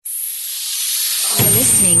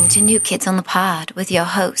listening to New Kids on the Pod with your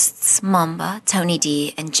hosts, Mamba, Tony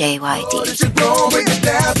D, and JYD.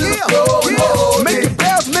 Make it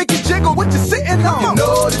bounce, make it jiggle, what you sitting on? You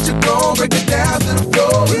know that you're gon' break it down to the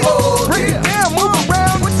floor. Break it down, move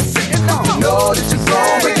around, what you sitting on? You know that you're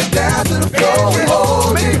gon' break it down to the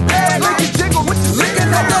floor. Make it bounce, make it jiggle, what you sitting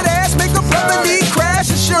on? That ass make a brother need crash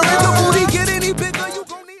insurance. The booty get any bigger, you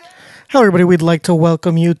gon' need. Hello, everybody. We'd like to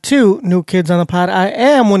welcome you to New Kids on the Pod. I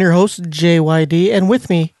am one of your hosts, JYD, and with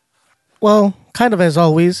me, well, kind of as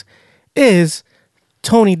always, is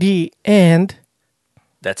Tony D, and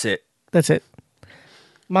That's it. that's it.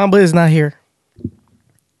 Mamba is not here.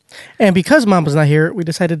 And because Mamba's not here, we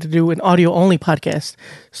decided to do an audio-only podcast.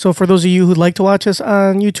 So for those of you who'd like to watch us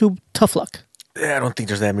on YouTube, tough luck. Yeah, I don't think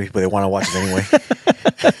there's that many people that want to watch it anyway.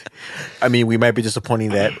 I mean, we might be disappointing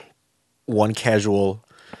that one casual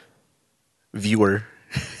viewer.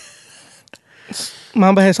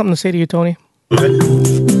 Mamba has something to say to you, Tony.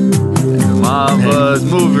 Mamba's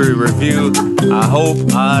movie review. I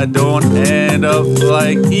hope I don't end up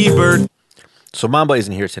like Ebert. So Mamba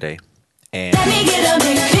isn't here today, and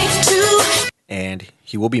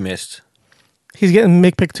he will be missed. He's getting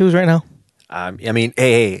Mick Pick 2s right now. I mean,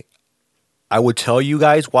 hey, I would tell you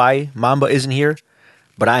guys why Mamba isn't here,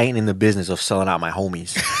 but I ain't in the business of selling out my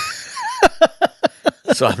homies.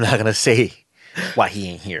 So I'm not gonna say why he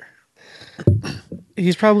ain't here.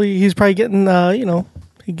 He's probably getting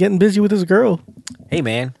getting busy with his girl. Hey,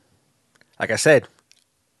 man, like I said,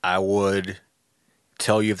 I would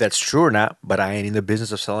tell you if that's true or not, but I ain't in the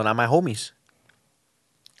business of selling out my homies.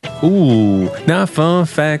 Ooh, not fun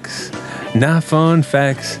facts. Not fun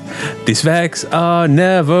facts. These facts are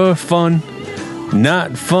never fun.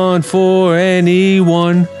 Not fun for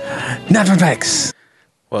anyone. Not fun facts.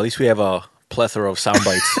 Well, at least we have a plethora of sound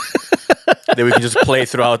bites that we can just play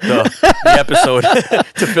throughout the episode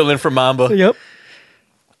to fill in for Mamba. Yep.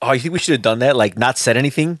 Oh, you think we should have done that? Like, not said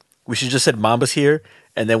anything? We should just said Mamba's here,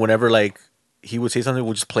 and then whenever, like, he would say something,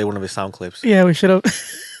 we'll just play one of his sound clips. Yeah, we should have. That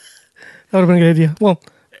would have been a good idea. Well,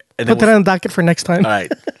 And put that on the docket for next time. All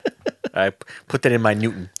right. All right. Put that in my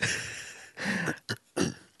Newton.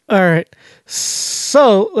 All right.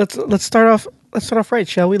 So let's start off. Let's start off right,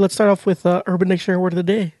 shall we? Let's start off with Urban Dictionary word of the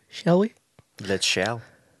day, shall we? Let's shall.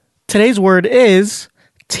 Today's word is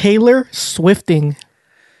Taylor Swifting. Do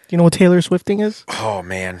you know what Taylor Swifting is? Oh,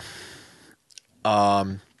 man.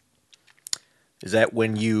 Is that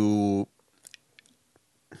when you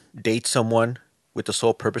date someone with the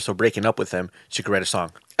sole purpose of breaking up with them so you can write a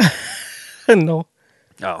song? No.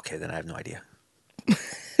 Oh, okay. Then I have no idea.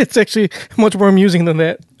 It's actually much more amusing than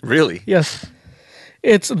that. Really? Yes.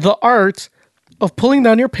 It's the art of pulling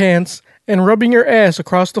down your pants and rubbing your ass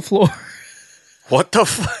across the floor. What the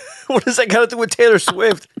What does that got to do with Taylor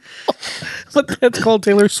Swift? But that's called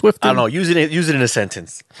Taylor Swifting. I don't know. Use it in a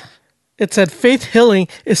sentence. It said Faith Hilling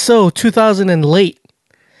is so 2000 and late.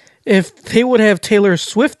 If they would have Taylor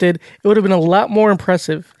Swifted, it would have been a lot more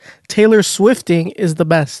impressive. Taylor Swifting is the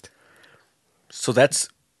best. So that's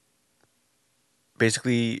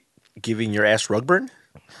basically giving your ass rug burn?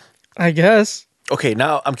 I guess. Okay,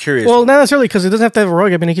 now I'm curious. Well, not necessarily because it doesn't have to have a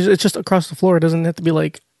rug. I mean, it's just across the floor. It doesn't have to be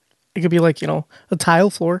like, it could be like, a tile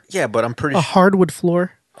floor, yeah, but I'm pretty a sure hardwood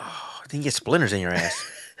floor, I think you get splinters in your ass.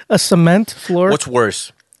 a cement floor. What's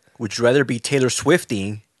worse? Would you rather be Taylor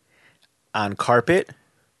Swifting on carpet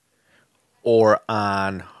or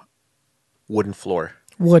on wooden floor?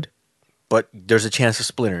 Wood. But there's a chance of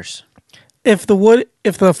splinters. If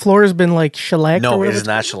the floor has been like shellacked or No, it whatever. is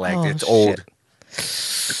not shellacked. Oh, It's old.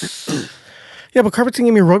 Yeah, but carpet's gonna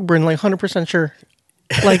give me rug burn, like 100% sure.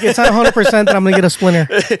 Like it's not 100% that I'm gonna get a splinter.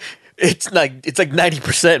 It's like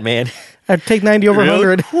 90%, man. I'd take 90 over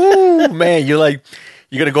 100. Ooh, man, you're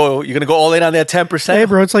gonna go all in on that 10%. Hey,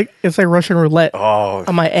 bro, it's like Russian roulette Oh,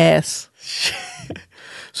 on my ass.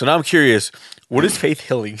 so now I'm curious. What is Faith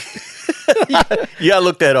Hilling? You gotta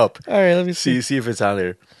look that up. All right, let me see. See if it's on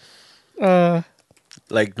there.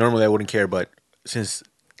 Like normally I wouldn't care, but since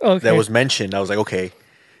Okay. that was mentioned, I was like, okay.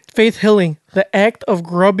 Faith Hilling, the act of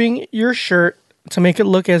grubbing your shirt to make it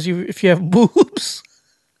look as if you have boobs.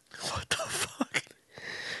 What the fuck?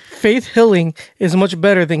 Faith Hilling is much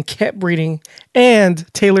better than cat breeding and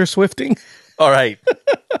Taylor Swifting. All right.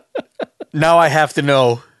 Now I have to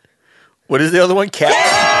know. What is the other one? Cat.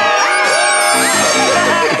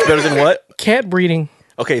 It's better than what? Cat breeding.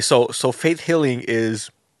 Okay, so Faith Hilling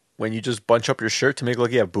is when you just bunch up your shirt to make it look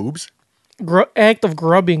like you have boobs. Act of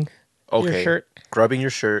grubbing Okay. your shirt. Grubbing your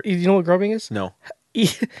shirt. You know what grubbing is? No.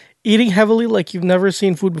 Eating heavily like you've never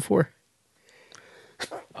seen food before.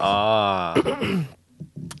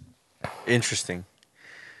 Interesting.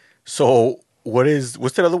 So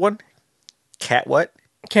what's that other one? cat what?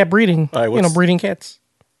 Cat breeding. All right, breeding cats.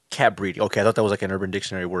 Cat breeding. Okay, I thought that was like an Urban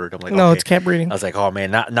Dictionary word. I'm like, No, okay. it's cat breeding. I was like, oh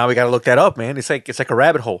man, now we got to look that up, man. It's like a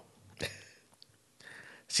rabbit hole.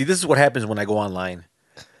 See, this is what happens when I go online.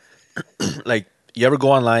 Like, you ever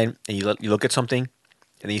go online and you look at something, and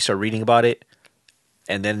then you start reading about it,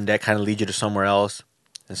 and then that kind of leads you to somewhere else,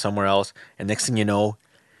 and next thing you know,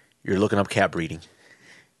 you're looking up cat breeding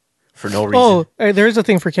for no reason. Oh, there is a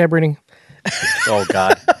thing for cat breeding. Oh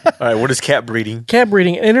God! All right, what is cat breeding? Cat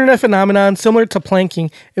breeding, an internet phenomenon similar to planking,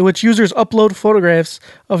 in which users upload photographs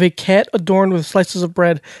of a cat adorned with slices of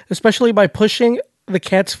bread, especially by pushing the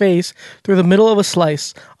cat's face through the middle of a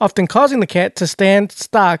slice, often causing the cat to stand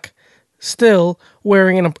stock still,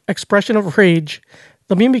 wearing an expression of rage.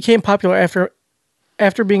 The meme became popular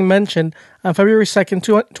after being mentioned on February 2nd,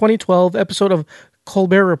 2012 episode of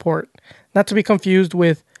Colbert Report, not to be confused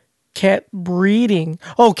with cat breeding.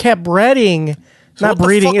 Oh, cat breeding. So Not what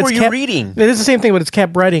breeding. the fuck It's were you reading? It is the same thing, but it's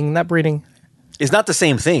cat breeding, not breeding. It's not the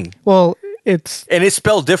same thing, Well, it's. and it's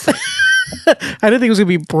spelled different. I didn't think it was gonna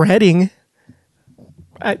be breading.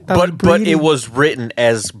 I thought but it breeding. was written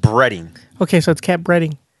as breading. Okay, so it's cat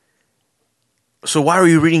breeding So why were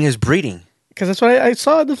you reading as breeding? because that's what I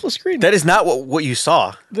saw on the full screen. That is not what you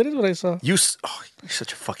saw. That is what I saw. You're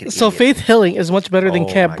such a fucking So idiot. Faith Hilling is much better than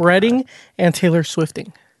Oh cat my breeding and Taylor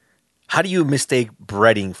Swifting. How do you mistake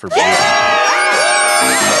breading for breeding?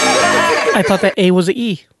 I thought that A was an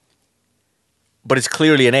E. But it's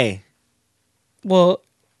clearly an A. Well,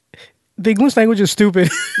 the English language is stupid.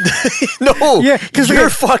 No, Yeah, 'cause you're okay,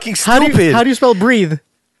 fucking how stupid. do you spell breathe?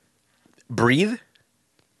 Breathe?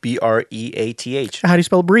 BREATH. How do you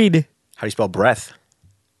spell breed? How do you spell breath?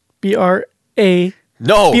 B-R-A.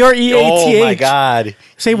 No. B-R-E-A-T-H. Oh my God.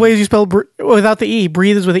 Same way as you spell without the E.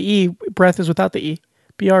 Breathe is with an E. Breath is without the E.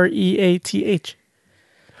 B-R-E-A-T-H.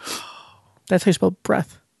 That's how you spell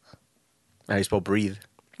breath. How do you spell breathe?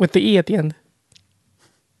 With the E at the end.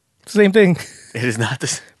 Same thing. It is not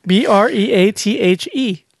this.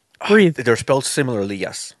 B-R-E-A-T-H-E. Breathe. They're spelled similarly,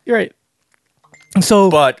 yes. You're right. So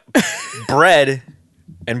But bread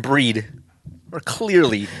and breed are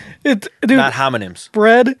clearly dude, not homonyms.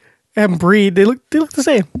 bread and breed, they look the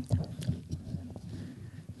same.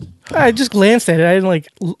 I just glanced at it. I didn't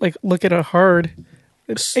like look at it hard.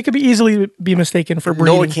 It could be easily be mistaken for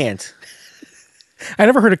breeding. No, it can't. I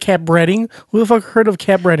never heard of cat breeding. Who the fuck heard of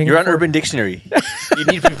cat breeding? You're on before? Urban Dictionary. You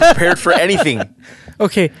need to be prepared for anything.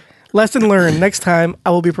 Okay, lesson learned. Next time,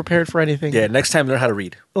 I will be prepared for anything. Yeah, next time learn how to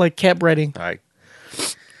read. Like cat breeding. All right.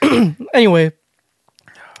 Anyway,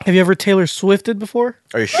 have you ever Taylor Swifted before?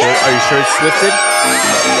 Are you sure? Are you sure it's swifted?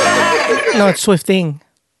 No, it's Swifting.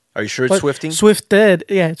 Are you sure it's But swifting? Swifted.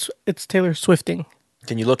 Yeah, it's Taylor Swifting.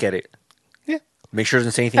 Can you look at it? Yeah. Make sure it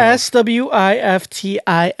doesn't say anything else. Swifting. All right,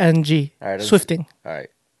 Swifting. All right.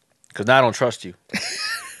 Because now I don't trust you.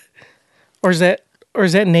 Or is that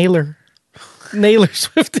Naylor? Naylor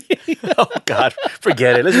Swifting. Oh, God.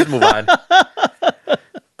 Forget it. Let's just move on.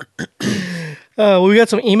 We got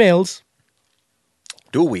some emails.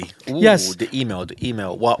 Do we? Ooh, Yes. The email.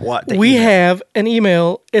 What? The We email. have an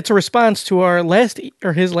email. It's a response to our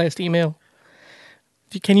his last email.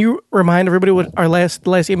 Can you remind everybody what our last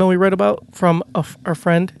email we read about from our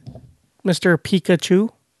friend, Mr. Pikachu?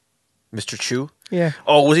 Mr. Chu? Yeah.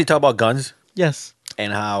 Oh, was he talking about guns Yes.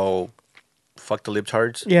 and how fuck the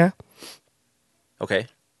libtards? Yeah. Okay.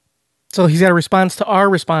 So he's got a response to our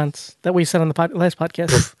response that we said on the last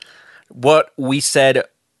podcast. What we said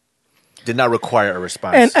did not require a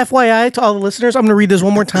response. And FYI to all the listeners, I'm going to read this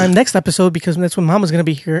one more time next episode because that's when Mama's going to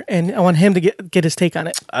be here, and I want him to get his take on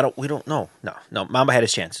it. we don't know. No. Mama had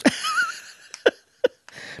his chance.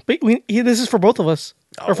 But this is for both of us,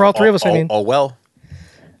 or for all three of us. I mean, Oh, well.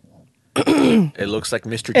 It looks like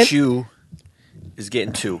Mr. Chu is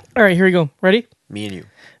getting two. all right, here we go. Ready? Me and you.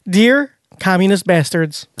 Dear communist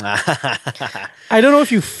bastards, I don't know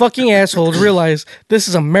if you fucking assholes realize this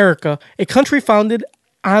is America, a country founded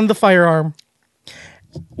on the firearm.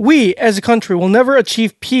 We, as a country, will never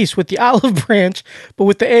achieve peace with the olive branch, but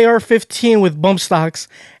with the AR-15 with bump stocks,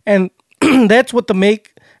 and that's what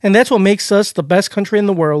makes us the best country in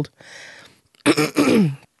the world.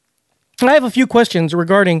 I have a few questions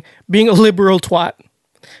regarding being a liberal twat.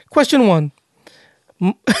 Question 1.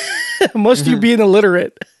 Must you be an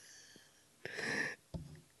illiterate?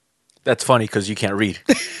 That's funny because you can't read.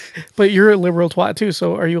 But you're a liberal twat too,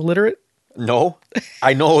 so are you illiterate? No.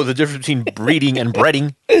 I know the difference between breeding and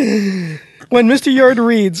breading. When Mr. Yard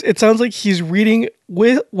reads, it sounds like he's reading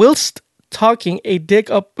whilst talking a dick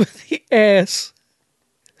up the ass.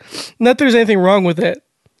 Not that there's anything wrong with it.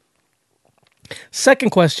 Second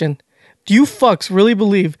question. Do you fucks really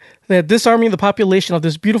believe that disarming the population of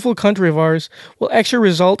this beautiful country of ours will actually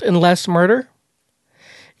result in less murder?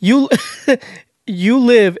 You you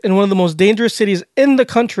live in one of the most dangerous cities in the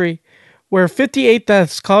country where 58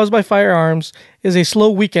 deaths caused by firearms is a slow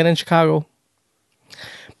weekend in Chicago.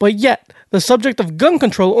 But yet, the subject of gun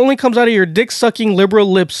control only comes out of your dick-sucking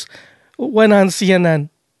liberal lips when on CNN.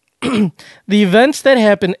 The events that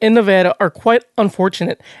happen in Nevada are quite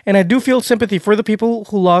unfortunate, and I do feel sympathy for the people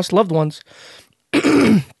who lost loved ones.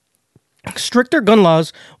 Stricter gun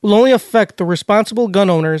laws will only affect the responsible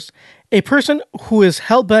gun owners. A person who is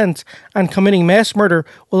hell-bent on committing mass murder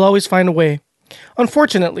will always find a way.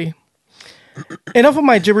 Unfortunately, enough of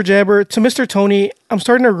my jibber-jabber. To Mr. Tony, I'm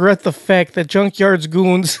starting to regret the fact that Junkyard's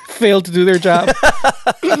goons failed to do their job.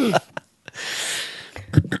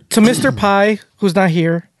 To Mr. Pie, who's not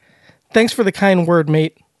here, thanks for the kind word,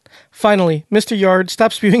 mate. Finally, Mr. Yard,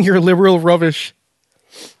 stop spewing your liberal rubbish.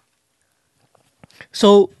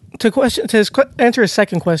 So, answer his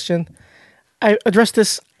second question, I addressed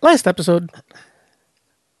this last episode.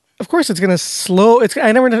 Of course, it's going to slow.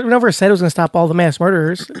 I never said it was going to stop all the mass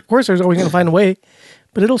murderers. Of course, there's always going to find a way,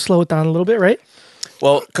 but it'll slow it down a little bit, right?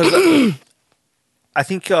 Well, because I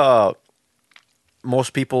think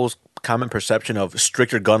most people's common perception of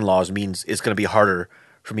stricter gun laws means it's going to be harder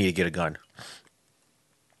for me to get a gun.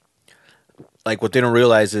 Like what they don't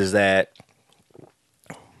realize is that,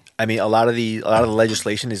 I mean, a lot of the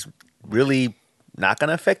legislation is really not going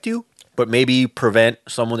to affect you, but maybe prevent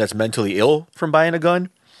someone that's mentally ill from buying a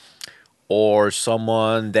gun, or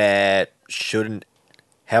someone that shouldn't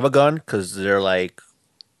have a gun because they're like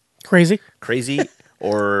crazy,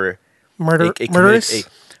 or murderous.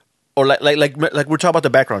 Or like we're talking about the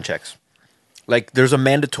background checks. Like there's a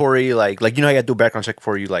mandatory like you know how you have to do a background check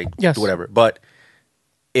before you yes. do whatever. But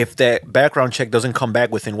if that background check doesn't come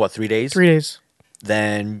back within 3 days? 3 days.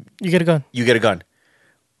 Then you get a gun. You get a gun.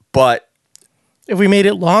 But if we made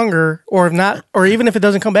it longer, or if not, or even if it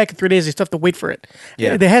doesn't come back in 3 days, they still have to wait for it.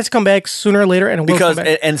 Yeah. It has to come back sooner or later, and it will come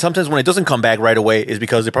back. And sometimes when it doesn't come back right away is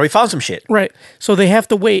because they probably found some shit. Right. So they have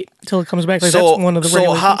to wait till it comes back. Like that's one of the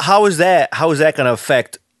regulations. So how is that going to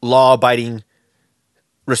affect law-abiding,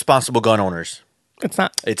 responsible gun owners? It's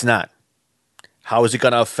not. It's not. How is it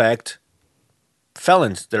going to affect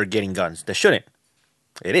felons that are getting guns that shouldn't?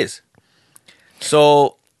 It is.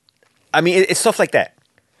 So, I mean, it's stuff like that.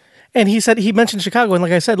 And he mentioned Chicago, and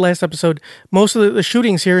like I said last episode, most of the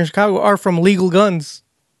shootings here in Chicago are from legal guns.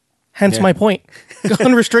 Hence my point.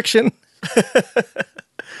 Gun restriction.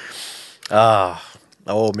 Oh,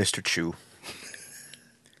 Mr. Chu.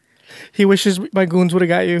 He wishes my goons would have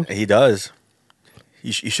got you. He does.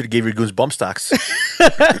 You should have gave your goons bump stocks.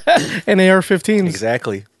 And AR-15s.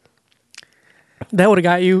 Exactly. That would have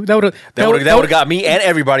got you. That would have got me and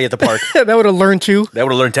everybody at the park. That would have learned you. That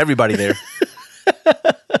would have learned everybody there.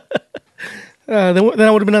 Then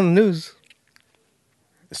I would have been on the news.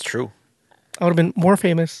 It's true. I would have been more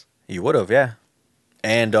famous. You would have, yeah.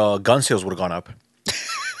 And gun sales would have gone up.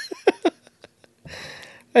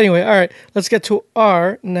 Anyway, all right. Let's get to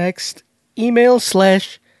our next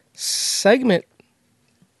email/segment.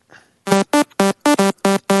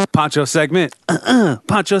 Poncho segment.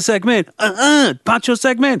 Poncho segment. Poncho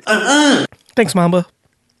segment. Thanks, Mamba.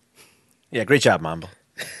 Yeah, great job, Mamba.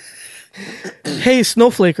 Hey,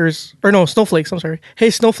 snowflakers. Or no, snowflakes. I'm sorry. Hey,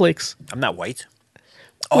 snowflakes. I'm not white.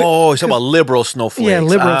 Oh, you're talking about liberal snowflakes. Yeah,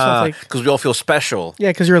 liberal snowflakes. Because we all feel special. Yeah,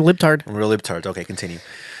 because you're a libtard. We're libtards. Okay, continue.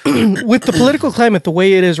 With the political climate the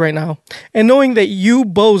way it is right now, and knowing that you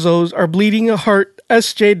bozos are bleeding heart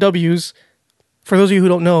SJWs, for those of you who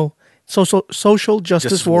don't know, social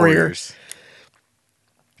justice warriors,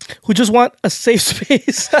 who just want a safe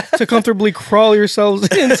space to comfortably crawl yourselves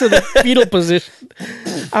into the fetal position,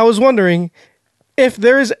 I was wondering if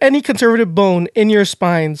there is any conservative bone in your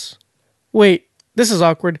spines. Wait, this is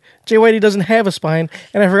awkward. JYD doesn't have a spine,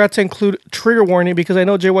 and I forgot to include trigger warning because I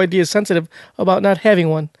know JYD is sensitive about not having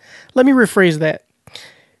one. Let me rephrase that.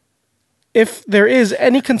 If there is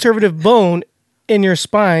any conservative bone in your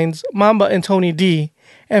spines, Mamba and Tony D,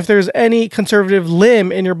 and if there's any conservative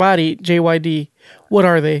limb in your body, JYD, what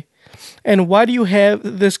are they? And why do you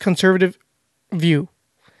have this conservative view?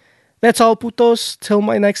 That's all, putos. Till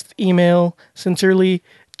my next email. Sincerely,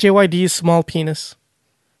 JYD's small penis.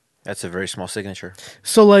 That's a very small signature.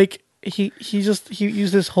 So, like, he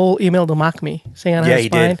used this whole email to mock me, saying I have a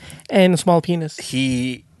spine and a small penis.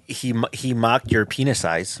 He mocked your penis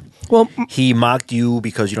size. Well, he mocked you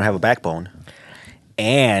because you don't have a backbone,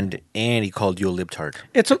 and he called you a libtard.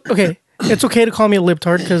 It's okay. It's okay to call me a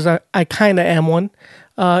libtard because I kind of am one.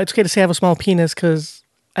 It's okay to say I have a small penis because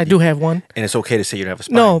I do have one. And it's okay to say you don't have a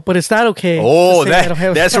spine. No, but it's not okay. Oh, to say I don't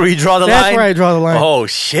have a that's spine. where you draw the line? That's where I draw the line. Oh,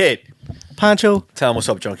 shit. Pancho, Tell him what's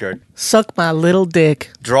up, Junkyard. suck my little dick.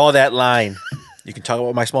 Draw that line. You can talk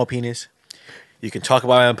about my small penis. You can talk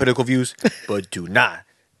about my political views, but do not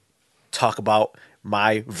talk about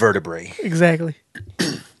my vertebrae, Exactly.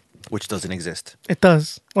 which doesn't exist. It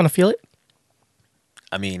does. Want to feel it?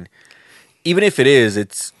 I mean, even if it is,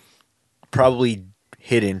 it's probably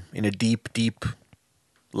hidden in a deep, deep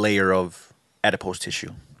layer of adipose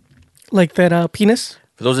tissue. Like that penis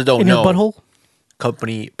For those that don't in know, your butthole?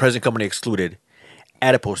 present company excluded,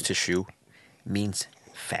 adipose tissue means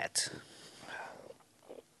fat.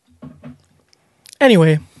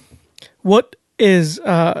 Anyway, what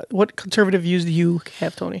conservative views do you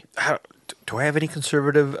have, Tony? Do I have any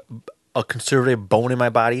conservative bone in my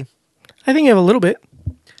body? I think you have a little bit.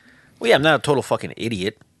 Well, yeah, I'm not a total fucking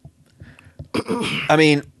idiot. I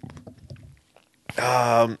mean,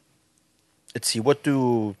 let's see.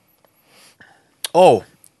 Oh,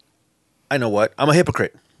 I know what. I'm a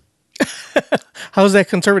hypocrite. How is that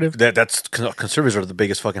conservative? That's conservatives are the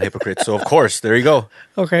biggest fucking hypocrites. So of course, there you go.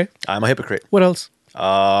 Okay. I'm a hypocrite. What else?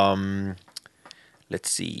 Let's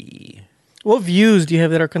see. What views do you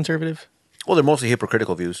have that are conservative? Well, they're mostly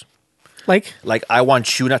hypocritical views. Like? Like, I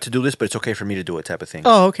want you not to do this, but it's okay for me to do it, type of thing.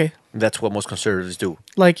 Oh, okay. That's what most conservatives do.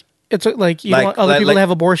 Like it's like you don't want other people to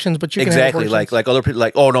have abortions, but you can have Exactly. abortions. Like other people,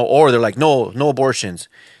 like, oh no, or they're like, no abortions.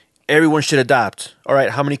 Everyone should adopt. All right,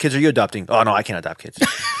 how many kids are you adopting? Oh no, I can't adopt kids.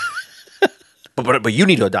 but you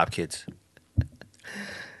need to adopt kids.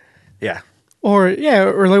 Yeah. or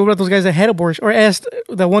like what about those guys that had abortion or asked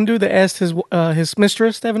that one dude that asked his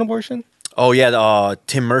mistress to have an abortion? Oh yeah,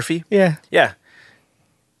 Tim Murphy. Yeah. Yeah.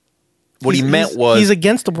 What he meant was he's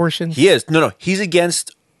against abortion. he is no. He's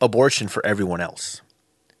against abortion for everyone else.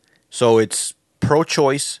 So it's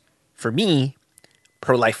pro-choice for me,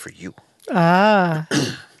 pro-life for you. Ah.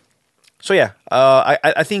 So yeah,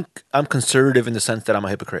 I think I'm conservative in the sense that I'm a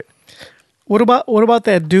hypocrite. What about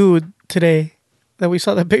that dude today that we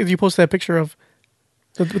saw that you posted that picture of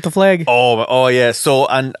with the flag? Oh yeah. So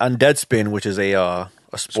on Deadspin, which is a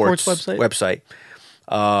sports website.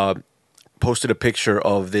 Posted a picture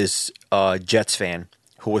of this Jets fan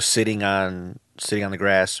who was sitting on the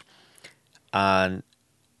grass on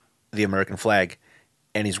the American flag,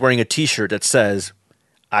 and he's wearing a T-shirt that says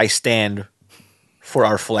 "I stand for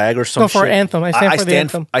our flag" or something. No, for our anthem. I stand for the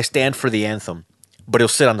anthem. I stand for the anthem, but he'll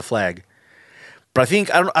sit on the flag. But I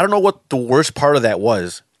think I don't know what the worst part of that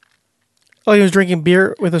was. Oh, he was drinking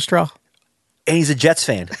beer with a straw. And he's a Jets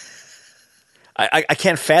fan. I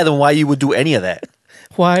can't fathom why you would do any of that.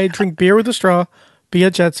 Why drink beer with a straw? Be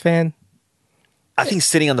a Jets fan. I think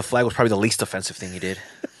sitting on the flag was probably the least offensive thing he did.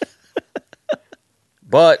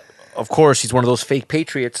 But of course, he's one of those fake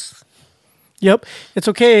patriots. Yep, it's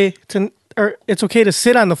okay to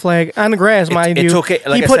sit on the flag on the grass, mind you. It's okay.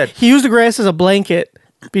 Like I said, he used the grass as a blanket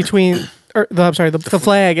between. The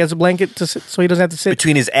flag as a blanket to sit, so he doesn't have to sit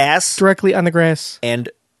between his ass directly on the grass and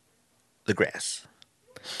the grass.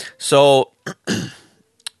 So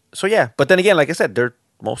yeah. But then again, like I said, they're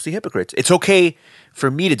mostly hypocrites. It's okay for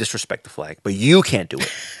me to disrespect the flag, but you can't do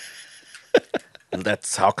it.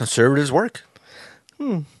 That's how conservatives work.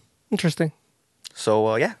 Interesting.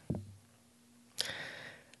 So yeah.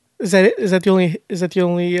 Is that it? Is that the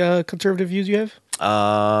only conservative views you have?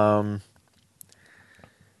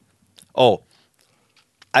 Oh,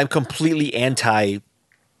 I'm completely anti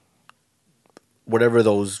whatever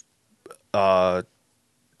those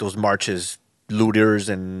marches, looters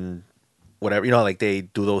and whatever. You know, like they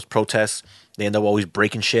do those protests. They end up always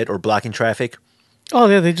breaking shit or blocking traffic. Oh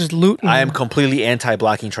yeah, they just loot. I am completely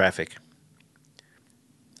anti-blocking traffic.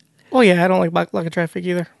 Oh yeah, I don't like blocking traffic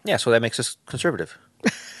either. Yeah, so that makes us conservative.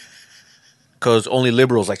 Because only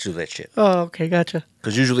liberals like to do that shit. Oh, okay, gotcha.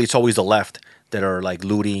 Because usually it's always the left that are like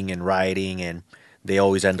looting and rioting, and they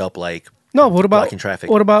always end up like what about blocking traffic.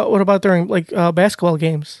 What about during like basketball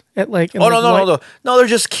games at like? No, they're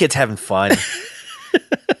just kids having fun.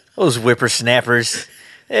 Those whippersnappers,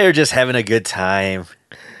 they're just having a good time.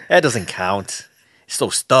 That doesn't count. It's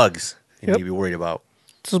those thugs you need to be worried about.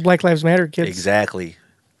 This is Black Lives Matter kids. Exactly.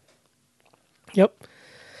 Yep.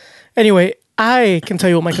 Anyway, I can tell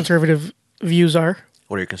you what my conservative views are.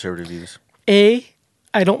 What are your conservative views? I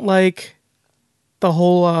don't like the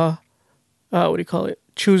whole what do you call it?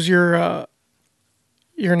 Choose your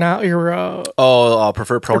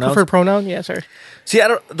preferred pronouns. Preferred pronoun. Yeah, sorry. See,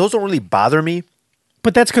 those don't really bother me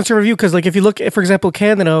But that's conservative view because, like, if you look at, for example,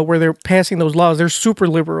 Canada, where they're passing those laws, they're super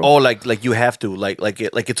liberal. Oh, like you have to like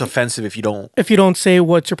it's offensive if you don't. If you don't say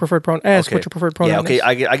what's your preferred pronoun, ask Okay. what your preferred pronoun Yeah, okay, is.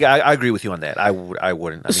 I agree with you on that. I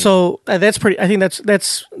wouldn't. I mean, So that's pretty. I think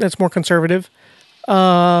that's more conservative.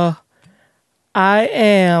 I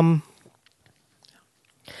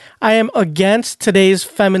am against today's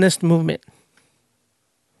feminist movement.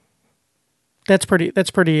 That's pretty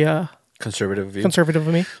conservative view. conservative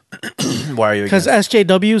of me. Why are you Because against?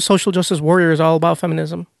 SJW, Social Justice Warrior, is all about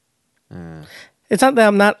feminism. It's not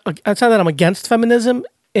that I'm against feminism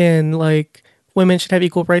and like women should have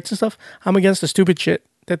equal rights and stuff. I'm against the stupid shit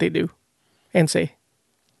that they do and say.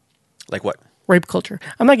 Like what? Rape culture.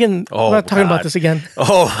 I'm not talking about God. this again.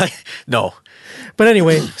 Oh no. But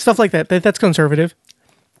anyway, stuff like that's conservative.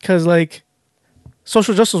 Because like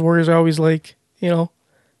social justice warriors are always like,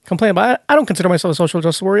 complain about. I don't consider myself a social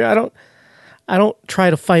justice warrior. I don't try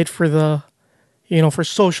to fight for for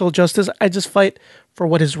social justice. I just fight for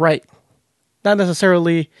what is right. Not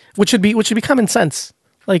necessarily which should be common sense.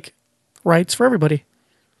 Like rights for everybody.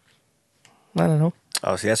 I don't know.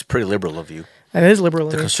 Oh, see, that's pretty liberal of you. That is liberal.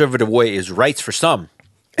 The conservative way is rights for some,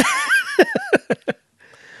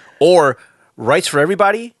 or rights for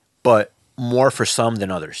everybody, but more for some than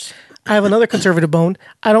others. I have another conservative bone.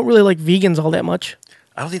 I don't really like vegans all that much.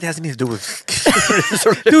 I don't think that has anything to do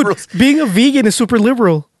with Dude, being a vegan is super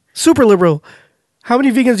liberal. Super liberal. How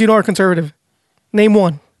many vegans do you know are conservative? Name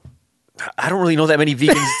one. I don't really know that many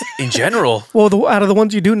vegans in general. Well, out of the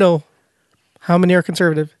ones you do know, how many are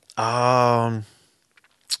conservative?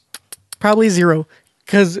 Probably zero,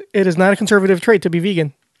 because it is not a conservative trait to be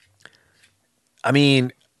vegan. I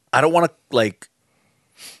mean, I don't want to like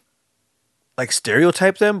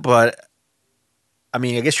stereotype them, but I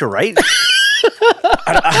mean, I guess you're right.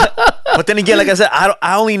 But then again, like I said,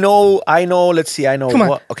 I know. Let's see, I know. Come on.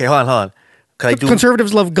 What, okay, hold on. Cause I do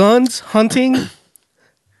Conservatives love guns, hunting,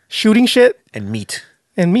 shooting shit, and meat.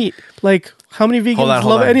 and meat. Like, how many vegans Hold on.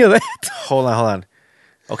 love any of that? Hold on.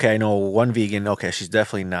 Okay, I know one vegan. Okay, she's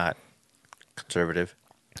definitely not conservative.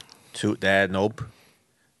 2, Dad, nope.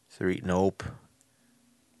 3, nope.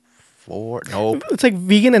 4, nope. It's like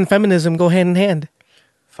vegan and feminism go hand in hand.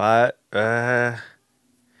 5, I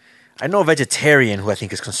know a vegetarian who I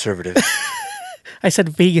think is conservative. I said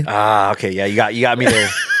vegan. Okay, yeah, you got me there.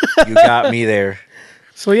 You got me there.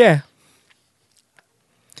 So, yeah.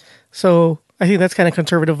 So, I think that's kind of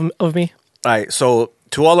conservative of me. All right, so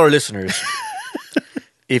to all our listeners,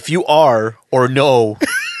 if you are or know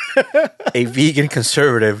a vegan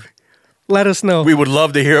conservative, Let us know. we would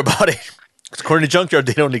love to hear about it. 'Cause according to Junkyard,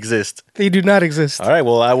 they don't exist. They do not exist. All right,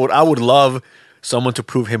 well, I would love someone to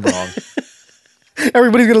prove him wrong.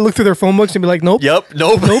 Everybody's going to look through their phone books and be like, nope, Yep,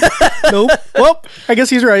 nope. nope. Well, I guess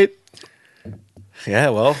he's right. Yeah,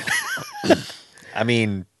 well, I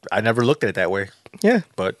mean, I never looked at it that way, Yeah.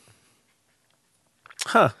 but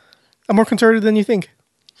I'm more conservative than you think.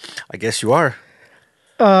 I guess you are.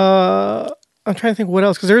 I'm trying to think what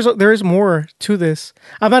else, because there is more to this.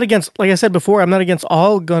 I'm not against, like I said before, I'm not against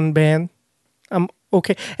all gun ban. I'm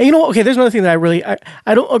okay. And okay, there's another thing that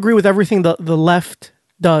I don't agree with everything the left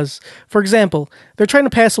does. For example, they're trying to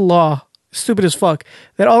pass a law, stupid as fuck,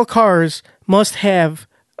 that all cars must have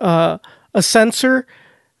a sensor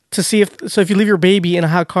to see if you leave your baby in a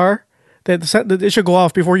hot car, that it should go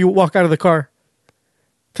off before you walk out of the car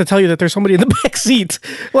to tell you that there's somebody in the back seat.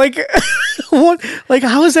 Like, what? Like,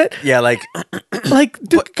 how is that? Yeah, like, Like,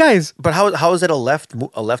 dude, guys, but how is it a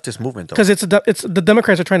leftist movement though? because it's the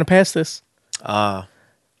Democrats are trying to pass this.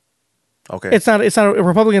 Okay, It's not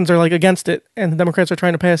Republicans are like against it, and the Democrats are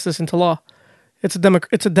trying to pass this into law. It's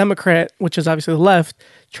a Democrat, which is obviously the left,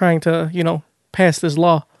 trying to pass this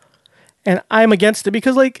law, and I'm against it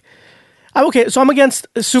because so I'm against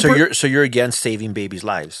super. so you're against saving babies'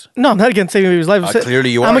 lives. No, I'm not against saving babies' lives.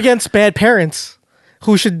 Clearly you I'm are. against bad parents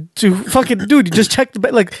who should do fucking dude. You just check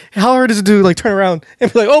how hard is it to turn around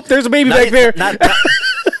and be like, oh, there's a baby back there. Not,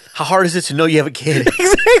 how hard is it to know you have a kid?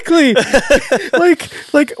 Exactly.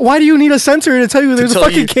 like why do you need a sensor to tell you there's a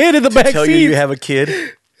fucking kid in the back tell seat? you have a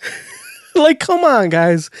kid. Like, come on,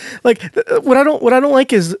 guys. Like, what I don't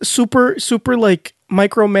like is super like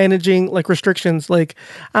micromanaging like restrictions. Like,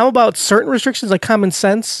 I'm about certain restrictions, like common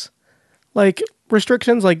sense, like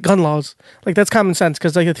restrictions, like gun laws. Like, that's common sense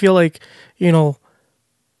because I feel like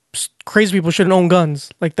crazy people shouldn't own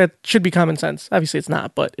guns. Like, that should be common sense. Obviously, it's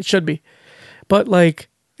not, but it should be. But like,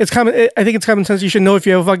 it's common. I think it's common sense. You should know if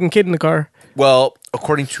you have a fucking kid in the car. Well,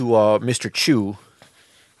 according to Mr. Chu,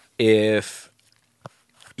 if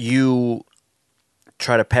you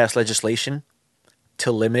try to pass legislation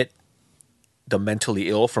to limit the mentally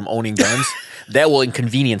ill from owning guns, that will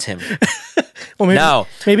inconvenience him. Well, maybe, Now,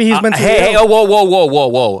 maybe he's mentally hey, ill.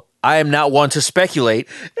 whoa. I am not one to speculate,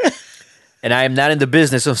 and I am not in the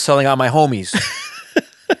business of selling out my homies.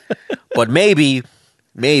 But maybe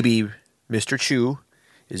Mr. Chu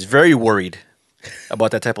is very worried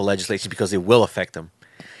about that type of legislation because it will affect him.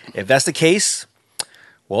 If that's the case,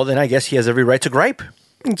 well, then I guess he has every right to gripe.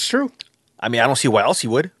 It's true. I mean, I don't see why else he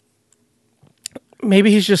would. Maybe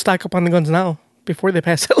he should just stock up on the guns now before they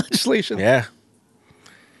pass that legislation. Yeah,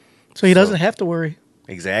 So he doesn't have to worry.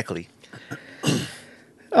 exactly.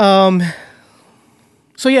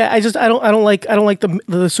 So yeah, I don't like the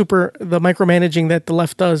micromanaging that the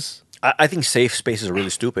left does. I think safe spaces are really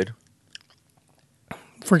stupid.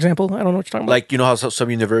 For example, I don't know what you're talking about. Like, you know how some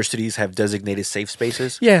universities have designated safe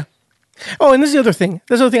spaces? Yeah. Oh, and this is the other thing.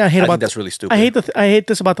 This is the other thing I hate I about. think that's really stupid. I hate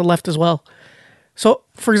this about the left as well. So,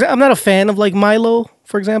 for example, I'm not a fan of like Milo.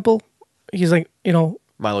 For example, he's like Milo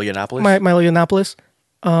Yiannopoulos? Milo Yiannopoulos.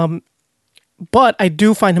 But I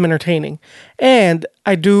do find him entertaining, and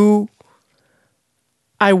I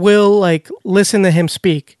will like listen to him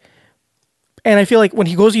speak. And I feel like when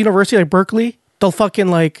he goes to university like Berkeley, they'll fucking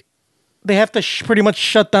like they have to pretty much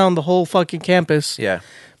shut down the whole fucking campus. Yeah.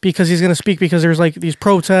 Because he's going to speak because there's like these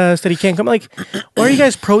protests that he can't come. Like, why are you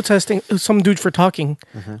guys protesting some dude for talking?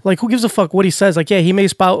 Like, who gives a fuck what he says? Like, yeah, he may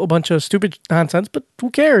spout a bunch of stupid nonsense, but who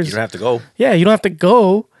cares? You don't have to go. Yeah, you don't have to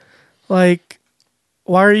go. Like,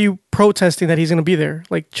 why are you protesting that he's going to be there?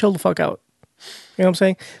 Like, chill the fuck out. You know what I'm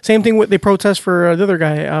saying? Same thing with they protest for the other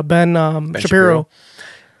guy, Ben Shapiro.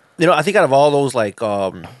 You know, I think out of all those like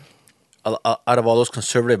out of all those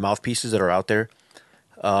conservative mouthpieces that are out there,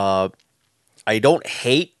 I don't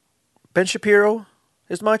hate Ben Shapiro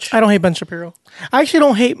as much. I don't hate Ben Shapiro. I actually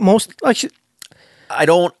don't hate most. Actually, I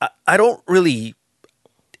don't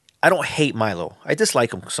hate Milo. I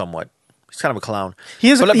dislike him somewhat. He's kind of a clown.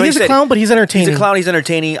 he's a clown, but he's entertaining. He's a clown. He's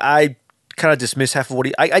entertaining. I kind of dismiss half of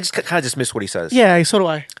what I just kind of dismiss what he says. Yeah, so do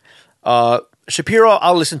I. Shapiro,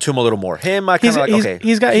 I'll listen to him a little more. Him, I kind of like, okay.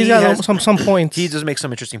 He's got some points. He does make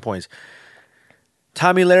some interesting points.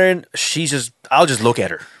 Tommy Lahren, I'll just look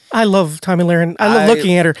at her. I love Tommy Lahren. I love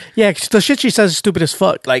looking at her. Yeah, the shit she says is stupid as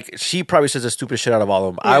fuck. Like, she probably says the stupidest shit out of all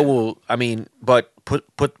of them. Yeah. But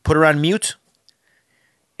put her on mute,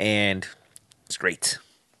 and it's great.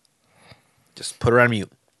 Just put her on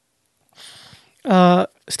mute.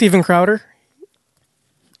 Steven Crowder.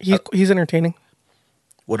 He's entertaining.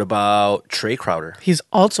 What about Trey Crowder? He's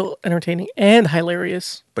also entertaining and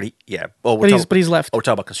hilarious. But he's left. Oh, we're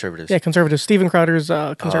talking about conservatives. Yeah, conservative. Steven Crowder's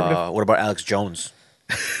conservative. What about Alex Jones?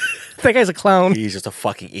 That guy's a clown. He's just a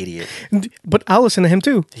fucking idiot. But I'll listen to him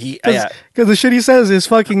too. Yeah. Because the shit he says is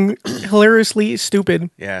fucking hilariously stupid.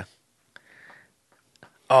 Yeah.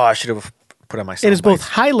 Oh, I should have put on my sound It is both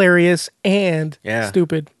bites. hilarious and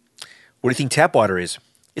stupid. What do you think tap water is?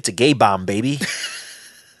 It's a gay bomb, baby.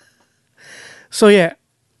 So yeah,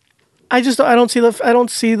 I don't see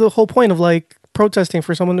the whole point of like protesting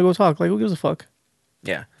for someone to go talk. Like, who gives a fuck?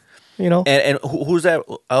 Yeah. You know? And who's that?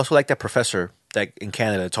 I also like that professor that in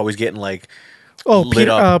Canada. It's always getting like Oh,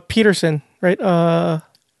 up. Peterson, right?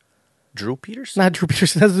 Drew Peterson? Not Drew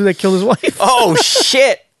Peterson. That's the dude that killed his wife. Oh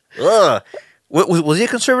shit! Ugh. Was he a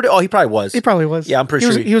conservative? Oh, he probably was. He probably was. Yeah, I'm pretty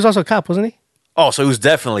sure. He was also a cop, wasn't he? Oh, so he was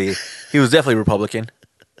definitely Republican.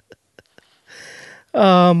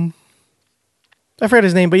 I forgot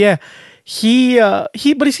his name, but yeah, he's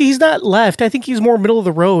not left. I think he's more middle of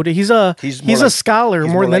the road. He's a scholar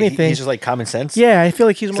more than anything. He's just like common sense. Yeah, I feel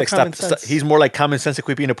like he's more Like common sense. he's more like common sense.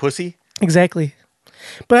 Quit being a pussy. Exactly.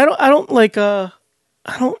 But I don't like. I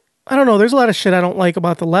don't know. There's a lot of shit I don't like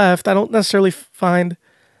about the left. I don't necessarily find.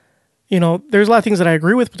 You know, there's a lot of things that I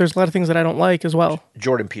agree with, but there's a lot of things that I don't like as well.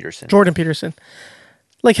 Jordan Peterson.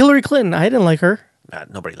 Like Hillary Clinton, I didn't like her. Nah,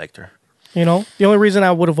 nobody liked her. You know, the only reason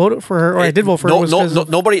I would have voted for her, or I did vote for her, was because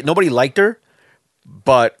nobody liked her.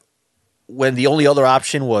 But when the only other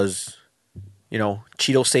option was,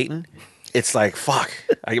 Cheeto Satan, it's like fuck.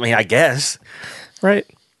 I mean, I guess. Right.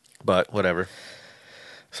 But whatever.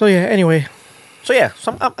 So yeah. Anyway. So yeah.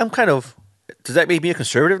 So I'm kind of. Does that make me a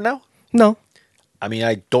conservative now? No. I mean,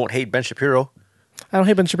 I don't hate Ben Shapiro. I don't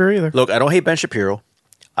hate Ben Shapiro either. Look, I don't hate Ben Shapiro.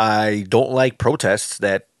 I don't like protests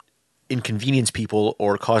that inconvenience people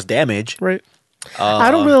or cause damage. Right.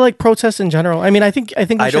 I don't really like protests in general. I mean, I think we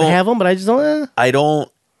should have them, but I just don't. I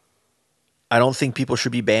don't think people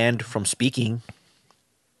should be banned from speaking.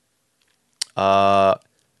 I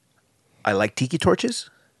like tiki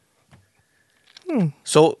torches.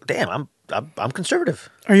 So damn, I'm conservative.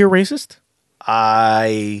 Are you a racist?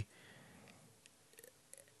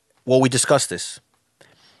 Well, we discussed this,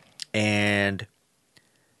 and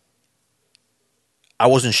I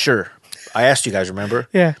wasn't sure. I asked you guys, remember?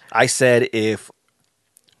 Yeah. I said if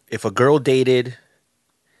a girl dated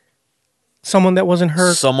Someone that wasn't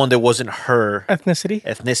her someone that wasn't her ethnicity.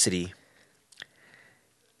 ethnicity,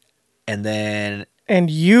 and then And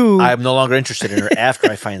you, I'm no longer interested in her after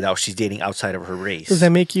I find out she's dating outside of her race. does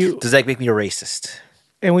that make you? Does that make me a racist?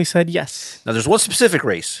 And we said yes. Now, there's one specific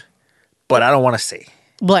race, but I don't want to say.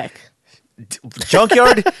 Black.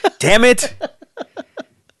 Junkyard? Damn it.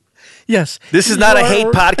 Yes. This is You not a are hate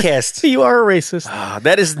podcast. You are a racist.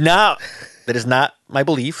 That is not my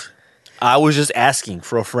belief. I was just asking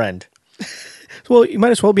for a friend Well, you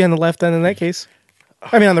might as well be on the left then in that case.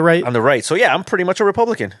 I mean, on the right. on the right. So, yeah, I'm pretty much a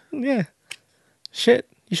Republican. Yeah. Shit.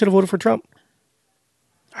 You should have voted for Trump.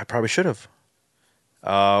 I probably should have.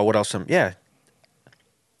 What else? Yeah.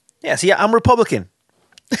 Yeah, see, I'm Republican.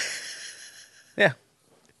 Yeah.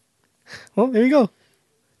 Well, there you go.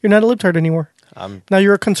 You're not a libtard anymore. Now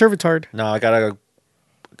you're a conservatard. No, I got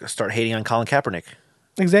to start hating on Colin Kaepernick.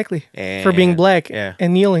 Exactly. For being black yeah.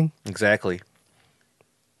 and kneeling. Exactly.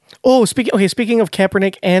 Oh, speaking of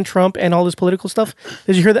Kaepernick and Trump and all this political stuff,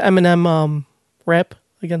 did you hear the Eminem rap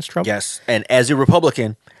against Trump? Yes. And as a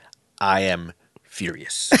Republican, I am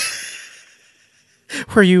furious.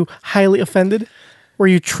 Were you highly offended? Were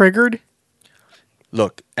you triggered?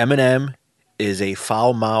 Look, Eminem is a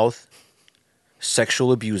foul-mouthed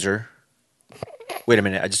sexual abuser. Wait a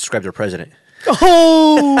minute. I just described our president.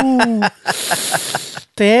 Oh!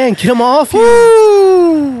 Dang, get him off you.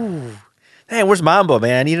 Woo! Man, where's Mamba,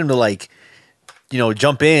 man? I need him to,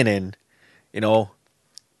 jump in and,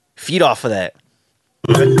 feed off of that.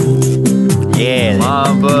 Yeah.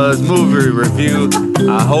 Mamba's movie review.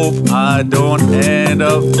 I hope I don't end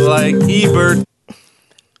up like Ebert.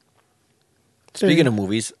 Speaking of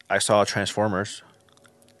movies, I saw Transformers.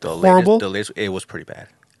 Horrible? The latest, it was pretty bad.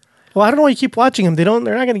 Well, I don't know why you keep watching them. They're not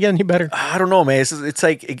going to get any better. I don't know, man. It's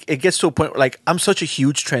like it gets to a point where, like, I'm such a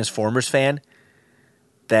huge Transformers fan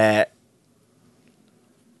that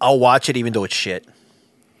I'll watch it even though it's shit.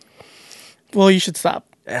 Well, you should stop.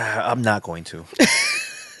 I'm not going to.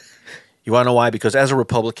 You want to know why? Because as a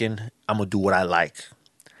Republican, I'm going to do what I like.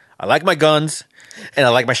 I like my guns, and I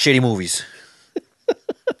like my shitty movies.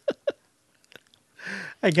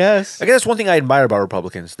 I guess. That's one thing I admire about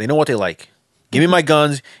Republicans. They know what they like. Give me my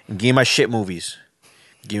guns and give me my shit movies.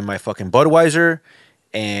 Give me my fucking Budweiser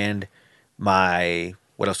and my...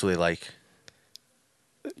 What else do they like?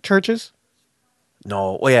 Churches?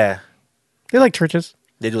 No. Oh, yeah. They like churches.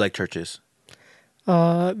 They do like churches.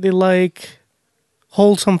 They like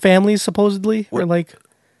wholesome families, supposedly. Or like,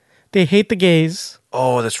 they hate the gays.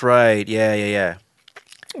 Oh, that's right. Yeah.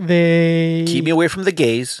 They... Keep me away from the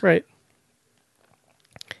gays. Right.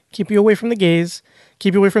 Keep you away from the gays.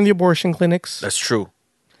 Keep you away from the abortion clinics. That's true.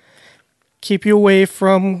 Keep you away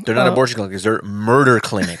from... They're not abortion clinics. They're murder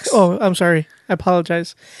clinics. Oh, I'm sorry. I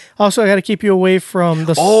apologize. Also, I got to keep you away from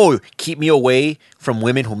the... Oh, keep me away from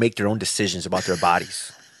women who make their own decisions about their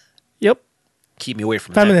bodies. Yep. Keep me away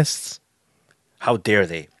from them. Feminists. How dare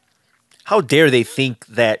they? How dare they think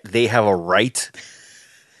that they have a right,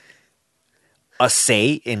 a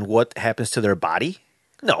say in what happens to their body?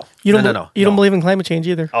 No. You don't, No. You don't believe in climate change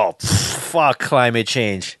either. Oh, fuck climate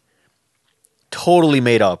change. Totally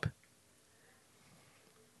made up.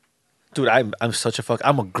 Dude, I'm such a fuck.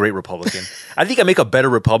 I'm a great Republican. I think I make a better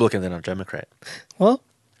Republican than a Democrat. Well,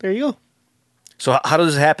 there you go. So how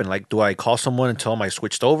does this happen? Like, do I call someone and tell them I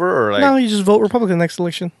switched over, or like? No, you just vote Republican next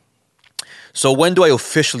election. So when do I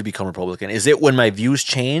officially become Republican? Is it when my views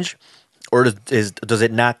change, or does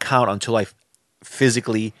it not count until I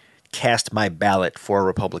physically cast my ballot for a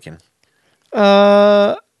Republican?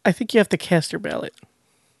 I think you have to cast your ballot.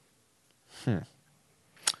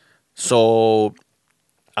 So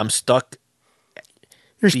I'm stuck.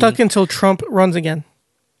 You're stuck until Trump runs again.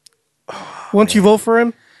 Once you vote for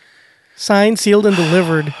him, signed, sealed, and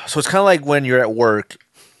delivered. So it's kind of like when you're at work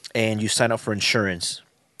and you sign up for insurance,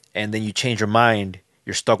 and then you change your mind.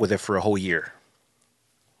 You're stuck with it for a whole year.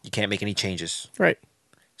 You can't make any changes. Right.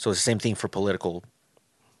 So it's the same thing for political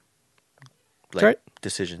Right.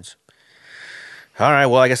 decisions. All right.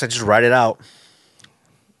 Well, I guess I just write it out.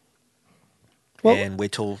 Well, and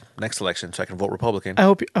wait till next election so I can vote Republican. I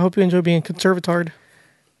hope you enjoy being a conservatard.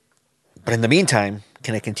 But in the meantime,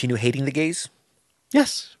 can I continue hating the gays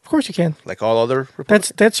Yes, of course you can. like all other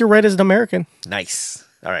Republicans? That's your right as an American. Nice.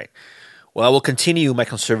 All right. Well, I will continue my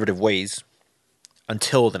conservative ways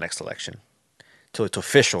until the next election, till it's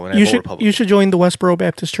official and I vote Republican. You should join the Westboro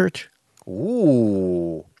Baptist Church.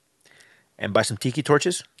 Ooh. And buy some tiki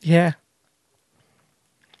torches? Yeah,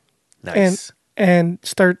 Nice. and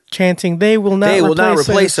start chanting, "They will not. They will not replace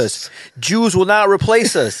replace us. Jews will not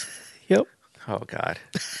replace us. Yep. Oh, God.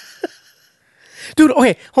 Dude,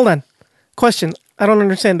 okay, hold on. Question. I don't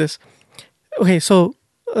understand this. Okay, so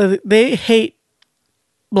they hate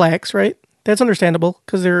blacks, right? That's understandable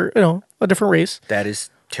because they're, a different race. That is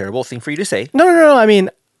a terrible thing for you to say. No. I mean,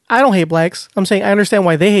 I don't hate blacks. I'm saying I understand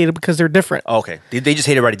why they hate it because they're different. Oh, okay, they just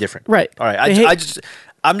hate everybody different. Right. All right. They I hate- just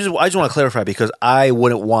want to clarify because I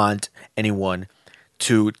wouldn't want anyone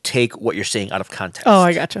to take what you're saying out of context. Oh,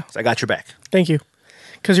 I gotcha. So I got your back. Thank you.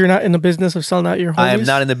 Because you're not in the business of selling out your homies. I am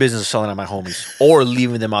not in the business of selling out my homies or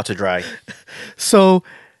leaving them out to dry. So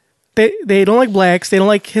they don't like blacks. They don't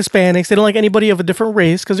like Hispanics. They don't like anybody of a different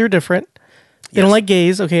race because they're different. They don't Yes. like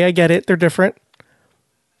gays. Okay, I get it. They're different.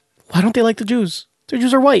 Why don't they like the Jews? The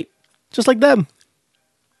Jews are white, just like them.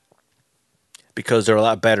 Because they're a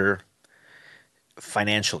lot better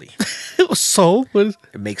financially. So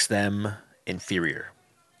It makes them inferior.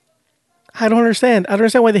 I don't understand. I don't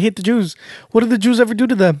understand why they hate the Jews. What did the Jews ever do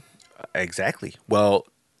to them? Exactly. Well,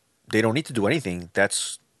 they don't need to do anything.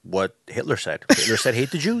 That's what Hitler said. Hitler said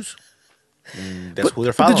hate the Jews. And that's who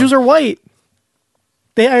they're But following. the Jews are white.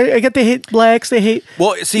 I get they hate blacks. They hate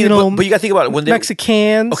well, see, but you got to think about it when they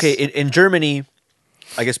Mexicans. okay in Germany.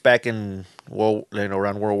 I guess back in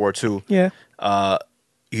around World War II, Yeah.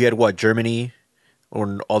 you had what Germany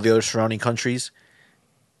or all the other surrounding countries.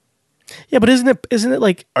 Yeah, but isn't it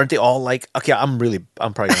like Aren't they all like? Okay, I'm probably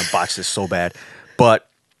gonna botch this so bad, but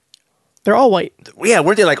they're all white, yeah,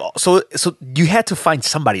 weren't they like so? So you had to find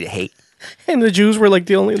somebody to hate. and the Jews were like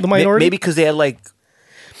the minority. Maybe because they had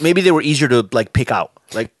maybe they were easier to pick out,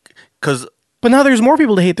 because But now there's more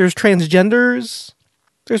people to hate. There's transgenders.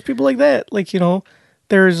 There's people like that.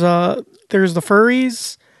 There's the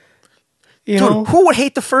furries. dude, who would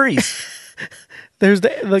hate the furries? There's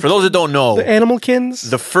For those that don't know, the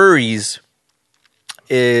animalkins. the furries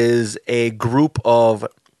is a group of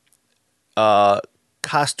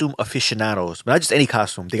costume aficionados, but not just any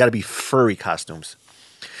costume. They got to be furry costumes.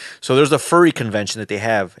 So there's a furry convention that they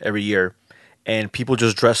have every year, and people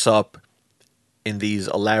just dress up in these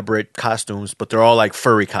elaborate costumes, but they're all like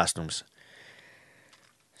furry costumes.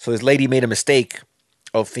 So this lady made a mistake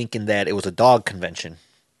of thinking that it was a dog convention.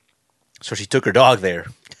 So she took her dog there.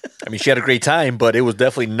 I mean, she had a great time, but it was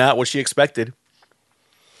definitely not what she expected.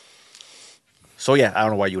 So yeah, I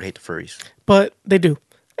don't know why you would hate the furries. But they do.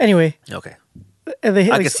 Anyway, Okay. and they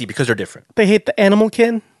hate, I can see because they're different. they hate the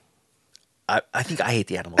animalkin. I think I hate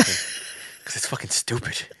the animal thing because it's fucking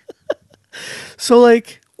stupid. So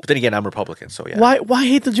But then again, I'm Republican, so yeah. why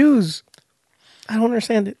hate the Jews? I don't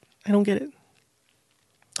understand it. I don't get it.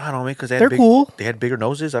 I don't know, because They're cool. They had bigger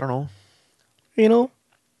noses. I don't know. And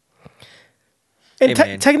Hey,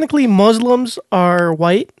 man. technically, Muslims are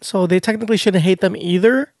white, so they technically shouldn't hate them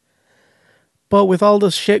either. But with all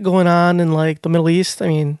this shit going on in the Middle East, I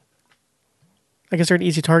mean, I guess they're an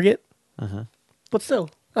easy target. But still,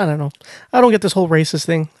 I don't know. I don't get this whole racist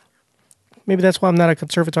thing. Maybe that's why I'm not a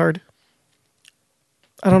conservatard.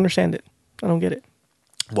 I don't understand it. I don't get it.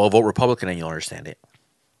 Well, vote Republican and you'll understand it.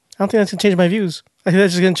 I don't think that's gonna change my views. I think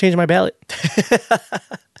that's just gonna change my ballot.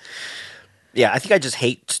 Yeah, I think I just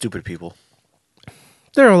hate stupid people.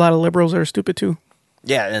 There are a lot of liberals that are stupid too.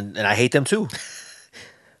 Yeah, and I hate them too.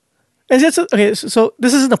 And that's okay. So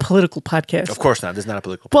this isn't a political podcast. Of course not. This is not a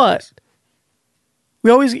political But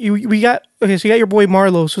podcast. we got okay. So you got your boy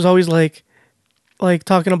Marlos, who's always like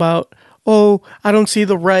talking about, oh, I don't see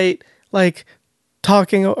the right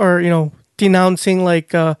talking or denouncing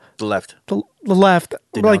The left. the left.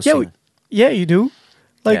 We're like, Denouncing. yeah, you do.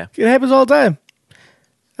 Yeah. It happens all the time.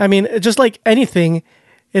 I mean, just like anything,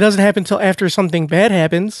 it doesn't happen until after something bad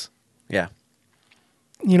happens. Yeah.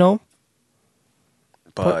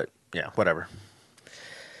 But yeah, whatever.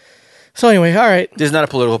 So anyway, all right. This is not a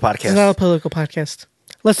political podcast. It's not a political podcast.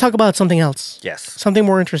 Let's talk about something else. Yes. Something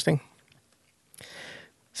more interesting.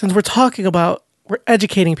 Since we're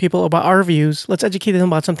educating people about our views, let's educate them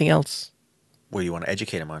about something else. What do you want to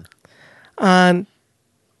educate them on? On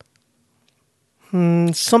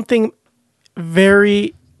something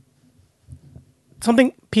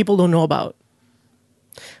people don't know about.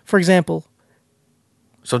 For example,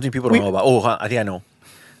 Something people don't know about. Oh, I think I know.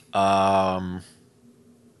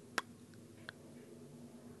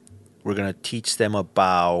 We're going to teach them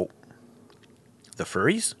about the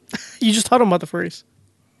furries. you just taught them about the furries.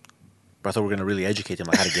 But I thought we were going to really educate them,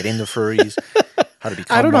 like how to get into furries, how to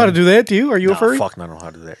become I don't know how to do that. Do you? Are you a furry? Fuck, no, I don't know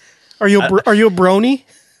how to do that. Are you a brony?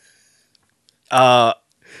 I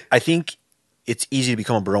think it's easy to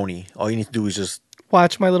become a brony. All you need to do is just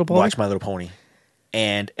Watch My Little Pony. watch My Little Pony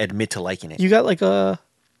and admit to liking it. You got like a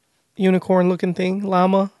unicorn looking thing,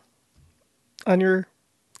 llama on your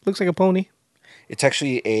looks like a pony. It's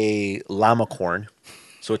actually a llama corn.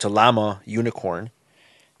 So it's a llama unicorn.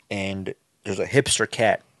 And there's a hipster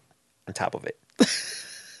cat on top of it.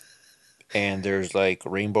 And there's like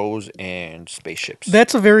rainbows and spaceships.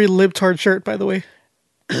 That's a very libtard shirt, by the way.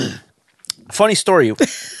 Funny story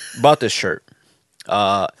about this shirt.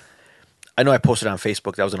 I know I posted on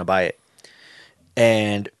Facebook that I was going to buy it.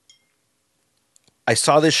 And I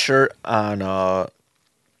saw this shirt on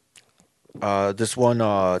this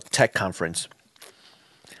one tech conference.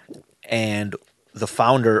 And the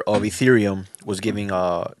founder of Ethereum was giving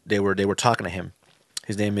they were talking to him.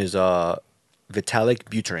 His name is Vitalik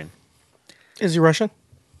Buterin. Is he Russian?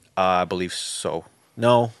 I believe so.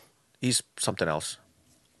 No, he's something else.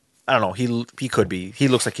 I don't know. He could be. He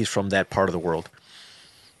looks like he's from that part of the world.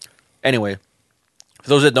 Anyway, for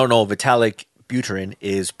those that don't know, Vitalik Buterin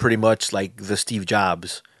is pretty much like the Steve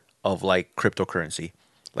Jobs of like cryptocurrency.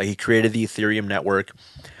 Like he created the Ethereum network.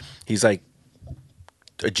 He's like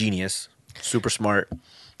a genius, super smart,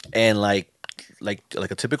 and like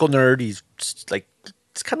a typical nerd. He's just, like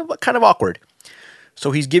it's kind of awkward.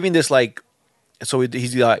 So he's giving this like. So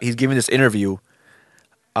he's giving this interview.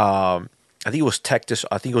 I think it was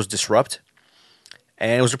I think it was Disrupt,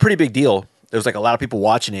 and it was a pretty big deal. There was like a lot of people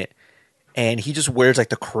watching it, and he just wears like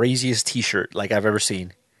the craziest T-shirt like I've ever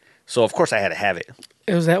seen. So of course I had to have it,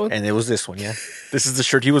 It was that one? and it was this one. Yeah, this is the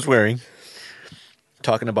shirt he was wearing,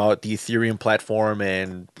 talking about the Ethereum platform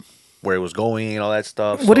and where it was going and all that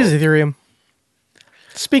stuff. What is Ethereum?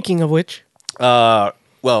 Speaking of which,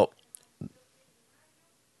 Well,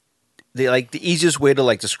 the easiest way to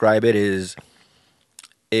like describe it is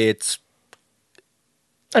it's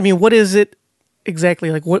I mean, what is it exactly?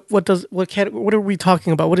 Like, what are we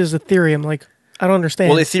talking about? What is Ethereum? Like, I don't understand.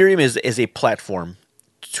 well, Ethereum is a platform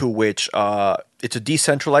to which it's a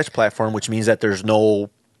decentralized platform, which means that there's no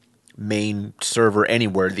main server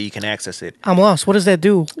anywhere that you can access it. I'm lost. What does that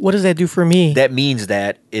do? What does that do for me? That means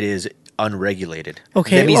that it is unregulated.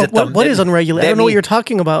 Okay, That means well, that what is unregulated? I don't know what mean- you're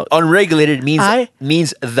talking about. Unregulated means I-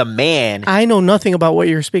 means the man I know nothing about what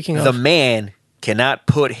you're speaking of. the man cannot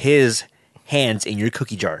put his hands in your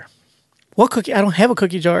cookie jar. What cookie? I don't have a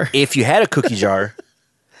cookie jar. If you had a cookie jar,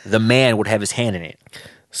 the man would have his hand in it.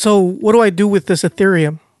 So what do I do with this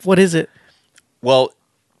Ethereum? What is it? Well,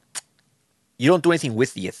 you don't do anything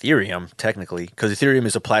with the Ethereum technically, because Ethereum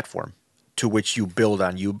is a platform to which you build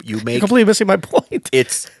on. You You're make completely missing my point.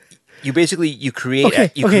 it's you basically you create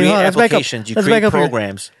Okay, you okay, create hold on, let's back up. applications, you Let's create back up here.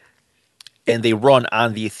 programs, and they run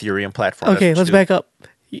on the Ethereum platform. Okay, That's what let's you do. back up.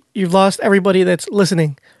 You've lost everybody that's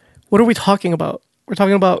listening. What are we talking about? We're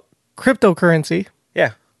talking about cryptocurrency.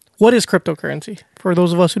 Yeah, What is cryptocurrency? For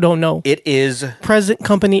those of us who don't know, it is present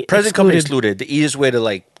company company excluded. excluded. The easiest way to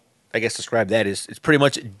like, I guess, describe that is it's pretty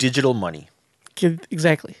much digital money.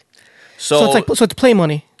 Exactly. So, So it's play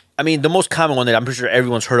money. I mean, the most common one that I'm pretty sure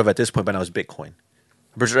everyone's heard of at this point by now is Bitcoin.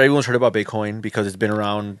 I'm pretty sure everyone's heard about Bitcoin because it's been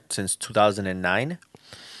around since 2009,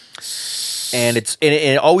 and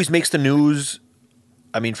it always makes the news.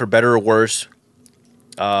 I mean, for better or worse,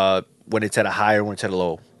 when it's at a high or when it's at a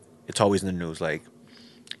low, it's always in the news. Like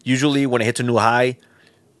usually when it hits a new high,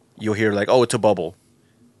 you'll hear like, "Oh, it's a bubble."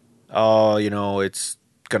 Oh, it's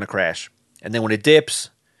gonna crash. And then when it dips,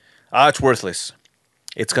 it's worthless.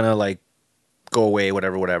 It's gonna like go away,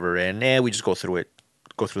 whatever, and we just go through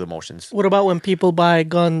the motions. What about when people buy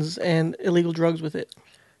guns and illegal drugs with it?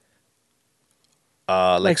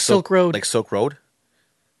 Like Silk Road. Like Silk Road.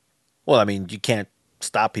 Well, I mean, you can't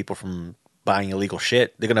stop people from buying illegal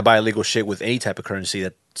shit. They're gonna buy illegal shit with any type of currency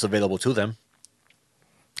that's available to them.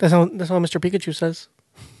 That's what Mr. Pikachu says.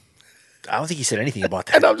 I don't think he said anything about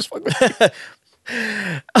that. No, I'm just fucking with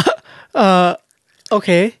you.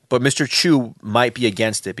 Okay. But Mr. Chu might be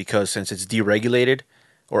against it because since it's deregulated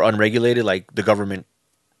or unregulated, like the government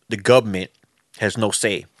has no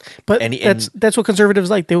say. But And- that's what conservatives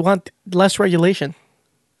like. They want less regulation.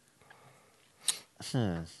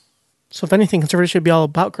 So if anything, conservatives should be all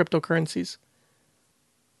about cryptocurrencies.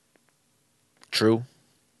 True.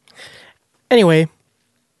 Anyway,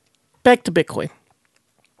 back to Bitcoin.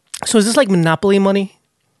 So is this like monopoly money?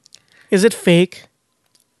 Is it fake?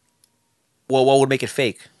 Well, what would make it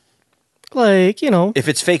fake? Like, If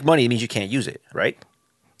it's fake money, it means you can't use it, right?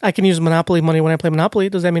 I can use Monopoly money when I play Monopoly.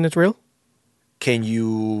 Does that mean it's real? Can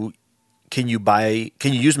you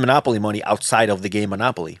use Monopoly money outside of the game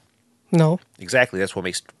Monopoly? No. Exactly. That's what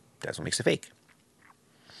makes it fake.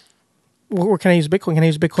 Where can I use Bitcoin? Can I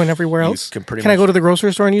use Bitcoin everywhere You else? can pretty I much- go to the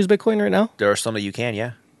grocery store and use Bitcoin right now? There are some that you can,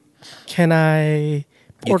 yeah. Can I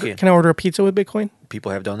You order? can. Can I order a pizza with Bitcoin?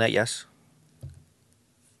 People have done that, yes.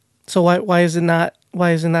 So why is it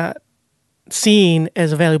not seen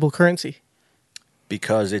as a valuable currency?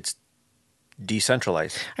 Because it's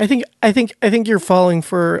decentralized. I think you're falling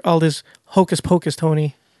for all this hocus pocus,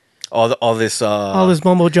 Tony. all this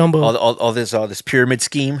mumbo jumbo. all this pyramid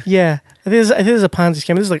scheme. Yeah, I think it's a Ponzi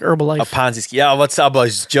scheme. This is like Herbalife. A Ponzi scheme. Yeah, I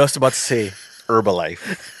was just about to say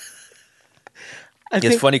Herbalife.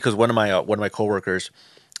 It's funny because one of my coworkers,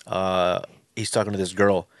 he's talking to this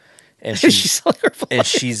girl, and She's selling Herbalife. and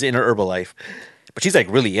she's in her Herbalife, but she's like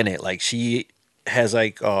really in it. Like she has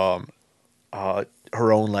like her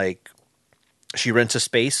own like she rents a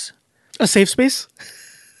space. A safe space.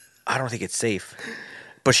 I don't think it's safe,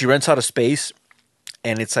 but she rents out a space,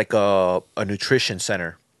 and it's like a nutrition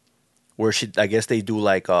center where I guess they do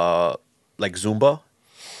like Zumba,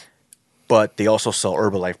 but they also sell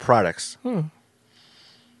Herbalife products.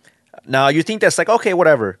 Now you think that's like okay,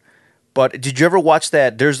 whatever, but did you ever watch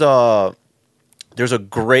that? There's a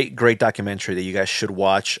great documentary that you guys should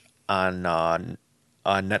watch on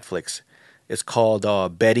Netflix. It's called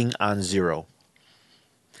Betting on Zero.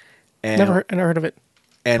 And Never heard of it.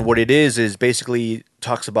 And what it is basically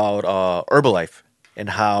talks about Herbalife and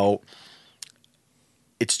how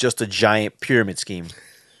it's just a giant pyramid scheme.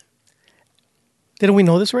 Didn't we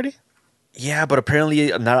know this already? Yeah, but apparently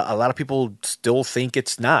not a lot of people still think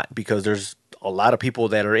it's not because there's a lot of people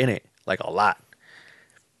that are in it, like a lot.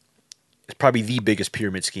 It's probably the biggest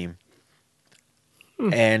pyramid scheme.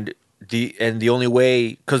 And the only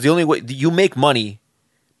way you make money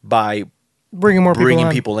by Bringing more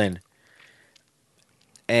people in.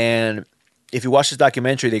 And if you watch this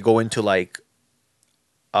documentary, they go into like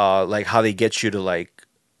how they get you to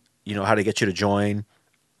how they get you to join.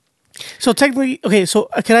 So technically, okay. So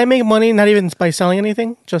can I make money not even by selling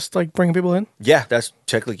anything, just like bringing people in? Yeah, that's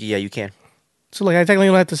technically you can. So like I technically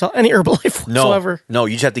don't have to sell any Herbalife whatsoever. No,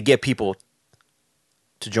 you just have to get people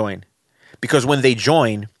to join, because when they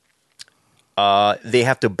join, they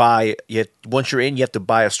have to buy. Once you're in, you have to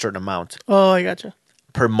buy a certain amount Oh, I gotcha.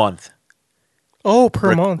 per month. Oh,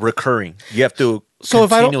 per month. Recurring. You have to So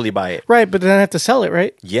if I don't- continually buy it. Right, but then I have to sell it,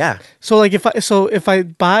 right? Yeah, So like if I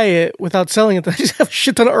buy it without selling it, then I just have a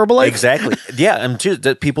shit ton of Herbalife. exactly. Yeah, and too,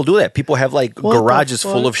 that people do that. People have like What the garages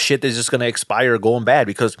full fuck? of shit that's just going to expire, going bad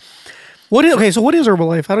because So what is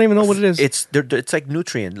Herbalife? I don't even know what it is. it's like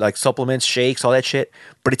nutrient, like supplements, shakes, all that shit.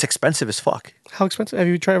 But it's expensive as fuck. How expensive? Have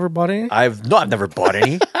you ever bought any? I've never bought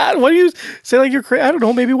any. What do you say? Like you're crazy? I don't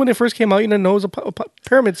know. Maybe when it first came out, you didn't know it was a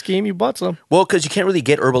pyramid scheme. You bought some. Well, because you can't really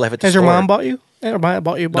get Herbalife at the Has store. your mom bought you? Or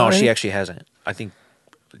bought you? No, any? she actually hasn't. I think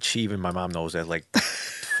my mom knows that. Like,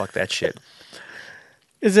 fuck that shit.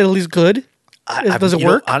 Is it at least good? Does it you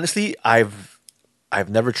know, work? honestly, I've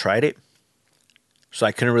never tried it, so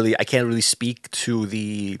I can't really speak to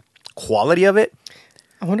the quality of it.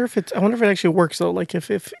 I wonder if it actually works though. Like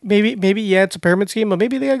if maybe yeah, it's a pyramid scheme, but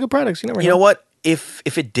maybe they got good products. You never know. You know what? If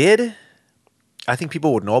it did, I think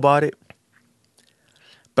people would know about it.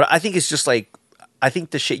 But I think it's just like I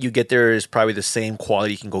think the shit you get there is probably the same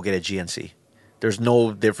quality you can go get at GNC. There's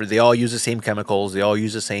no different. They all use the same chemicals. They all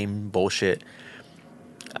use the same bullshit.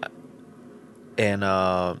 And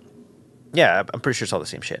yeah, I'm pretty sure it's all the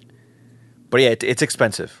same shit. But yeah, it's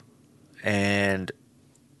expensive. And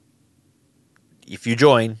if you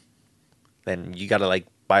join, then you gotta like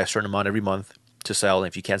buy a certain amount every month to sell. And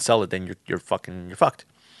if you can't sell it, then you're fucked.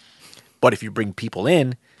 But if you bring people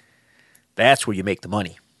in, that's where you make the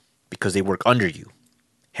money because they work under you.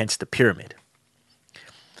 Hence the pyramid.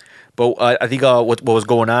 But I think what was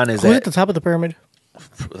going on is Who's that at the top of the pyramid?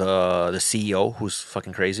 the CEO, who's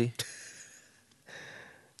fucking crazy.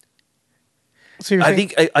 So you're I saying-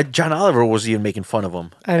 think John Oliver was even making fun of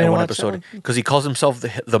him I didn't in one watch that episode one. because he calls himself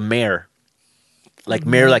the mayor, like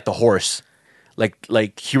mayor, like the horse,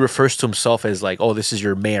 like he refers to himself as like, oh, this is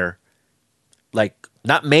your mayor, like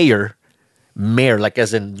not mayor, like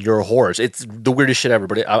as in your horse. It's the weirdest shit ever,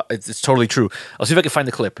 but it's totally true. I'll see if I can find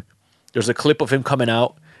the clip. There's a clip of him coming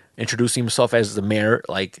out introducing himself as the mayor,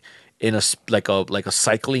 like in a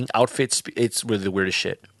cycling outfit. It's really the weirdest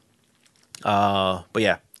shit. But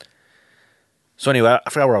yeah. So anyway, I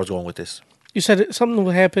forgot where I was going with this. You said something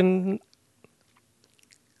will happen.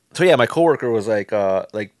 So yeah, my coworker was like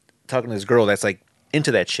talking to this girl that's like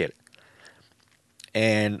into that shit,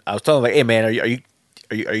 and I was telling him like, "Hey man,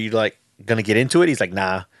 are you like gonna get into it?" He's like,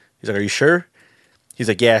 "Nah." He's like, "Are you sure?" He's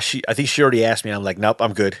like, "Yeah." I think she already asked me. I'm like, "Nope,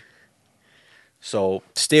 I'm good." So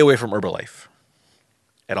stay away from Herbalife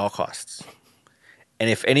at all costs. And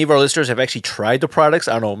if any of our listeners have actually tried the products,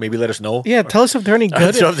 I don't know, maybe let us know. Yeah, tell us if they're any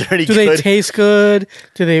good. Tell us if they're any Do they good. taste good?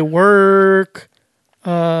 Do they work?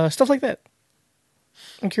 Stuff like that.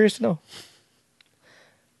 I'm curious to know.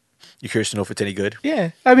 You curious to know if it's any good?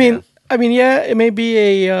 Yeah, I mean, yeah, it may be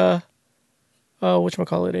a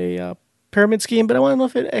whatchamacallit, a pyramid scheme, but I want to know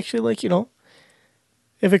if it actually, like,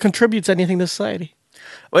 if it contributes anything to society.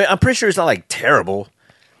 Well, I'm pretty sure it's not like terrible,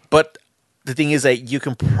 But the thing is that you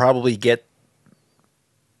can probably get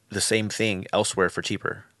the same thing elsewhere for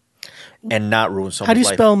cheaper and not ruin someone's life. How do you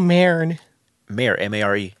spell Mare? Mare?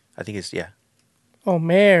 M-A-R-E. I think it's, yeah. Oh,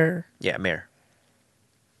 Mare. Yeah, Mare.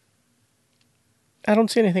 I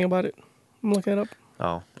don't see anything about it. I'm looking it up.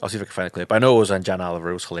 Oh, I'll see if I can find a clip. I know it was on John Oliver.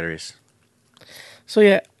 It was hilarious. So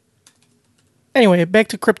yeah. Anyway, back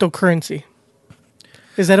to cryptocurrency.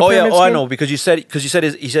 Is that a Oh yeah, pyramid I scheme? know because you said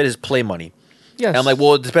his play money. Yes. And I'm like,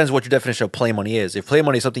 well, it depends what your definition of play money is. If play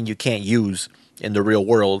money is something you can't use in the real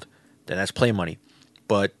world, then that's play money.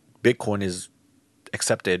 But Bitcoin is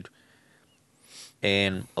accepted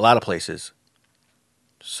in a lot of places,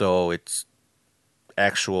 so it's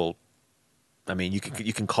actual. I mean, you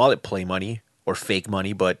can call it play money or fake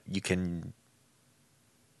money, but you can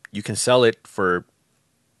sell it for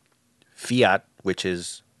fiat, which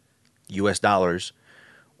is U.S. dollars,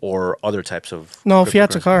 or other types of. No,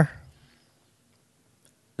 Fiat's a cryptocurrency. car.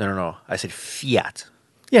 No. I said fiat.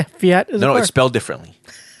 Yeah, Fiat is a No, car. it's spelled differently.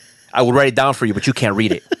 I would write it down for you, but you can't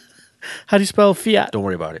read it. How do you spell Fiat? Don't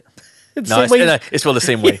worry about it. It's No, the same way it's spelled the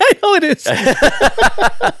same way. I know it is.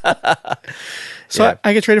 So Yeah.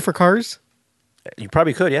 I get traded for cars? You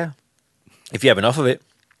probably could, yeah, if you have enough of it.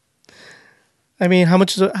 I mean, how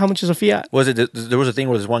much is a Fiat? Was it? There was a thing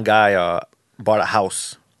where this one guy bought a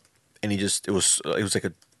house, and it was like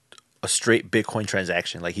a straight Bitcoin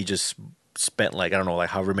transaction. Like he just spent like I don't know like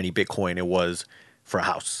however many Bitcoin it was for a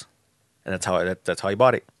house, and that's how he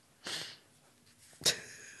bought it.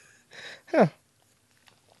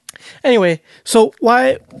 Anyway, so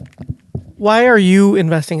why are you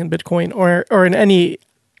investing in Bitcoin or in any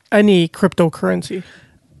cryptocurrency?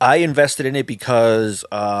 I invested in it because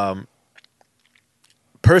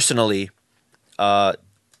personally, I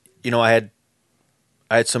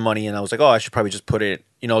had some money and I was like, oh, I should probably just put it.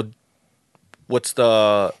 What's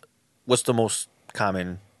the most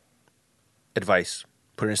common advice?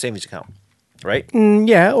 Put it in a savings account, right?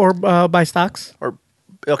 Yeah, or buy stocks. Or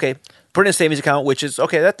okay, put it in a savings account, which is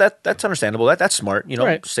okay. That's understandable. That's smart.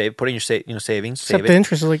 Right. Save, put in your savings, Except save the it.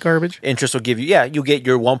 interest is like garbage. Interest will give you, you get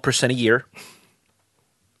your 1% a year,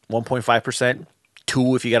 1.5%,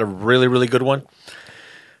 2 if you got a really, really good one.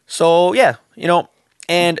 So,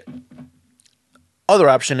 and other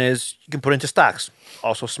option is you can put into stocks.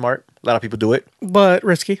 Also smart. A lot of people do it. But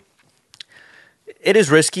risky. It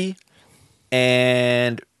is risky,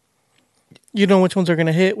 and You know which ones are going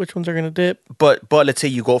to hit, which ones are going to dip. but let's say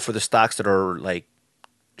you go for the stocks that are like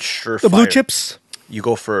surefire. The blue chips. You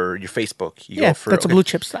go for your Facebook. You Yeah, go for that's a blue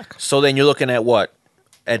chip stock. So then you're looking at what?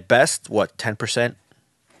 At best, 10%?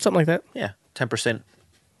 Something like that. Yeah, 10%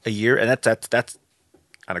 a year, and that's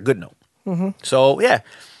on a good note. Mm-hmm. So yeah,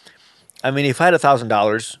 I mean, if I had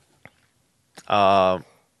 $1,000,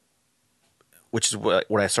 which is what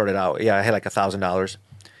I started out. Yeah, I had like $1,000.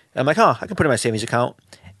 I'm like, I can put it in my savings account,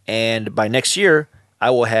 and by next year, I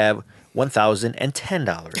will have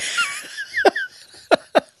 $1,010.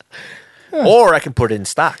 Or I can put it in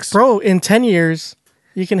stocks. Bro, in 10 years,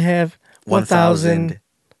 you can have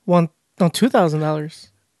 $2,000.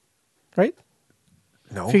 Right?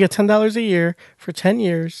 No, If you get $10 a year for 10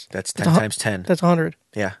 years, that's that's 10 a hu- times 10. That's 100.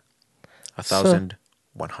 Yeah,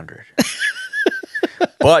 1,100.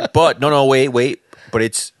 But no, wait. But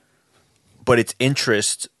it's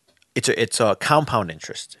interest. It's a compound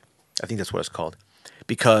interest. I think that's what it's called,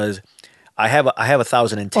 because I have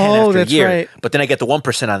 1,010 Oh, after a that's year, right. but then I get the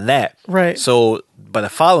 1% on that. Right. So by the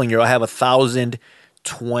following year, I have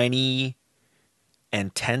 1,020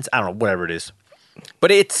 and 10. I don't know, whatever it is,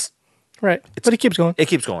 but it's Right. But it keeps going. it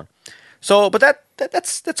keeps going. So, but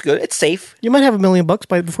that's good. It's safe. You might have $1 million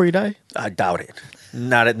before you die. I doubt it.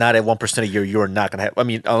 Not at 1% a year. You are not gonna have. I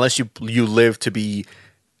mean, unless you live to be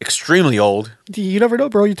extremely old. You never know,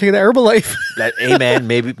 bro. You take that Herbalife. That hey man,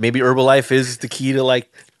 maybe Herbalife is the key to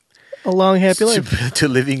like A long, happy life. to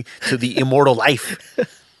living to the immortal life.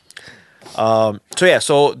 So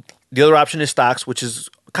the other option is stocks, which is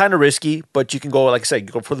kind of risky, but you can go, like I said, you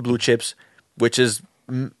go for the blue chips, which is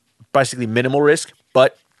basically minimal risk,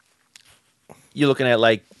 but you're looking at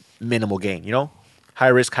like minimal gain. High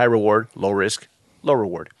risk, high reward; low risk, low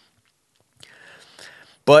reward.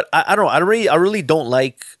 But I don't know. I really don't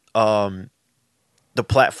like the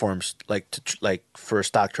platforms like for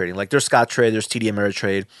stock trading. Like there's Scottrade, there's TD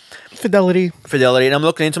Ameritrade, Fidelity. Fidelity, and I'm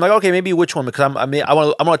looking into them like, okay, maybe which one, because I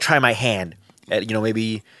want to try my hand at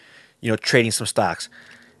maybe trading some stocks,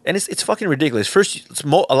 and it's fucking ridiculous. First, a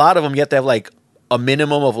lot of them you have to have like a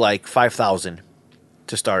minimum of like 5,000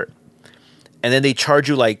 to start, and then they charge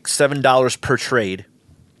you like $7 per trade.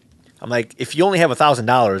 I'm like, if you only have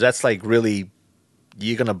 $1,000, that's like really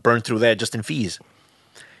you're gonna burn through that just in fees.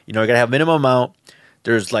 You gotta have minimum amount.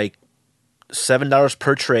 There's like $7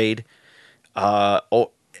 per trade. And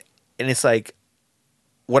it's like,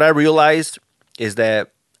 what I realized is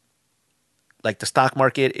that like the stock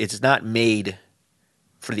market, it's not made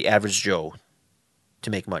for the average Joe to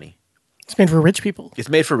make money. It's made for rich people. It's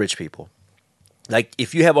made for rich people. Like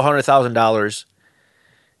if you have $100,000,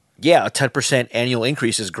 yeah, a 10% annual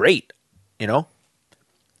increase is great. You know,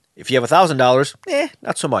 if you have $1,000,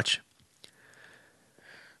 not so much.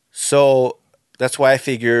 So that's why I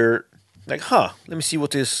figure, like, let me see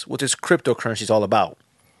what this cryptocurrency is all about.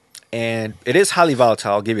 And it is highly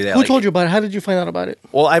volatile. I'll give you that. Who told you about it? How did you find out about it?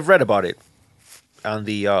 Well, I've read about it on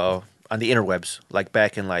the interwebs, like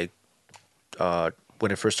back in like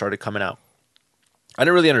when it first started coming out. I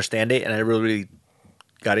didn't really understand it, and I really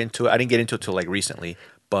got into it. I didn't get into it till like recently,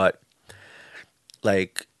 but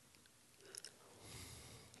like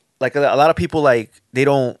a lot of people, like, they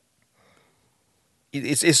don't.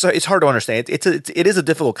 It's hard to understand. It is a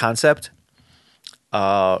difficult concept.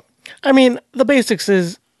 I mean, the basics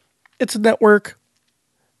is it's a network.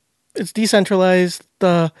 It's decentralized.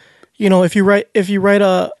 If you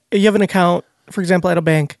have an account, for example, at a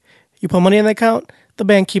bank, you put money in the account, the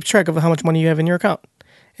bank keeps track of how much money you have in your account.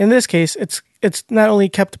 In this case, it's not only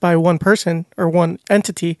kept by one person or one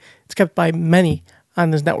entity, it's kept by many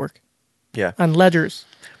on this network. Yeah. On ledgers.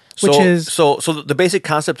 So Which is the basic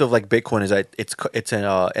concept of like Bitcoin is that it's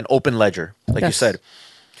an open ledger, like you said.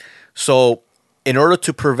 So in order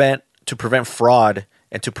to prevent fraud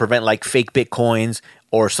and to prevent like fake Bitcoins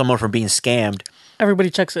or someone from being scammed, everybody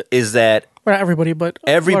checks it. Is that well, not everybody, but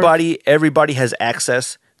everybody has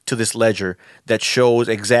access to this ledger that shows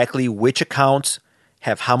exactly which accounts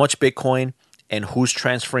have how much Bitcoin and who's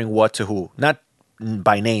transferring what to who. Not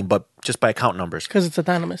by name, but just by account numbers. Because it's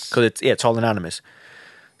anonymous. Because it's all anonymous.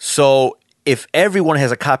 So if everyone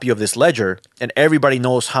has a copy of this ledger and everybody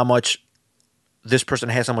knows how much this person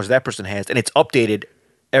has, how much that person has, and it's updated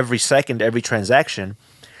every second, every transaction,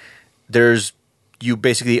 you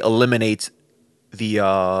basically eliminate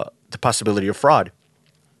the possibility of fraud,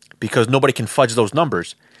 because nobody can fudge those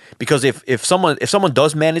numbers. Because if someone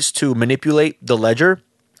does manage to manipulate the ledger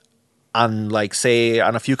on, like, say,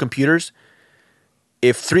 on a few computers,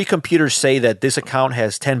 if 3 computers say that this account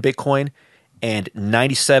has 10 Bitcoin and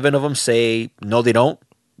 97 of them say no they don't,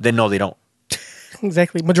 then no they don't.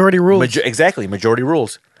 Exactly. Majority rules. Exactly. Majority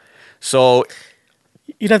rules. So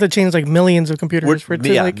you'd have to change like millions of computers for it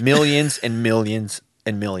to millions and millions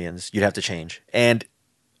and millions you'd have to change. And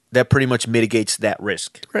that pretty much mitigates that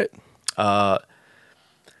risk. Right. But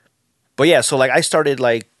yeah, so like I started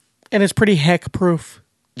like, and it's pretty hack proof.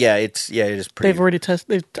 Yeah, it is pretty. They've already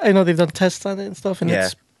tested. I know they've done tests on it and stuff, and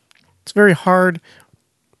it's very hard.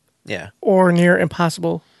 Yeah. Or near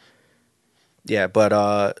impossible. Yeah,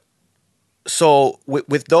 but so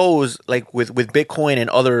with those, like with Bitcoin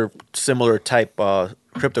and other similar type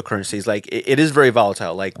cryptocurrencies, like it is very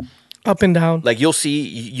volatile. Like up and down. Like you'll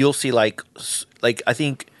see like I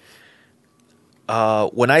think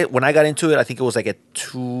when I got into it, I think it was like it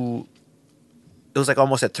was like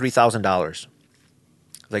almost at $3,000,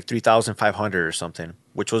 like 3,500 or something,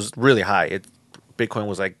 which was really high. Bitcoin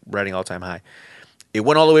was like riding all time high. It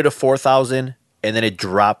went all the way to 4,000, and then it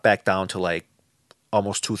dropped back down to like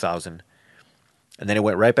almost 2,000, and then it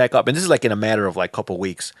went right back up. And this is like in a matter of like a couple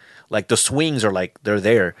weeks. Like the swings are like they're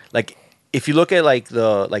there. Like if you look at like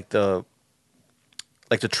the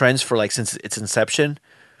trends for like since its inception,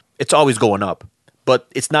 it's always going up. But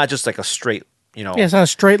it's not just like a straight, Yeah, it's not a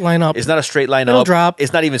straight line up. It's not a straight line It'll up. drop.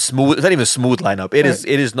 It's not even smooth. It's not even a smooth line up. It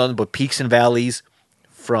is nothing but peaks and valleys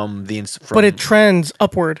but it trends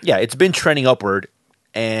upward. Yeah, it's been trending upward,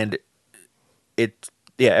 and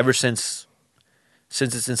ever since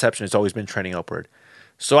its inception, it's always been trending upward.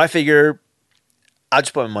 So I figure I'll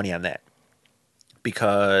just put my money on that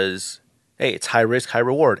because hey, it's high risk, high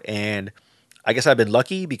reward, and I guess I've been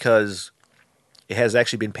lucky because it has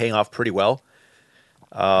actually been paying off pretty well.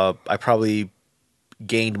 I probably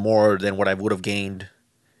gained more than what I would have gained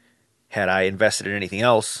had I invested in anything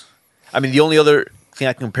else. I mean, the only other thing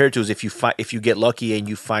I can compare it to is if you get lucky and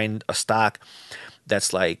you find a stock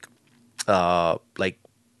that's like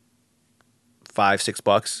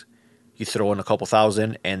 $5-6, you throw in a couple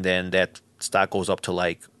thousand, and then that stock goes up to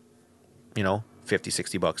like,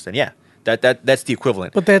 $50-60. Then yeah, that's the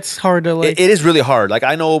equivalent. But that's hard to like. It is really hard. Like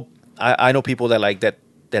I know people that like that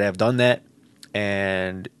have done that.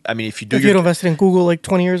 And I mean, if you invested in Google like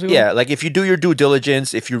 20 years ago, yeah, like if you do your due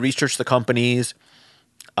diligence, if you research the companies,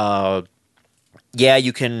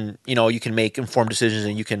 you can make informed decisions,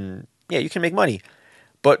 and you can make money.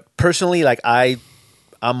 But personally, like I'm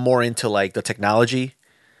more into like the technology.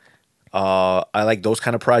 I like those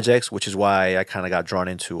kind of projects, which is why I kind of got drawn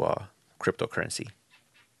into cryptocurrency.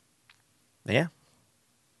 Yeah.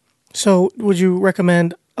 So, would you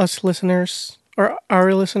recommend us listeners or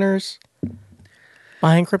our listeners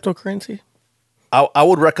buying cryptocurrency? I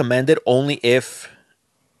would recommend it only if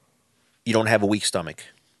you don't have a weak stomach.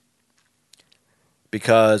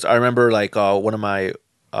 Because I remember like one of my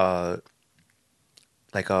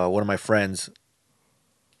friends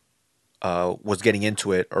was getting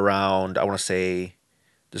into it around, I want to say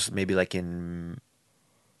this is maybe like in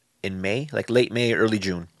May, like late May, early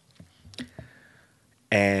June.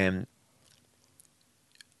 And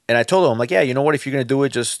I told him, I'm like, yeah, you know what, if you're gonna do it,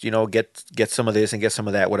 just, you know, get some of this and get some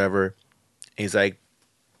of that, whatever. And he's like,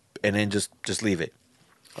 and then just leave it.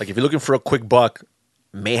 Like, if you're looking for a quick buck,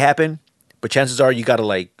 may happen, but chances are you gotta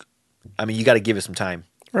you gotta give it some time.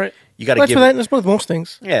 Right. You gotta Well, give that's with most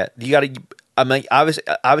things. Yeah, you gotta. I mean,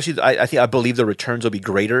 obviously, I believe the returns will be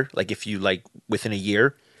greater, like if you like within a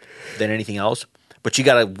year, than anything else. But you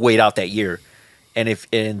gotta wait out that year, and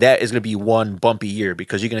that is gonna be one bumpy year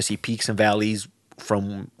because you're gonna see peaks and valleys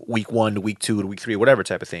from week 1 to week 2 to week 3, whatever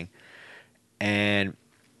type of thing. And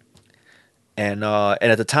at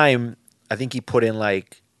the time, I think he put in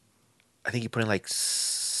like, I think he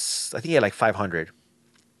had like 500.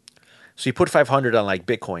 So he put 500 on like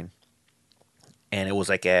Bitcoin, and it was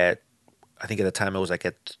like I think at the time it was like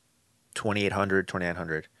at 2,800,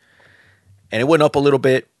 2,900. And it went up a little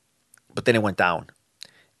bit, but then it went down.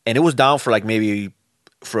 And it was down for like maybe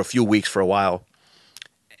for a few weeks for a while.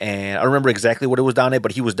 And I don't remember exactly what it was down at,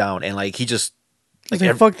 but he was down. And like he just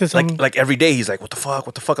Like, fuck this. like every day he's like, what the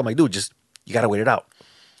fuck? I'm like, dude, just you gotta wait it out.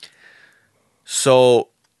 So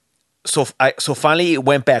finally it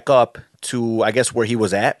went back up to, I guess, where he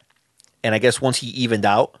was at. And I guess once he evened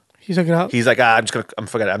out, he took it out. he's like, I'm just gonna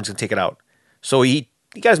take it out. So he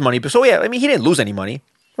got his money, but so yeah, I mean, he didn't lose any money.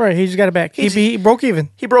 Right. He just got it back. He broke even.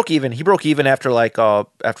 He broke even. He broke even after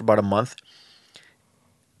after about a month,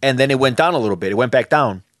 and then it went down a little bit. It went back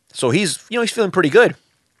down. So he's feeling pretty good.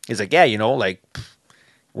 He's like, yeah, like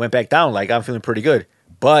went back down. Like, I'm feeling pretty good,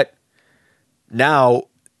 but now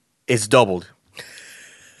it's doubled.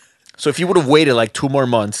 So if you would have waited like 2 more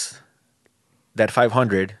months, that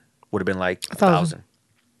 500 would have been like 1,000.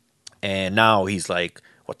 And now he's like,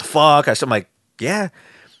 what the fuck? I'm like, yeah.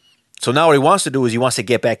 So now what he wants to do is he wants to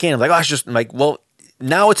get back in. I'm like, I'm like, well,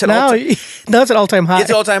 now it's now it's an all-time high. It's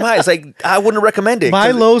an all-time high. It's like, I wouldn't recommend it. Buy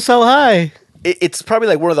low, sell high. It's probably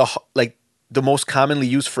like one of the most commonly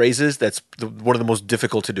used phrases. That's one of the most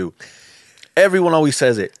difficult to do. Everyone always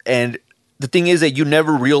says it, and the thing is that you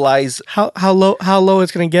never realize how low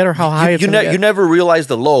it's going to get or how high it's going to get. You never realize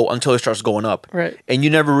the low until it starts going up, right? And you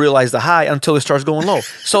never realize the high until it starts going low.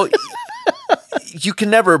 So you can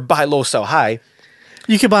never buy low, sell high.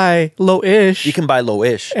 You can buy low-ish. You can buy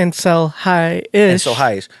low-ish and sell high-ish. And sell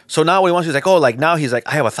highs. So now what he wants is like, oh, like now he's like,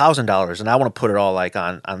 I have $1,000 and I want to put it all like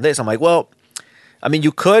on this. I'm like, well, I mean,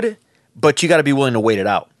 you could, but you got to be willing to wait it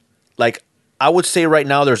out. Like, I would say right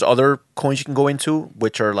now there's other coins you can go into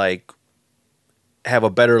which are like have a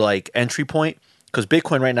better like entry point, because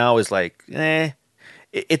Bitcoin right now is like,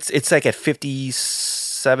 it's like at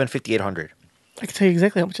 5,800. I can tell you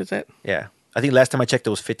exactly how much it's at. Yeah. I think last time I checked, it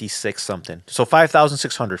was 56 something. So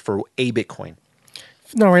 5,600 for a Bitcoin.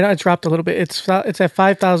 No, right now it dropped a little bit. It's at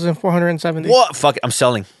 5,470. What? Fuck it. I'm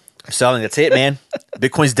selling. That's it, man.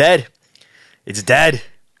 Bitcoin's dead. It's dead.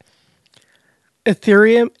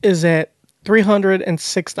 Ethereum is at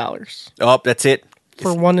 $306. Oh, that's it.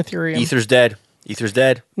 For one Ethereum. Ether's dead.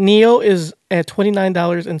 Neo is at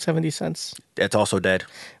 $29.70. That's also dead.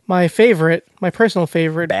 My personal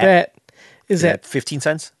favorite, BAT is at 15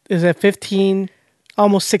 cents. Is at 15,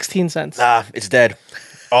 almost 16 cents. It's dead.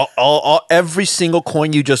 Every single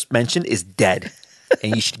coin you just mentioned is dead,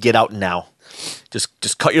 and you should get out now.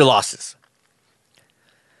 Just cut your losses.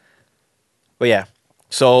 But yeah,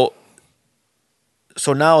 so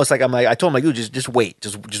now it's like I told him, like, dude, just wait,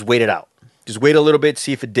 just wait it out. Just wait a little bit,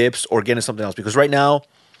 see if it dips, or get into something else, because right now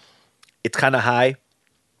it's kind of high,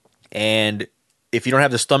 and if you don't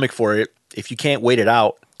have the stomach for it, if you can't wait it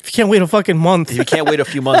out. If you can't wait a fucking month. If you can't wait a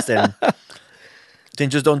few months, then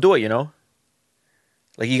just don't do it,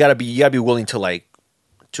 Like, you gotta be willing to ride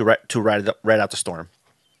out the storm.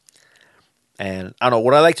 And I don't know,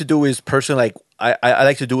 what I like to do is personally, like, I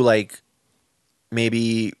like to do like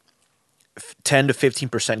maybe 10 to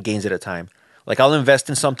 15% gains at a time. Like, I'll invest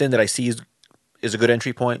in something that I see is a good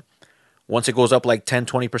entry point. Once it goes up like 10,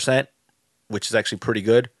 20%, which is actually pretty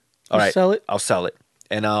good. All right, I'll sell it.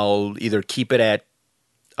 And I'll either keep it at,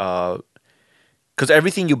 because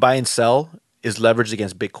everything you buy and sell is leveraged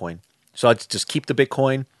against Bitcoin. So I'll just keep the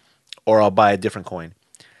Bitcoin, or I'll buy a different coin.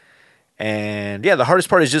 And yeah, the hardest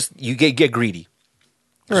part is just you get greedy.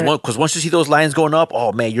 Right. Because once you see those lines going up,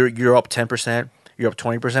 oh man, you're up 10%, you're up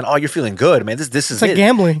 20%. Oh, you're feeling good, man. This is like it.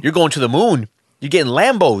 gambling. You're going to the moon. You're getting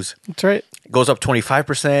Lambos. That's right. It goes up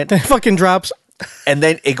 25%, Then it fucking drops. and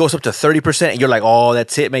then it goes up to 30%, and you're like, oh,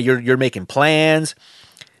 that's it, man. You're making plans.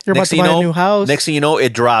 You're about to buy a new house. Next thing you know,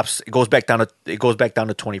 it drops. It goes back down to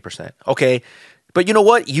 20%. Okay, but you know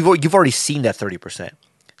what? You've already seen that 30%.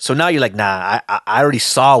 So now you're like, nah, I already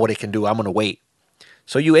saw what it can do. I'm gonna wait.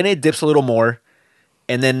 So it dips a little more,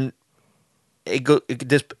 and then it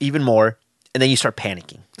dips even more, and then you start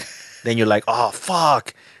panicking. Then you're like, oh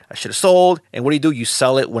fuck, I should have sold. And what do? You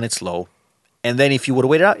sell it when it's low, and then if you would have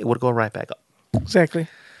waited out, it would go right back up. Exactly.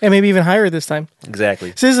 And maybe even higher this time. Exactly.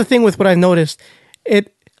 So this is the thing with what I noticed.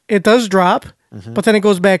 It does drop, but then it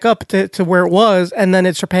goes back up to where it was, and then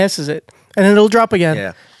it surpasses it. And then it'll drop again.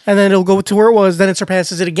 Yeah. And then it'll go to where it was, then it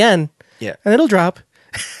surpasses it again. Yeah. And it'll drop.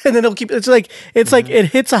 And then it'll keep it's like it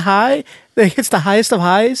hits a high, it hits the highest of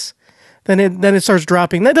highs, then it starts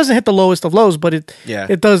dropping. That doesn't hit the lowest of lows, but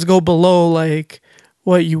it does go below like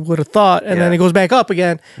what you would have thought. And then Yeah. it goes back up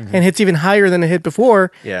again and hits even higher than it hit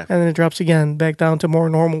before. Yeah. And then it drops again back down to more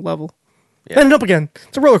normal level. Yeah. And up again.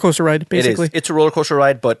 It's a roller coaster ride, basically. It is. It's a roller coaster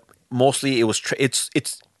ride, but mostly it was. It's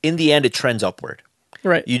in the end, it trends upward.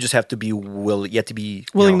 Right. You just have to be You have to be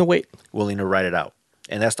Willing to wait. willing to ride it out,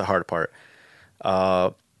 and that's the hard part.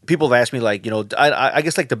 People have asked me, like, I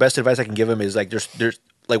guess like the best advice I can give them is like, there's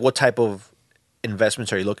like, what type of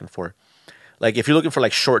investments are you looking for? Like, if you're looking for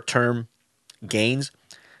like short term gains,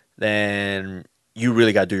 then you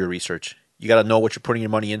really got to do your research. You got to know what you're putting your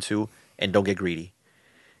money into, and don't get greedy.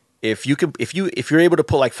 If you're able to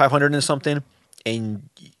put like 500 into something, and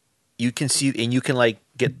you can like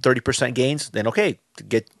get 30% gains, then okay,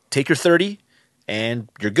 take your 30 and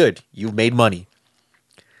you're good. You've made money.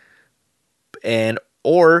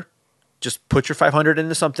 Or just put your 500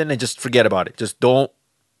 into something and just forget about it. Just don't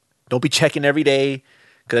be checking every day,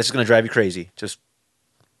 because that's just going to drive you crazy. Just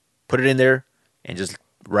put it in there and just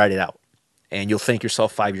ride it out, and you'll thank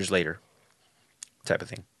yourself 5 years later, type of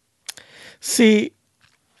thing. See,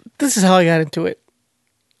 this is how I got into it.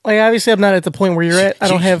 Like, obviously, I'm not at the point where you're at. I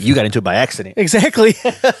don't have... You got into it by accident. Exactly.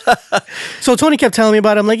 So Tony kept telling me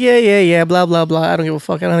about it. I'm like, yeah, blah, blah, blah. I don't give a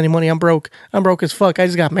fuck. I don't have any money. I'm broke. I'm broke as fuck. I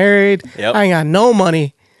just got married. Yep. I ain't got no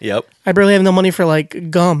money. Yep. I barely have no money for, like,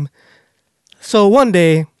 gum. So one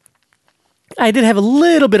day, I did have a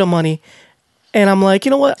little bit of money. And I'm like, you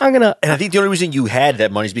know what? I'm going to... And I think the only reason you had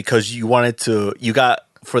that money is because you got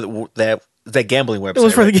for that gambling website. It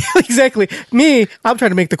was for right? the... Exactly. Me, I'm trying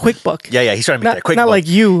to make the quick buck. Yeah, he's trying to make that quick Not buck. like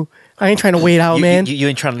you. I ain't trying to wait out, man. You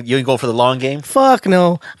ain't going for the long game. Fuck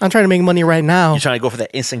no. I'm trying to make money right now. You're trying to go for that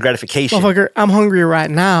instant gratification. Motherfucker, I'm hungry right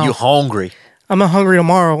now. You hungry. I'm not hungry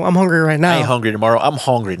tomorrow. I'm hungry right now. I ain't hungry tomorrow. I'm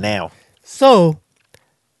hungry now. So,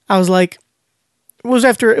 I was like, it was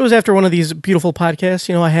after one of these beautiful podcasts.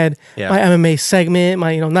 You know, I had my MMA segment,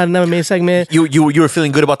 not an MMA segment. You were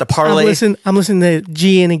feeling good about the parlay. I'm listening to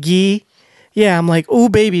G and a Gee. Yeah, I'm like, oh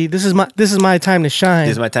baby, this is my time to shine.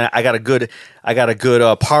 This is my time. I got a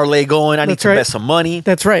good parlay going. I need to bet some money.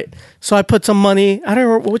 That's right. So I put some money. I don't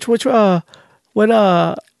remember I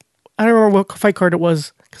don't remember what fight card it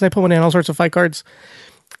was, because I put one in all sorts of fight cards.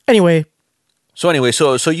 Anyway. So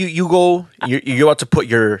you go. You're about to put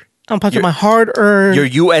your. I'm putting my hard-earned... Your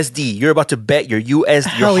USD. You're about to bet your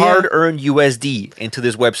hard-earned USD into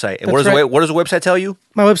this website. And what does the website tell you?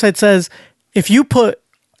 My website says, if you put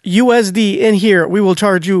USD in here, we will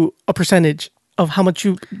charge you a percentage of how much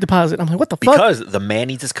you deposit. I'm like, what the fuck? Because the man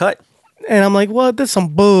needs his cut. And I'm like, what? That's some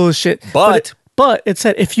bullshit. But it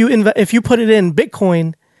said, if you put it in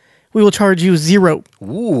Bitcoin, we will charge you 0.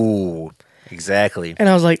 Ooh, exactly. And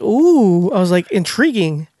I was like,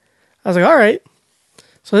 intriguing. I was like, all right.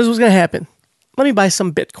 So this was going to happen. Let me buy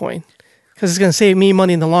some Bitcoin, because it's going to save me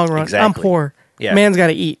money in the long run. Exactly. I'm poor. Yeah. Man's got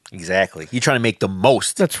to eat. Exactly. You're trying to make the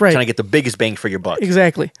most. That's right. Trying to get the biggest bang for your buck.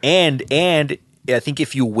 Exactly. And I think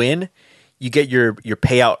if you win, you get your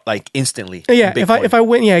payout like instantly. Yeah. If I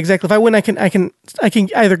win, yeah, exactly. If I win, I can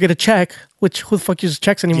either get a check, which who the fuck uses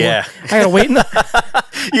checks anymore? Yeah. I gotta wait.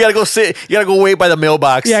 You gotta go wait by the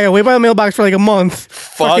mailbox. Yeah, I gotta wait by the mailbox for like a month.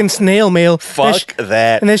 Fucking snail mail. Fuck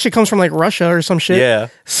that. And that shit comes from like Russia or some shit. Yeah.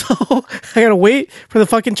 So I gotta wait for the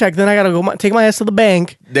fucking check. Then I gotta go take my ass to the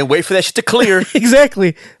bank. Then wait for that shit to clear.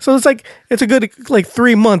 Exactly. So it's a good like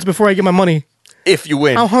 3 months before I get my money. If you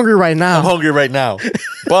win. I'm hungry right now.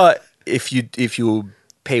 But if you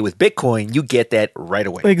pay with Bitcoin, you get that right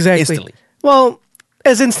away. Exactly. Instantly. Well,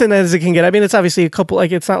 as instant as it can get. I mean, it's obviously a couple,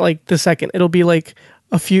 like, it's not like the second. It'll be like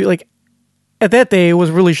a few, like, at that day, it was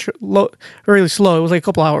really slow. It was like a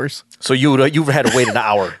couple hours. So you've had to wait an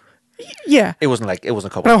hour. Yeah. It wasn't a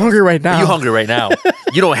couple. But I'm hungry right now. You hungry right now?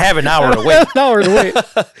 You don't have an hour to wait. An hour to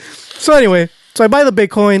wait. So anyway, I buy the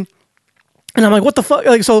Bitcoin, and I'm like, what the fuck?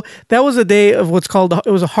 Like, so that was a day of what's called,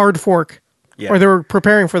 it was a hard fork. Yeah. Or they were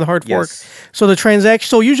preparing for the hard fork. Yes. So the transaction,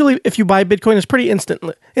 so usually if you buy Bitcoin, it's pretty instant.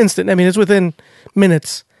 I mean, it's within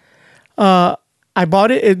minutes. I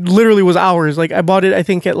bought it. It literally was hours. Like, I bought it, I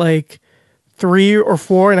think, at like 3 or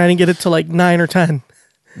 4, and I didn't get it till like 9 or 10.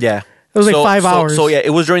 Yeah. It was like 5 hours. So yeah,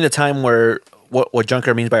 it was during the time where what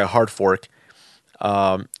Junker means by a hard fork,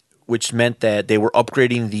 which meant that they were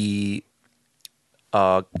upgrading the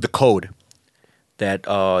code that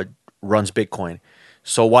runs Bitcoin.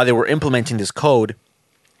 So while they were implementing this code,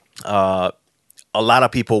 a lot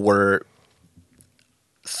of people were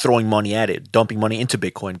throwing money at it, dumping money into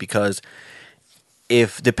Bitcoin, because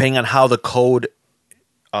if, depending on how the code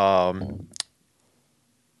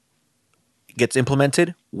gets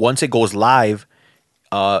implemented, once it goes live,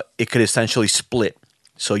 it could essentially split.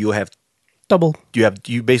 So you have Double.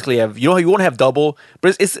 you basically have, you won't have double,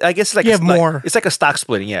 but it's I guess it's like You have more. It's like a stock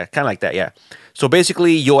splitting, yeah, kind of like that, yeah. So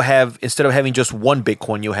basically, you'll have, instead of having just one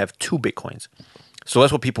Bitcoin, you'll have 2 Bitcoins. So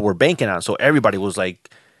that's what people were banking on. So everybody was like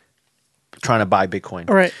trying to buy Bitcoin.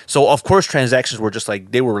 Right. So of course, transactions were just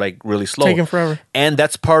like, they were like really slow, Taking forever. and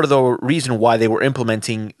that's part of the reason why they were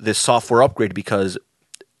implementing this software upgrade, because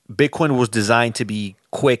Bitcoin was designed to be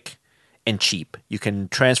quick and cheap. You can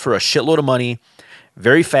transfer a shitload of money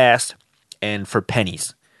very fast and for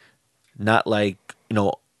pennies, not like,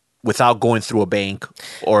 without going through a bank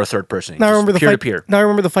or a third person. Now I remember the peer to fight. peer. Now I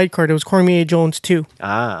remember the fight card. It was Cormier Jones 2.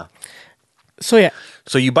 Ah, So yeah.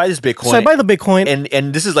 so you buy this Bitcoin. So I buy the Bitcoin.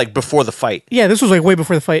 and this is like before the fight. Yeah, this was like way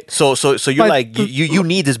before the fight. So you're But like, you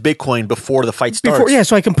need this Bitcoin before the fight starts. Before, yeah,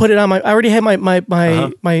 so I can put it on my. I already had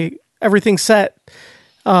my everything set.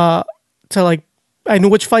 To like, I knew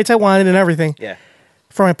which fights I wanted and everything. Yeah.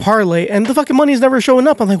 For my parlay, and the fucking money's never showing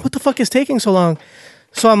up. I'm like, what the fuck is taking so long?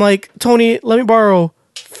 So I'm like, Tony, let me borrow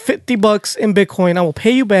 $50 in Bitcoin. I will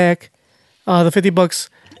pay you back the $50,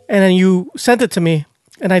 and then you sent it to me,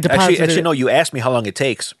 and I deposited Actually, it. no. You asked me how long it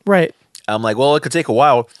takes. Right. I'm like, well, it could take a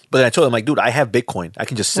while, but then I told him, like, dude, I have Bitcoin. I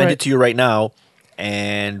can just send Right. it to you right now,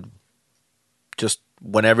 and just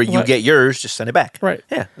whenever you Right. get yours, just send it back. Right.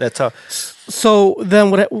 Yeah, that's how. So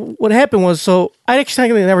then what happened was, so I actually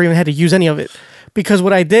technically never even had to use any of it, because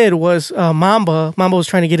what I did was Mamba was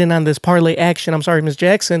trying to get in on this parlay action. I'm sorry, Ms.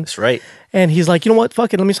 Jackson. That's right. And he's like, you know what?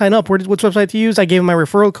 Fuck it. Let me sign up. What's website to use? I gave him my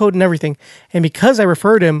referral code and everything. And because I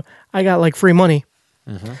referred him, I got like free money.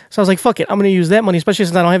 So I was like, fuck it. I'm going to use that money, especially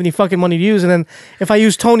since I don't have any fucking money to use. And then if I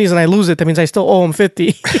use Tony's and I lose it, that means I still owe him 50.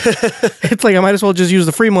 It's like, I might as well just use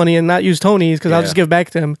the free money and not use Tony's, because I'll Yeah. just give back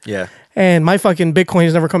to him. Yeah. And my fucking Bitcoin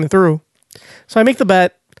is never coming through. So I make the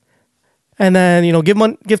bet, and then,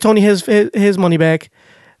 give Tony his money back.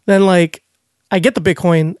 Then like I get the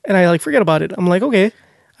Bitcoin and I like forget about it. I'm like, okay.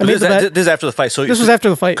 I made the bet. This is after the fight. So This was after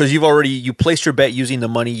the fight. because you placed your bet using the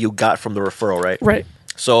money you got from the referral, right? Right.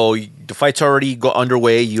 So the fight's already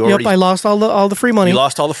underway. You already Yep, I lost all the free money. you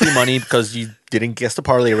lost all the free money because you didn't guess the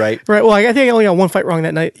parlay right. Right. Well, I think I only got one fight wrong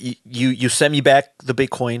that night. You sent me back the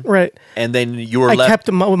Bitcoin, Right. and then you were I left.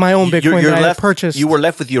 kept my own Bitcoin that I had purchased. You were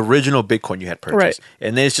left with the original Bitcoin you had purchased, Right.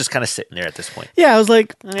 and then it's just kind of sitting there at this point. Yeah, I was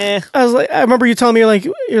like, Eh. I remember you telling me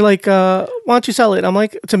you're like, why don't you sell it? I'm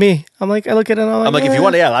like, to me, I'm like, I look at it and I'm like, if you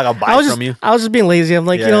want, yeah, I'll buy it from you. I was just being lazy. I'm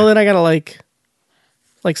like, Yeah. then I gotta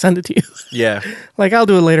like send it to you. Yeah, Like, I'll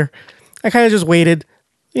do it later. I kind of just waited.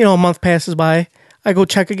 A month passes by. I go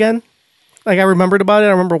check again. Like, I remembered about it.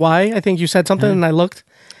 I remember why. I think you said something, and I looked,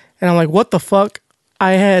 and I'm like, what the fuck?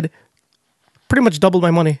 I had pretty much doubled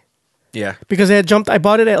my money yeah, because it had jumped. I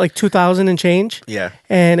bought it at like 2,000 and change. yeah.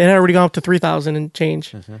 And it had already gone up to 3,000 and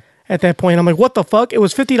change at that point. I'm like, what the fuck? It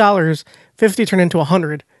was $50. 50 turned into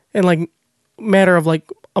 100 in like matter of like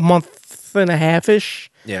a month and a half ish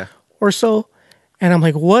Yeah. or so. And I'm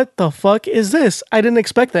like, what the fuck is this? I didn't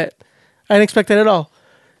expect that. I didn't expect that at all.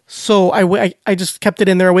 So I just kept it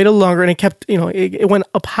in there. I waited longer, and it kept, it went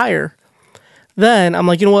up higher. Then I'm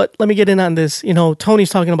like, you know what? Let me get in on this. Tony's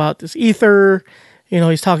talking about this Ether.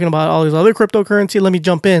 He's talking about all these other cryptocurrency. Let me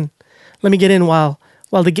jump in. Let me get in while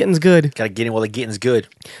the getting's good. Gotta get in while the getting's good.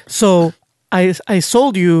 So I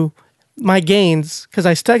sold you my gains because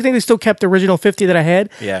I technically still kept the original 50 that I had.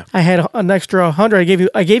 Yeah. I had an extra 100.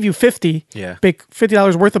 I gave you 50. Yeah.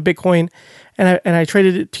 $50 worth of Bitcoin, and I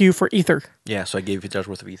traded it to you for Ether. Yeah, so I gave you $50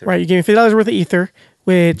 worth of Ether. Right. You gave me $50 worth of Ether,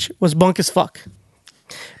 which was bunk as fuck.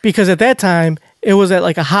 Because at that time it was at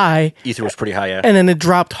like a high, Ether was pretty high, yeah. and then it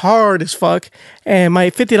dropped hard as fuck, and my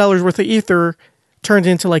 $50 worth of Ether turned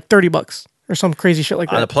into like $30 or some crazy shit like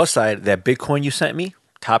On the that. plus side, that Bitcoin you sent me,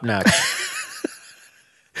 top notch.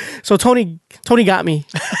 So Tony got me.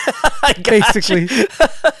 Basically,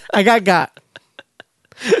 I got.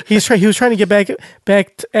 He was trying to get back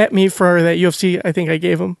at me for that UFC. I think I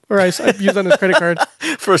gave him, or I used on his credit card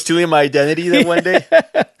For stealing my identity that one day.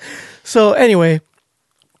 So anyway,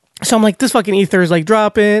 so I'm like, this fucking ether is like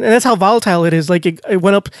dropping, and that's how volatile it is. Like it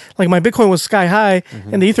went up, like my Bitcoin was sky high,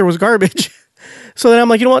 and the ether was garbage. So then I'm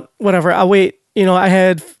like, you know what? Whatever. I'll wait. You know, I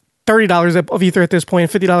had $30 of ether at this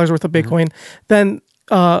point, $50 worth of Bitcoin. Then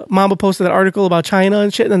Mamba posted that article about China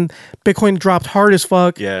and shit, and Bitcoin dropped hard as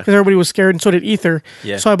fuck. Yeah. Because everybody was scared, and so did ether.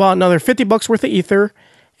 Yeah. So I bought another $50 worth of ether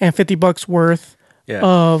and $50 worth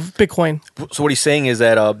of Bitcoin. So what he's saying is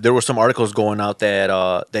that there were some articles going out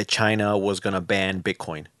that China was going to ban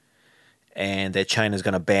Bitcoin, and that China's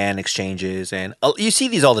going to ban exchanges, and you see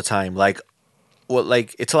these all the time. Like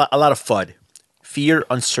it's a lot of FUD, fear,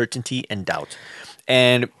 uncertainty, and doubt.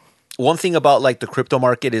 And one thing about like the crypto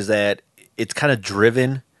market is that it's kind of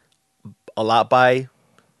driven a lot by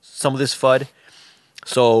some of this FUD.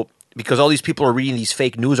 So because all these people are reading these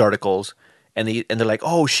fake news articles, and they're like,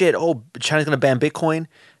 oh shit, China's gonna ban Bitcoin,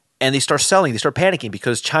 and they start selling, they start panicking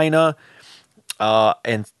because China,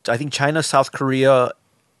 and I think China, South Korea,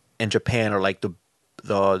 and Japan are like the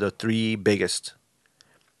three biggest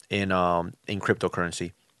in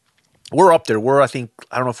cryptocurrency. We're up there. I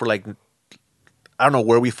don't know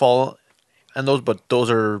where we fall in those, but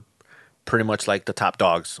those are pretty much like the top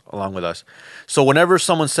dogs along with us. So whenever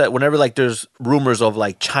like there's rumors of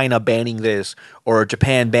like China banning this or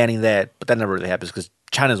Japan banning that, but that never really happens because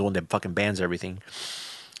China's the one that fucking bans everything.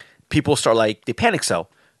 People start like, they panic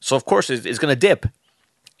sell. So of course it's going to dip.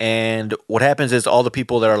 And what happens is all the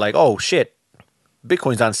people that are like, oh shit,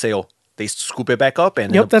 Bitcoin's on sale, they scoop it back up,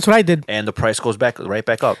 and That's what I did. And the price goes right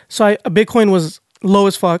back up. So Bitcoin was low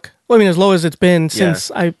as fuck. Well, I mean, as low as it's been since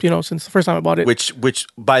since the first time I bought it. Which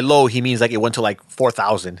by low he means like it went to like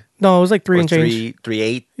 4,000. No, it was like 3 and change.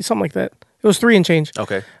 3.8, something like that. It was 3 and change.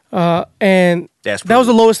 Okay. And That's that was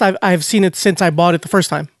the lowest I've seen it since I bought it the first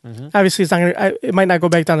time. Obviously, it's not gonna. It might not go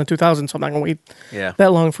back down to 2,000, so I'm not gonna wait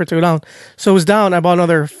that long for it to go down. So it was down. I bought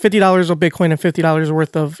another $50 of Bitcoin and $50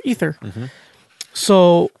 worth of Ether.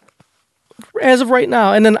 So as of right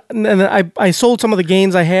now, and then I sold some of the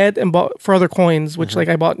gains I had and bought for other coins, which like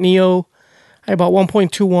I bought Neo. I bought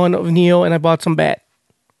 1.21 of Neo, and I bought some BAT,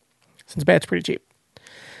 since BAT's pretty cheap.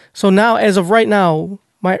 So now, as of right now,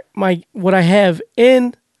 my what I have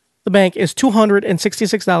in the bank is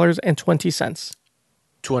 $266.20.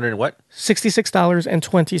 200 and what?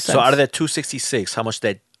 $66.20. So out of that 266, how much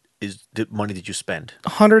the money did you spend?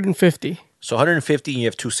 150. So 150, and you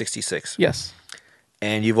have 266. Yes.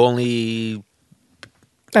 And I've only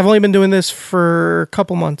been doing this for a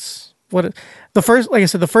couple months. The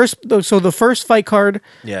first fight card.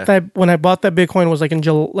 Yeah. When I bought that Bitcoin was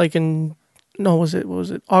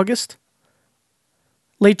was it August?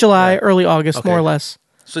 Late July, early August, Okay. more or less.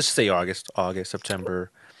 So let's say August,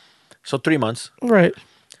 September. So 3 months. Right.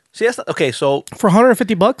 See, that's not, okay. So For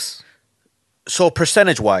 $150?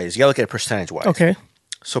 percentage wise, you gotta look at it percentage wise. Okay.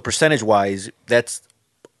 So percentage wise, that's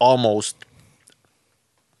almost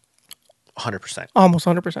 100%. Almost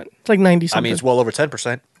 100%. It's like 90 something. I mean, it's well over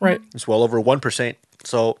 10%. Right. It's well over 1%.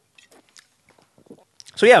 So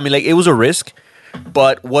yeah, I mean, like it was a risk,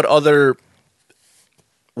 but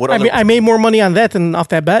I made more money on that than off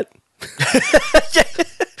that bet.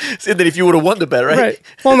 And then if you would have won the bet, right?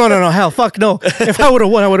 Well, no. Hell, fuck no. If I would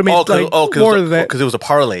have won, I would have made more than that. Because it was a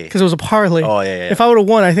parlay. Because it was a parlay. Oh, yeah. If I would have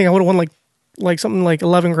won, I think I would have won like something like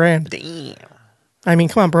 11 grand. Damn. I mean,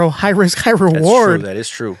 come on, bro. High risk, high That's reward. true. That is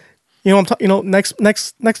true. You know, next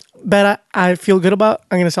bet I feel good about.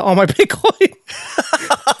 I'm gonna sell all my Bitcoin.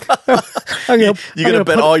 You're gonna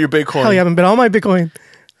bet all your Bitcoin. Hell yeah, I'm gonna bet all my Bitcoin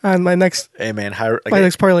on my next. Hey man,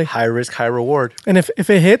 next parlay. High risk, high reward. And if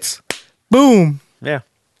it hits, boom. Yeah.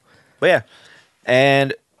 But yeah,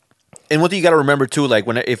 and one thing you got to remember too, like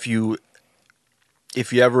if you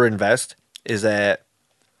ever invest, is that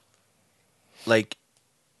like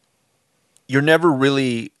you're never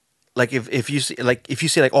really like if you say like,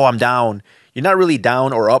 oh, I'm down, you're not really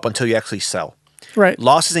down or up until you actually sell. Right.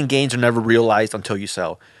 Losses and gains are never realized until you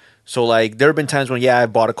sell. So like there have been times when I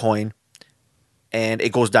bought a coin and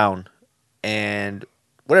it goes down and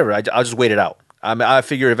whatever, I'll just wait it out. I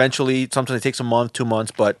figure eventually, sometimes it takes a month, 2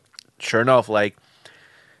 months, but sure enough, like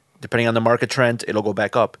depending on the market trend, it'll go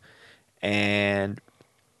back up. But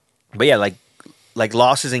yeah, like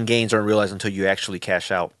losses and gains aren't realized until you actually cash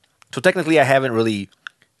out. So technically, I haven't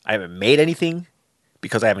made anything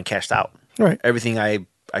because I haven't cashed out. Right. Everything I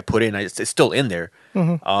put in, it's still in there.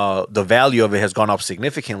 The value of it has gone up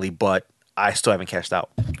significantly, but I still haven't cashed out.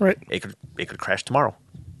 Right. It could crash tomorrow.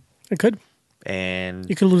 It could. And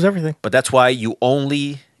You could lose everything. but that's why you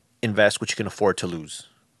only invest what you can afford to lose.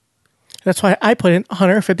 That's why I put in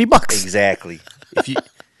 $150. Exactly. If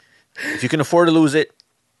you can afford to lose it,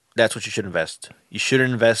 that's what you should invest. You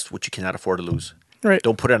shouldn't invest what you cannot afford to lose. Right.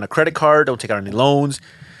 Don't put it on a credit card. Don't take out any loans.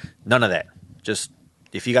 None of that. Just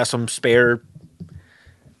if you got some spare,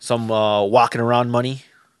 some walking around money,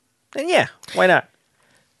 then yeah, why not?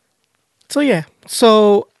 So yeah.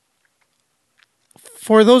 So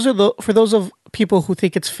for those of people who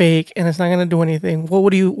think it's fake and it's not going to do anything,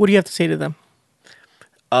 what do you have to say to them?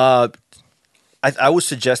 I would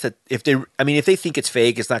suggest that if they think it's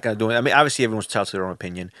fake, it's not going to do it. I mean, obviously everyone's entitled to their own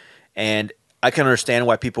opinion, and I can understand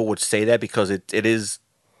why people would say that because it is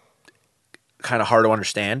kind of hard to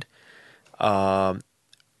understand. I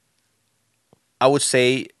would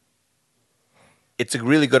say it's a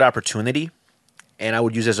really good opportunity, and I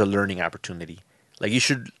would use it as a learning opportunity. Like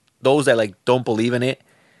those that like don't believe in it,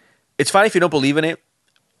 it's fine if you don't believe in it,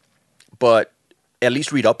 but at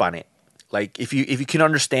least read up on it. Like if you can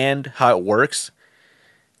understand how it works,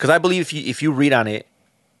 because I believe if you read on it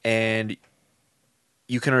and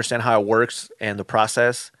you can understand how it works and the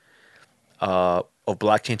process of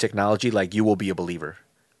blockchain technology, like you will be a believer.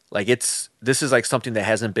 Like this is like something that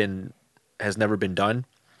has never been done.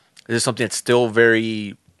 This is something that's still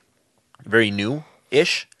very, very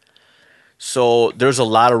new-ish. So there's a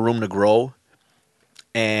lot of room to grow,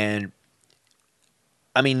 and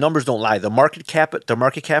I mean, numbers don't lie. The market cap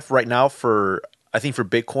right now for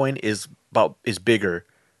Bitcoin is bigger.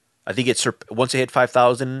 I think once it hit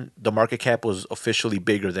 5,000, the market cap was officially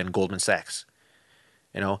bigger than Goldman Sachs.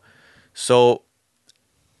 So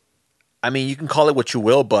I mean, you can call it what you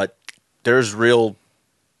will, but there's real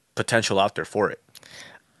potential out there for it.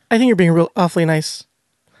 I think you're being awfully nice.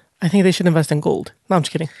 I think they should invest in gold. No, I'm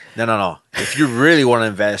just kidding. No. If you really want to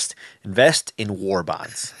invest in war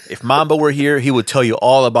bonds. If Mamba were here, he would tell you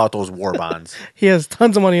all about those war bonds. He has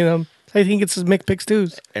tons of money in them. I think it's his Mick Picks too.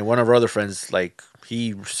 And one of our other friends, like,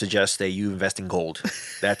 he suggests that you invest in gold.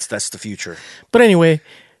 That's the future. But anyway,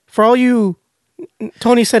 for all you,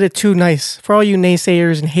 Tony said it too nice. For all you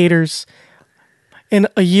naysayers and haters, in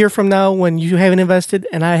a year from now when you haven't invested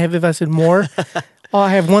and I have invested more,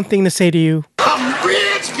 I have one thing to say to you. I'm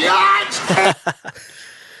rich, bitch!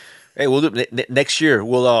 Hey, we'll do next year.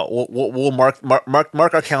 We'll mark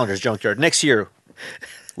our calendars, Junkyard. Next year,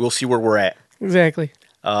 we'll see where we're at. Exactly.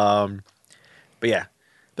 But yeah,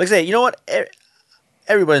 like I say, you know what?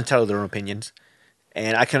 Everybody's entitled to their own opinions,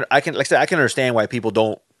 and I can like I said, I can understand why people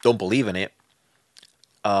don't believe in it.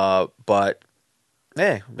 But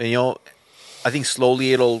yeah, I think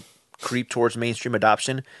slowly it'll creep towards mainstream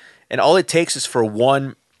adoption, and all it takes is for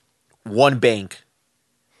one bank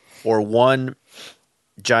or one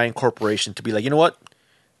giant corporation to be like, you know what,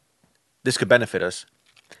 this could benefit us,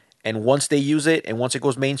 and once they use it and once it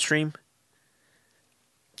goes mainstream,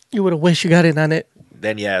 you would have wished you got in on it.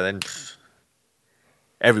 then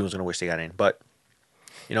everyone's gonna wish they got in. But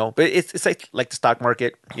but it's like the stock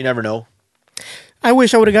market. You never know. I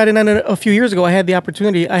wish I would have got in on it a few years ago. I had the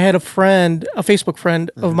opportunity. I had a Facebook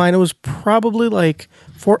friend of mine. It was probably like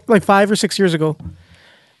 5 or 6 years ago.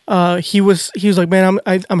 He was like, man,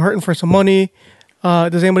 I'm hurting for some money.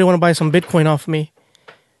 Does anybody want to buy some Bitcoin off of me?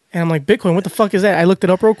 And I'm like, Bitcoin? What the fuck is that? I looked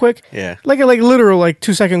it up real quick. Yeah. Like literal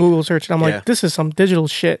 2-second Google search. And I'm Yeah. like, this is some digital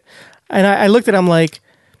shit. And I looked at it, I'm like,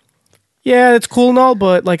 yeah, it's cool and all,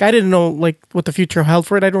 but I didn't know what the future held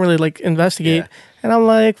for it. I didn't really investigate. Yeah. And I'm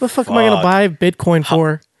like, what the fuck am I gonna buy Bitcoin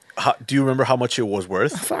for? Do you remember how mumuch it was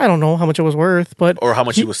worth, I don't know how much it was worth, but or how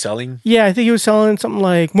much he was selling? yeah, I think he was selling something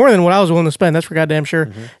like more than what I was willing to spend. That's for goddamn sure.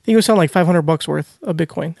 I think he was selling like $500 worth of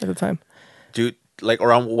Bitcoin at the time. Dude,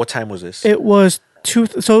 around what time was this? It was so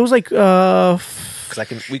it was like Because I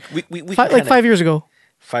can we like 5 years ago,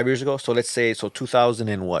 5 years ago. So let's say 2000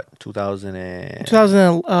 and what?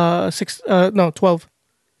 2006. 12.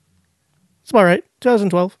 It's about right.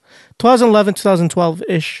 2012, 2011, 2012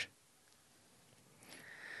 ish.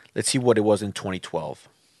 Let's see what it was in 2012.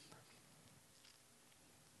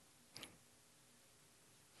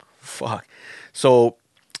 Fuck. So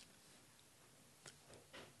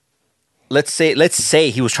let's say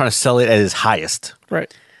he was trying to sell it at his highest.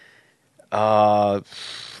 Right. I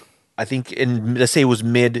think let's say it was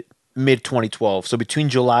mid 2012. So between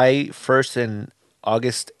July 1st and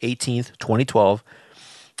August 18th, 2012,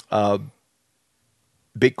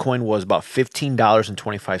 Bitcoin was about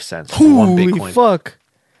 $15.25 for one Holy Bitcoin. fuck.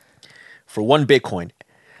 For one Bitcoin.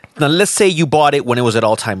 Now, let's say you bought it when it was at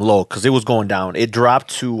all-time low because it was going down. It dropped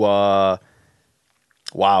to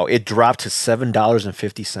it dropped to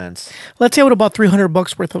 $7.50. Let's say I would have bought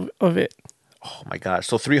 $300 worth of it. Oh my god!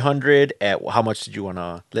 So 300 at how much did you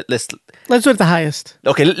wanna? Let's Let's do it the highest.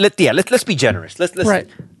 okay. Let's be generous. Let's Right.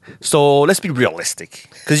 So let's be realistic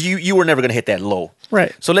because you were never gonna hit that low.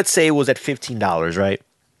 Right. So let's say it was at $15, right?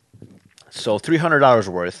 So $300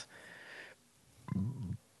 worth,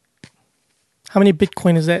 How many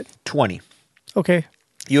Bitcoin is that? 20. Okay.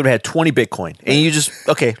 You would have had 20 Bitcoin, and you just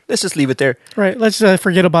okay. Let's just leave it there. Right. Let's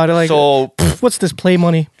forget about it. Like, So what's this play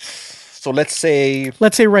money? let's say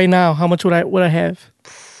Let's say right now, how much would I have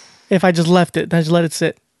if I just left it? And I just let it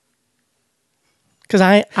sit. Because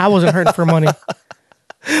I wasn't hurting for money.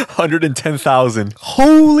 110,000.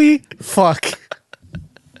 Holy fuck.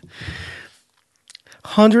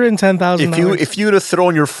 $110,000. If you'd have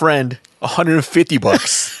thrown your friend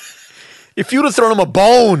 $150, if you'd have thrown him a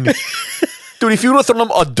bone, dude, if you'd have thrown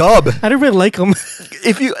him a dub, I didn't really like them.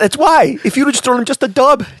 that's why. If you'd have just thrown him just a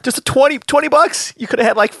dub, just a $20, you could have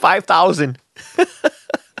had like 5,000.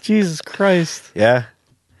 Jesus Christ. Yeah,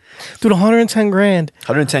 Dude, 110 grand.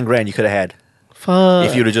 110 grand you could have had Fuck.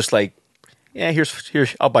 if you'd have just like, yeah,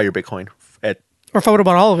 here's I'll buy your Bitcoin Or if I would have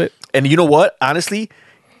bought all of it. And you know what? Honestly,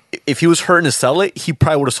 if he was hurting to sell it, he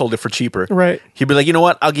probably would have sold it for cheaper. Right. He'd be like, you know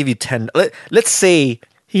what? I'll give you 10. Let's say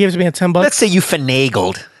He gives me a $10. Let's say you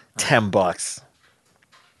finagled $10.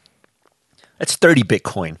 That's 30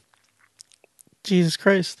 Bitcoin Jesus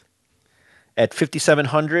Christ. at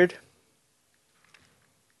 5,700.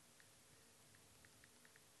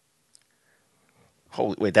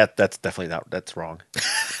 Holy wait, that's definitely not. That's wrong.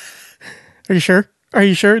 Are you sure? Are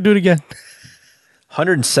you sure? Do it again.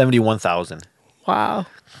 171,000. Wow.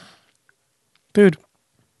 Dude,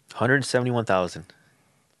 171,000.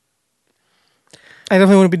 I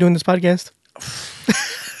definitely want to be doing this podcast.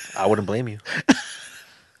 I wouldn't blame you.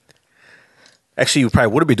 Actually, you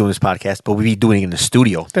probably wouldn't be doing this podcast, but we'd be doing it in the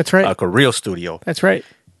studio. That's right. Like a real studio. That's right.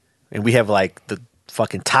 And we have like the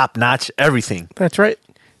fucking top notch everything. That's right.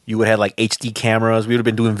 You would have like HD cameras. We would have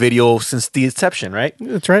been doing video since the inception, right?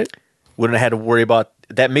 That's right. Wouldn't have had to worry about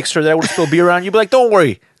that mixer that would still be around. You'd be like, don't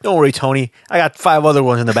worry, Tony. I got 5 other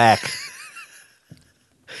ones in the back.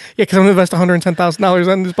 Yeah, because I'm going to invest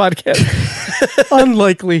 $110,000 on this podcast.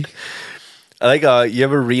 Unlikely. I like you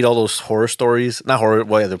ever read all those horror stories? Not horror,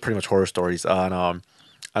 well, yeah, they're pretty much horror stories on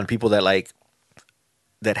people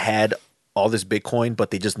that had all this Bitcoin,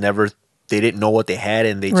 but they didn't know what they had,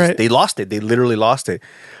 and they lost it. They literally lost it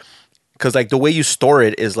because like the way you store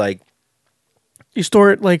it is like You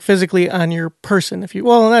store it like physically on your person.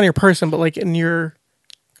 Well, not on your person, but like on your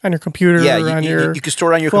computer. yeah, or on you can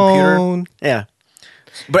store it on your phone. computer. Yeah,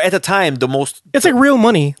 but at the time, It's like real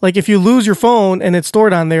money. Like if you lose your phone and it's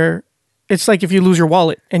stored on there, it's like if you lose your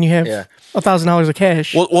wallet and you have Yeah. $1,000 of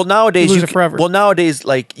cash. well nowadays You lose it forever. Well, nowadays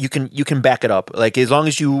like you can back it up. Like as long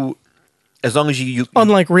as you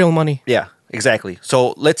Unlike real money. yeah, exactly.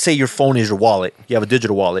 So let's say your phone is your wallet. You have a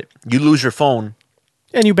digital wallet. You lose your phone.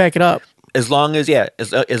 And you back it up. As long as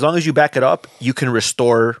you back it up, you can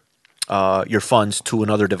restore your funds to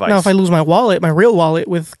another device. Now, if I lose my wallet, my real wallet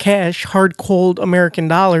with cash, hard, cold American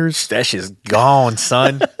dollars, that shit's gone,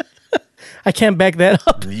 son. I can't back that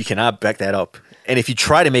up. You cannot back that up. And if you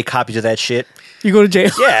try to make copies of that shit, You go to jail.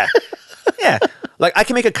 yeah, yeah. Like I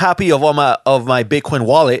can make a copy of my Bitcoin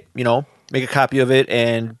wallet. Make a copy of it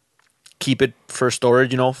and keep it for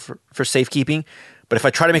storage. For safekeeping. But if I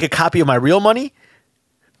try to make a copy of my real money,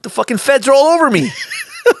 the fucking feds are all over me.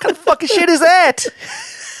 What kind of fucking shit is that?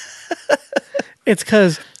 It's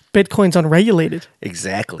because Bitcoin's unregulated.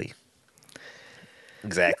 Exactly.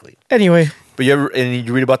 Anyway, But you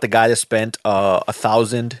read about the guy that spent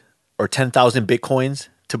 1,000 or 10,000 Bitcoins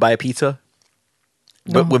to buy a pizza?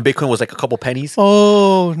 But when Bitcoin was like a couple pennies?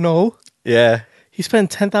 oh no. Yeah. He spent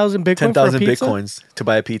 10,000 Bitcoin 10,000 for a pizza? Bitcoins to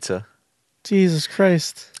buy a pizza. Jesus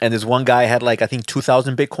Christ. And this one guy had like I think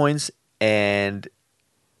 2,000 Bitcoins, and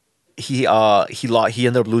he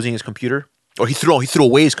ended up losing his computer, or he threw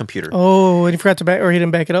away his computer Oh, and he forgot to back, or he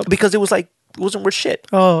didn't back it up? because it wasn't worth shit.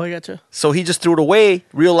 Oh, I gotcha. So he just threw it away,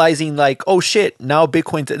 realizing like, oh shit, now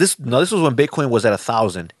Bitcoin. This was when Bitcoin was at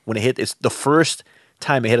 1,000. When it's the first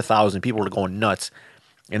time it hit 1,000, people were going nuts,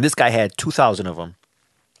 and this guy had 2,000 of them.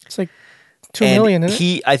 It's like 2 million, isn't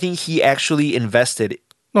it? I think he actually invested.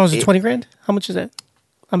 No, is it 20 grand? How much is that?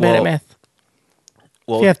 I'm bad at Well, math.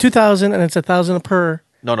 Well, If you have 2,000 and it's 1,000 per,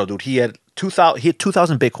 no, dude, he had 2,000. He had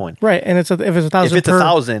 2,000 Bitcoin. right? And if it's 1,000 If it's per,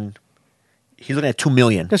 1,000, he's looking at 2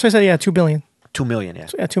 million. that's why I said 2 billion. 2 million, yeah.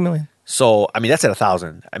 Yeah, 2 million. So I mean, that's at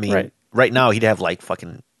 1,000. I mean, Right. now he'd have like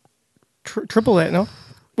fucking. Triple that, no?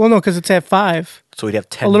 Well, no, because it's at 5. So he'd have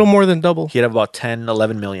 10. A little more than double. He'd have about 10,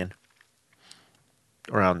 11 million.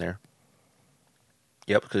 Around there.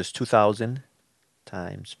 Yep, because 2,000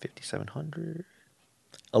 times 5,700.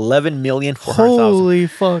 $11,400,000. Holy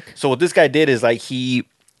fuck. So what this guy did is like he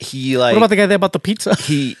like What about the guy that bought the pizza?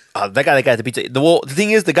 that guy that got the pizza. The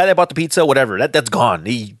thing is, the guy that bought the pizza, whatever, that's gone.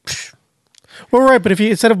 Well, right, but if he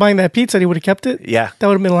instead of buying that pizza, he would have kept it. Yeah. That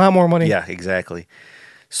would have been a lot more money. Yeah, exactly.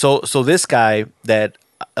 So this guy that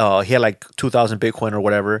he had like 2,000 Bitcoin or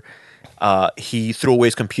whatever, he threw away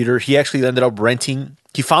his computer. He actually ended up renting.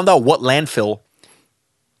 He found out what landfill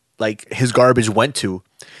like his garbage went to,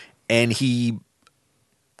 and he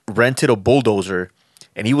rented a bulldozer,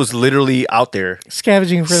 and he was literally out there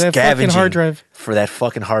Scavenging for that fucking hard drive. For that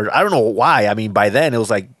fucking hard. I don't know why. I mean, by then it was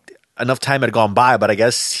like enough time had gone by, but I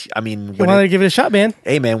guess He wanted to give it a shot, man.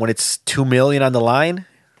 hey man, when it's 2 million on the line,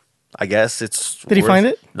 I guess it's. Did he find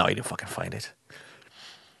it? No, he didn't fucking find it.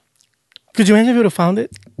 Could you imagine if he would have found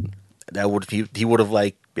it? That would he would have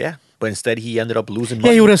like but instead he ended up losing Yeah,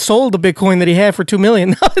 money. he would have sold the Bitcoin that he had for $2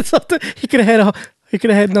 million. He could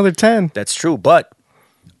have had another 10. That's true, but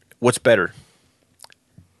what's better?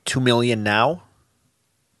 2 million now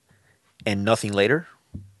and nothing later.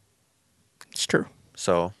 It's true.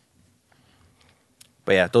 So,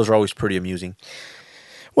 but yeah, those are always pretty amusing.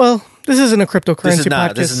 Well, this isn't a cryptocurrency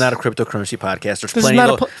podcast. This is not a cryptocurrency podcast. There's This is plenty. not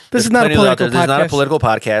a of po- tho- this there's is not a plenty of out political there. This is not a podcast. political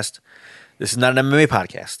podcast. This is not an MMA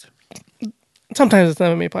podcast. Sometimes it's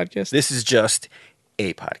not a MMA podcast. This is just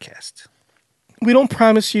a podcast. We don't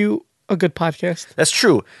promise you a good podcast. That's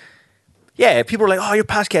true. Yeah, people are like, "Oh, your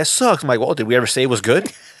podcast sucks." I'm like, "Well, did we ever say it was good?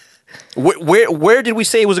 Where did we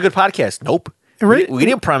say it was a good podcast? Nope. Right. We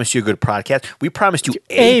didn't promise you a good podcast. We promised you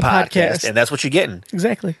A a podcast, podcast. and that's what you're getting.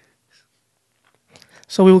 Exactly.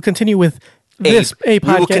 So we will continue with this a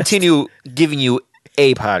podcast. We will continue giving you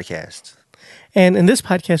a podcast. And in this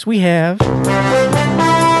podcast, we have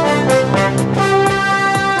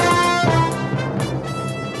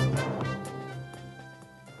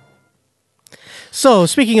So,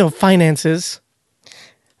 speaking of finances,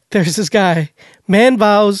 there's this guy. Man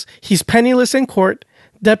vows he's penniless in court.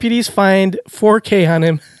 Deputies find $4,000 on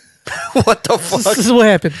him. What the fuck? This is what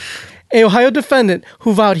happened. A Ohio defendant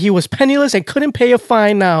who vowed he was penniless and couldn't pay a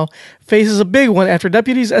fine now faces a big one after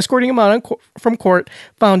deputies escorting him out from court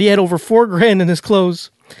found he had over $4,000 in his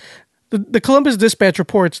clothes. The Columbus Dispatch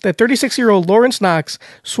reports that 36-year-old Lawrence Knox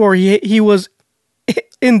swore he was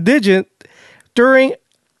indigent during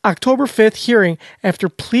October 5th hearing after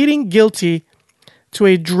pleading guilty to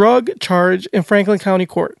a drug charge in Franklin County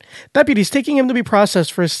Court. Deputies taking him to be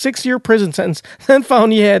processed for a 6-year prison sentence then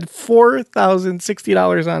found he had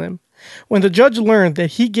 $4,060 on him. When the judge learned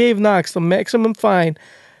that he gave Knox the maximum fine,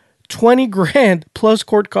 $20,000 plus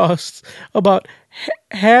court costs, about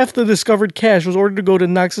half the discovered cash was ordered to go to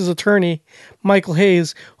Knox's attorney, Michael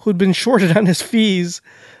Hayes, who'd been shorted on his fees.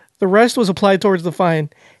 The rest was applied towards the fine.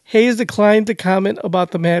 Hayes declined to comment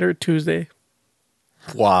about the matter Tuesday.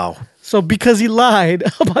 Wow. So because he lied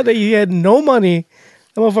about that he had no money,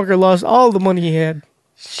 the motherfucker lost all the money he had.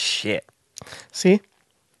 Shit. See?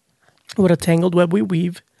 What a tangled web we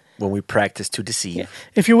weave. When we practice to deceive.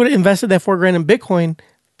 If you would have invested that $4,000 in Bitcoin,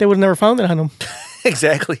 they would have never found it on him.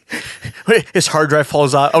 Exactly. His hard drive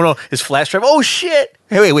falls out. Oh no, his flash drive. Oh shit.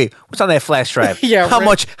 Hey, wait. What's on that flash drive? Yeah, How right.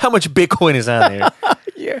 much Bitcoin is on there?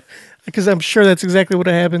 Yeah. Because I'm sure that's exactly what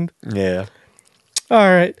happened. Yeah. All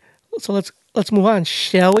right. So let's move on,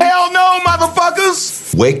 shall we? Hell no,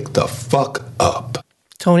 motherfuckers! Wake the fuck up.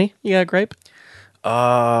 Tony, you got a gripe?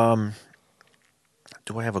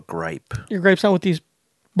 Do I have a gripe? Your gripe's not with these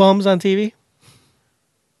bums on TV?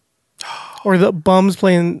 Or the bums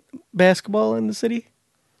playing basketball in the city?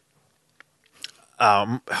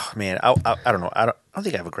 Oh, man, I don't know. I don't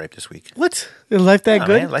think I have a gripe this week. What? Is life that Nah,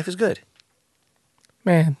 good? Man, life is good.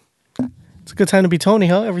 Man, it's a good time to be Tony,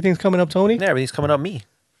 huh? Everything's coming up Tony? Yeah, everything's coming up me.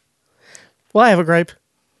 Well, I have a gripe.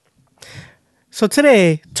 So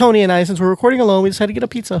today, Tony and I, since we're recording alone, we decided to get a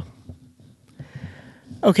pizza.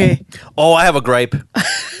 Okay. Oh, I have a gripe.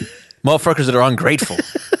 Motherfuckers that are ungrateful.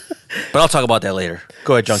 But I'll talk about that later.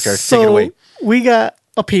 Go ahead, Junkyard. Take it away. We got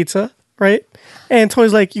a pizza, right? And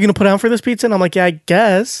Tony's like, "You gonna put on for this pizza?" And I'm like, "Yeah, I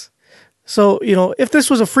guess." So, if this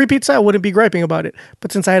was a free pizza, I wouldn't be griping about it.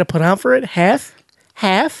 But since I had to put on for it, half,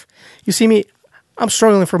 you see me, I'm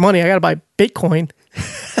struggling for money. I gotta buy Bitcoin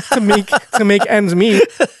to make ends meet.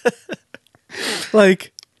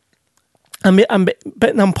 Like, I'm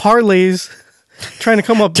betting on parlays, trying to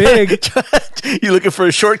come up big. You looking for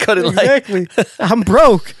a shortcut in life? Exactly. I'm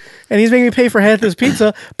broke. And he's making me pay for half this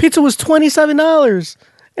pizza. Pizza was $27.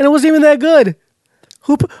 And it wasn't even that good.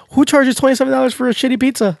 Who charges $27 for a shitty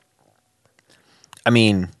pizza? I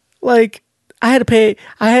mean, Like, I had to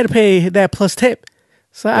pay that plus tip.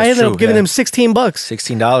 So I ended true, up giving yeah. them $16.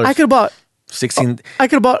 $16. I could have bought 16.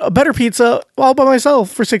 a better pizza all by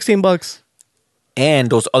myself for $16. And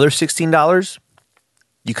those other $16,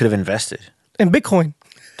 you could have invested. And Bitcoin.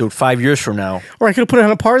 Dude, 5 years from now. Or I could have put it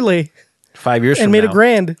on a parlay 5 years and from made now.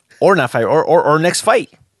 $1,000. Or not 5, or next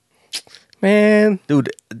fight. Man.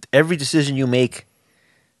 Dude, every decision you make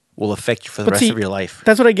will affect you for the rest of your life.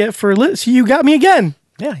 That's what I get for See, you got me again.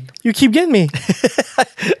 Yeah. You keep getting me.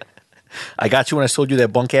 I got you when I sold you that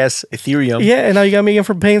bunk ass Ethereum. Yeah, and now you got me again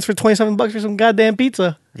for paying for $27 for some goddamn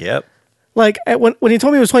pizza. Yep. Like when he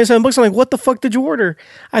told me it was $27, I'm like, what the fuck did you order?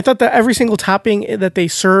 I thought that every single topping that they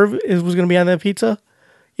serve was going to be on that pizza,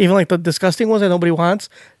 even like the disgusting ones that nobody wants,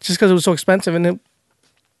 just because it was so expensive, and it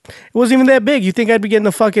wasn't even that big. You think I'd be getting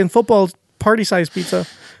a fucking football party size pizza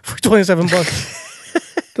for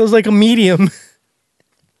 $27? It was like a medium.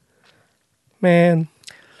 Man.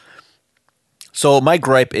 So my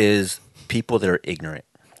gripe is people that are ignorant.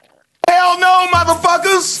 Hell no,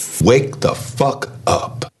 motherfuckers! Wake the fuck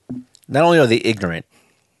up. Not only are they ignorant,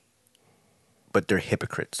 but they're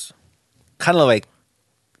hypocrites. Kind of like,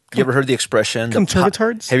 you ever heard the expression?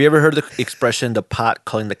 Conservatards? Have you ever heard the expression, the pot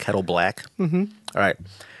calling the kettle black? Mm-hmm. All right.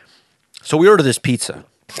 So we ordered this pizza.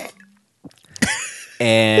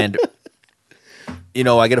 And,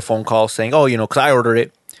 I get a phone call saying, because I ordered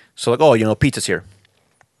it. So like, pizza's here.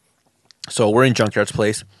 So we're in Junkyard's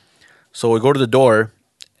place. So we go to the door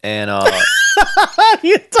and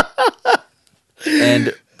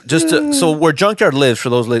and so where Junkyard lives, for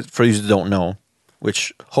you that don't know,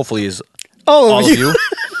 which hopefully is all of you,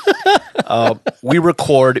 we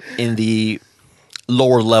record in the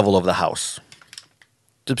lower level of the house,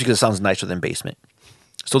 just because it sounds nicer than basement.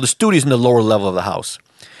 So the studio's in the lower level of the house.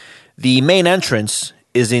 The main entrance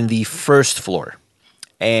is in the first floor,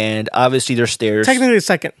 and obviously there's stairs. Technically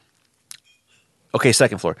second. Okay,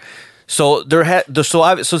 second floor. So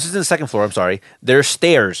so this is the second floor. I'm sorry. There's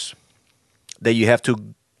stairs that you have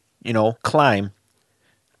to, climb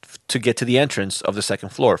to get to the entrance of the second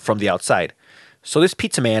floor from the outside. So this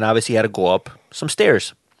pizza man obviously had to go up some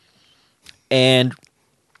stairs, and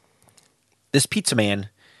this pizza man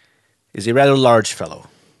is a rather large fellow.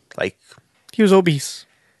 Like, he was obese.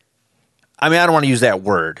 I mean, I don't want to use that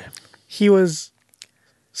word. He was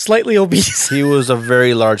slightly obese. He was a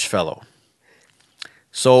very large fellow.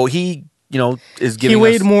 So he, is giving He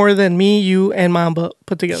weighed more than me, you, and Mamba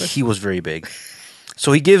put together. He was very big.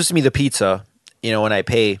 So he gives me the pizza, and I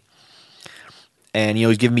pay. And,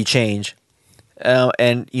 he's giving me change.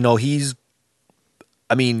 And, he's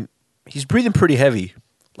breathing pretty heavy.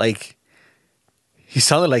 Like, he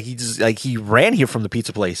sounded like he ran here from the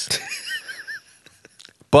pizza place.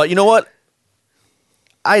 But you know what?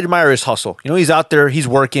 I admire his hustle. He's out there, he's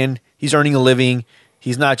working, he's earning a living.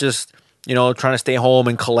 He's not just, trying to stay home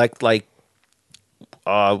and collect like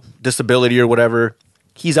disability or whatever.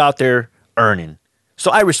 He's out there earning.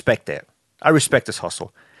 So I respect that. I respect his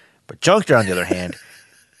hustle. But Junkyard, on the other hand,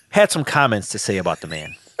 had some comments to say about the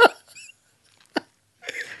man.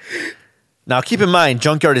 Now, keep in mind,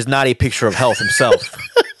 Junkyard is not a picture of health himself.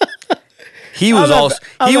 He was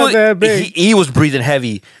he was breathing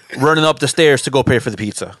heavy, running up the stairs to go pay for the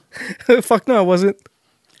pizza. Fuck no, I wasn't.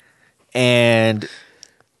 And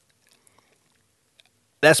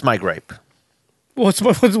that's my gripe. What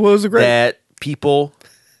was the gripe? That people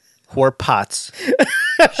who are pots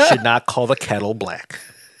should not call the kettle black.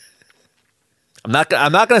 I'm not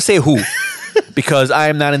going to say who, because I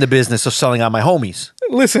am not in the business of selling out my homies.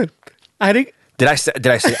 Listen, I didn't. Did I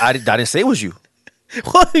say? I didn't say it was you.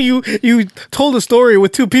 Well, you told a story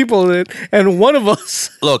with two people and one of us.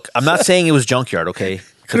 Look, I'm not saying it was Junkyard, okay?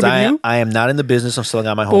 Because I am not in the business of selling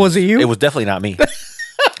out my homies. But was it you? It was definitely not me.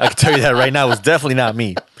 I can tell you that right now. It was definitely not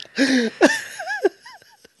me.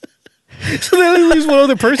 So then leaves one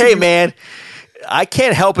other person. Hey, man, I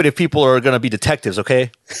can't help it if people are going to be detectives, okay?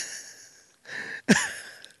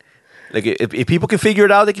 Like, if people can figure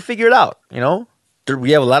it out, they can figure it out,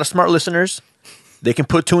 We have a lot of smart listeners. They can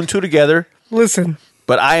put two and two together. Listen.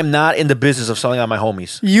 But I am not in the business of selling out my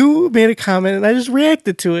homies. You made a comment and I just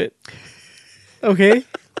reacted to it. Okay?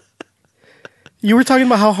 You were talking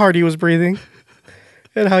about how hard he was breathing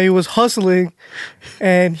and how he was hustling,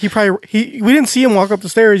 and we didn't see him walk up the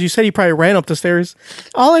stairs. You said he probably ran up the stairs.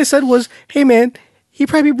 All I said was, hey man, he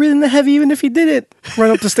probably breathing the heavy even if he didn't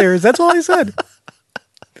run up the stairs. That's all I said.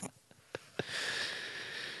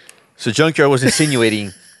 So Junkyard was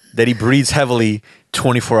insinuating that he breathes heavily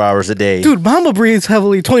 24 hours a day. Dude, Mamba breathes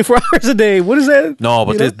heavily 24 hours a day. What is that? No,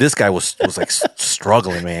 but this guy was like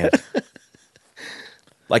struggling, man.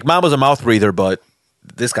 Like, Mamba's a mouth breather, but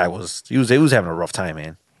this guy was having a rough time,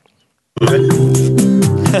 man.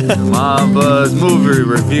 Mamba's movie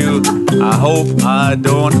review. I hope I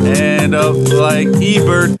don't end up like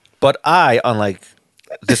Ebert. But I, unlike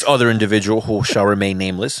this other individual who shall remain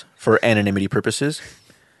nameless for anonymity purposes.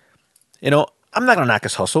 I'm not gonna knock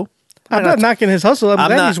his hustle. I'm not knocking his hustle. I'm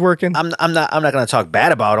glad not, he's working. I'm not gonna talk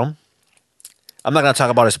bad about him. I'm not gonna talk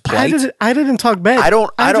about his plight. I didn't talk bad.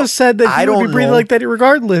 I just said that he would be breathing like that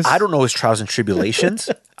regardless. I don't know his trials and tribulations.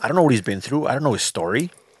 I don't know what he's been through. I don't know his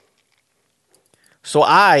story. So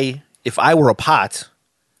if I were a pot,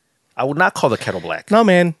 I would not call the kettle black. No,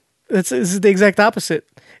 man. It's the exact opposite.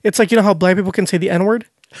 It's like, how black people can say the N-word?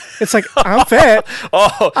 It's like, I'm fat.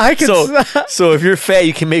 I can. So if you're fat,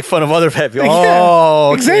 you can make fun of other fat people. Yeah,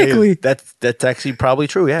 Okay. exactly. That's actually probably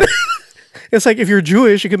true. Yeah. It's like if you're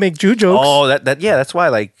Jewish, you can make Jew jokes. Oh, that's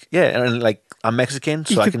why. And I'm Mexican,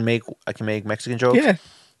 so I can make Mexican jokes. Yeah.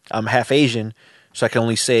 I'm half Asian, so I can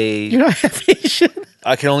only say You're not half Asian.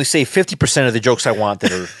 I can only say 50% of the jokes I want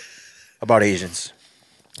that are about Asians.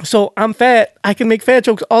 So I'm fat. I can make fat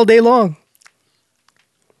jokes all day long.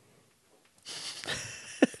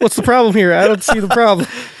 What's the problem here? I don't see the problem.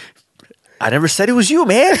 I never said it was you,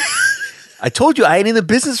 man. I told you I ain't in the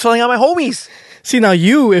business of filling out my homies. See, now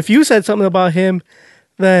if you said something about him,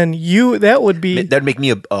 then that would That'd make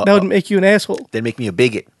me that would make you an asshole. that'd make me a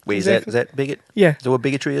bigot. Wait, Exactly. is that bigot? Yeah. Is that what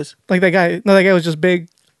bigotry is? Like that guy. No, that guy was just big.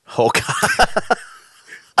 Oh God.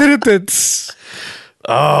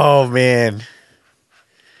 Oh man.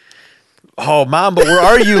 Oh Mamba, where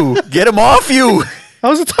are you? Get him off you. I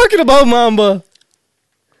wasn't talking about Mamba.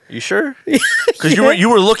 You sure? Because you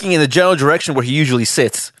were looking in the general direction where he usually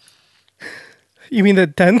sits. You mean the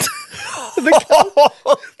tent?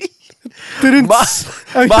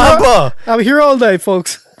 Mamba, I'm here all day,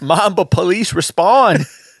 folks. Mamba, police respond.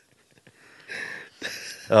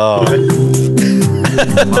 Oh,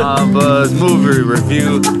 Mamba's movie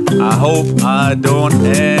review. I hope I don't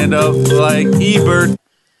end up like Ebert.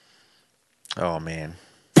 oh man.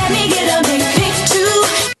 Let me get a big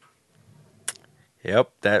picture.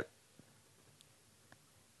 Yep, that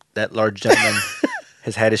large gentleman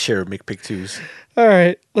has had his share of McPick 2s. All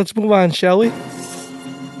right, let's move on, shall we?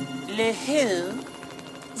 Le who?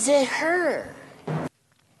 The her.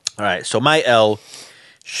 All right, so my L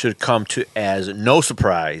should come to as no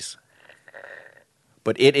surprise,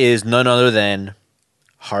 but it is none other than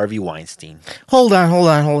Harvey Weinstein. Hold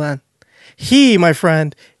on. He, my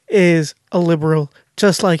friend, is a liberal,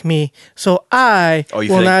 just like me. So I Oh,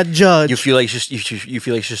 will not judge. You feel like you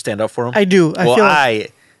feel like you should stand up for him? I do. I well, feel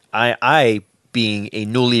like- I, being a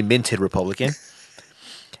newly minted Republican,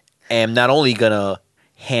 am not only gonna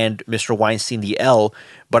hand Mr. Weinstein the L,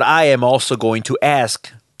 but I am also going to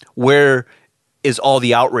ask, where is all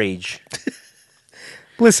the outrage?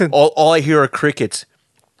 Listen, All I hear are crickets.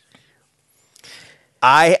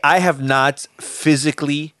 I have not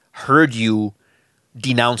physically heard you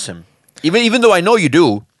denounce him, even though I know you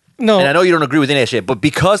do. No. And I know you don't agree with any of that shit, but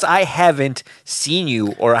because I haven't seen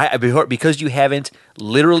you, because you haven't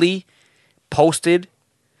literally posted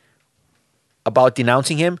about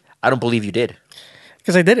denouncing him, I don't believe you did.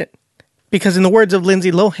 because I didn't. Because in the words of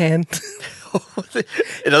Lindsay Lohan,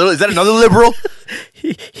 Is that another liberal?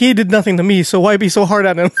 he did nothing to me, so why be so hard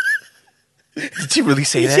on him? Did she really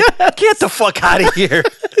say that? Get the fuck out of here.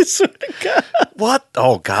 I swear to God. What?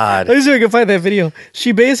 Oh, God. Let me see if I can find that video.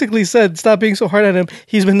 She basically said, "Stop being so hard on him.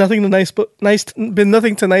 He's been nothing to nice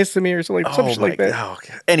to me," or something Oh, shit my like that. God.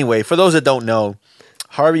 Okay. Anyway, for those that don't know,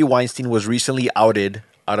 Harvey Weinstein was recently outed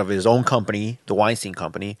out of his own company, the Weinstein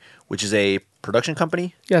Company, which is a production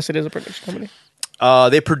company. Yes, it is a production company.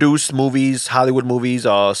 They produce movies, Hollywood movies.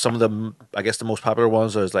 Some of them, I guess the most popular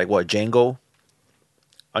ones are like, Django,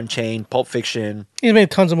 Unchained, Pulp Fiction. He's made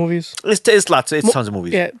tons of movies. It's tons of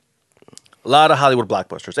movies. Yeah, A lot of Hollywood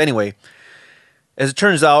blockbusters. Anyway, as it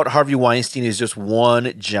turns out, Harvey Weinstein is just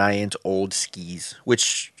one giant old skis,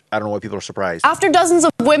 which I don't know why people are surprised. After dozens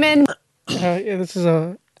of women. yeah. This is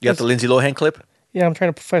a. You got the Lindsay Lohan clip? Yeah, I'm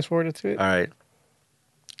trying to fast forward it to it. All right.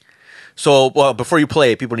 So, before you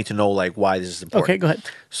play it, people need to know why this is important. Okay, go ahead.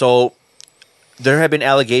 So, there have been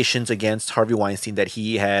allegations against Harvey Weinstein that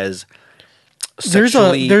he has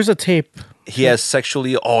sexually. There's a tape. He has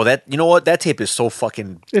sexually. Oh, you know what? That tape is so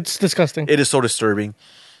fucking. It's disgusting. It is so disturbing.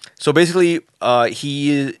 So basically,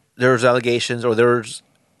 there's allegations or there's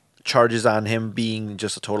charges on him being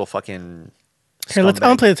just a total fucking. Here, let's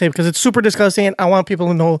scumbag. unplay the tape because it's super disgusting, and I want people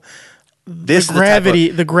to know This the gravity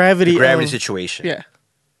is the gravity of- situation. Yeah.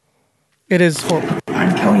 It is horrible.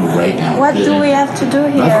 I'm telling you right now. What do we have to do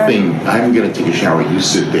here? Nothing. I'm going to take a shower. You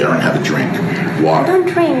sit there and have a drink. I Water. don't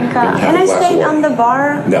drink. Have Can a I glass of stay water. on the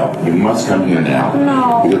bar? No, you must come here now.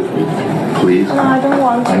 No. Please. No, I don't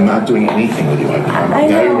want to. I'm not doing anything with you. I Now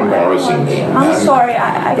know. you're embarrassing me. I'm sorry.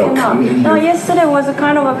 I No, cannot. come in No, here. yesterday was a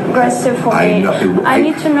kind of aggressive for I me. know. I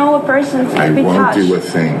need to know a person to I be won't touched. do a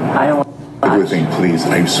thing. I don't want Do a thing, please.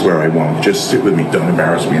 I swear I won't. Just sit with me. Don't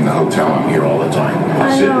embarrass me in the hotel. I'm here all the time.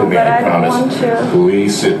 I Sit know, with me. but I I don't promise. want to.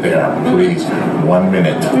 Please sit there. Please. 1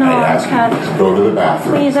 minute. No, I I ask can't. you. Go to the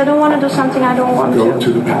bathroom. Please, I don't want to do something I don't want Go to.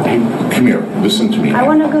 to the bathroom. Come here. Listen to me. I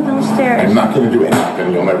want to go downstairs. I'm not going to do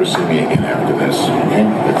anything. You'll never see me again after this. Okay?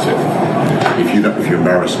 That's it. If you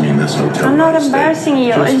embarrass me in this hotel, I'm not stay. embarrassing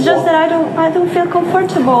you. It's just walk. that I don't feel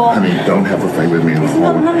comfortable. I mean, don't have a fight with me in the It's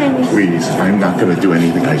not hall. nice. Please, I'm not going to do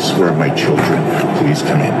anything. I swear, my children. Please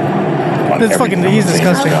come in. On That's every fucking- he's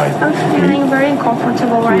conversation, disgusting. guys. I'm feeling very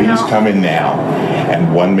uncomfortable right Please now. come in now.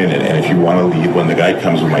 And 1 minute. And if you want to leave, when the guy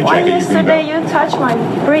comes with my Why jacket, you can yesterday go. you touched my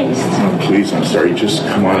breast? Oh, please, I'm sorry. Just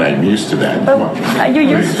come on. I'm used to that. But Come on. are you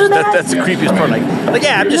used to that? That's the creepiest part. Like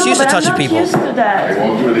yeah, I'm just No, used to but touching I'm not people. used to I that.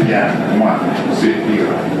 won't do it again. Come on. Sit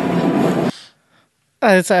here.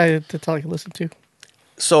 That's all I can listen to.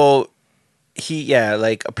 So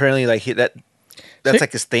like apparently like that's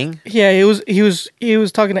like his thing. Yeah, he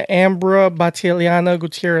was talking to Ambra Batiliana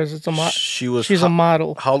Gutierrez. It's a she's a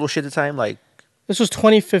model. How old was she at the time? Like This was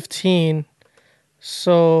 2015,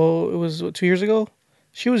 so it was 2 years ago.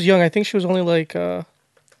 She was young. I think she was only like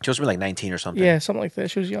she must be like 19 or something. yeah, something like that.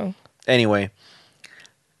 She was young. Anyway,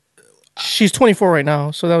 She's 24 right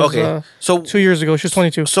now, so that was Okay, so- 2 years ago. She was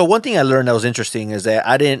 22. so one thing I learned that was interesting is that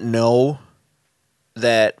I didn't know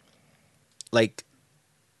that like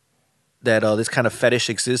that this kind of fetish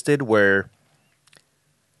existed where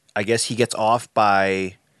I guess he gets off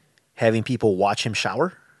by having people watch him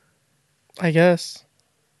shower. I guess.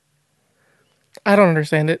 I don't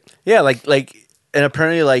understand it. Yeah, like and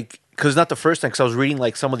apparently like because it's not the first time because I was reading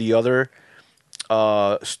like some of the other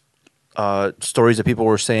stories that people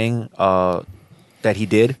were saying that he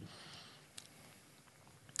did,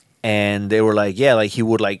 and they were like, yeah, like he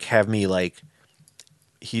would like have me like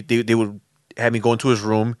they would have me go into his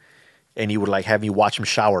room, and he would like have me watch him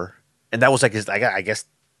shower, and that was like his. I guess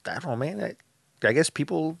I don't know, man. I guess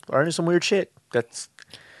people are into some weird shit. That's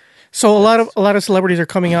So a lot of celebrities are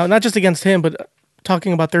coming out, not just against him, but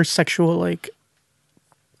talking about their sexual things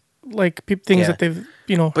Yeah. that they've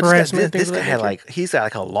but harassment. this things guy of that had nature. like he's got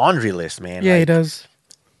like a laundry list, man. Yeah, he like, does.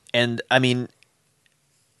 And I mean,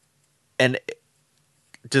 and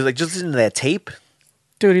just listen to that tape,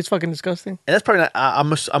 Dude, he's fucking disgusting. and that's probably not.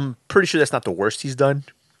 I'm pretty sure that's not the worst he's done.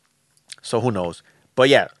 So who knows? But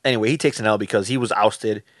yeah. Anyway, he takes an L because he was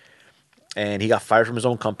ousted, and he got fired from his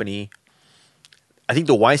own company. I think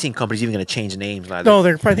the Weinstein company's even going to change names. Now. No, I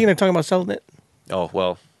think they're talking about selling it. Oh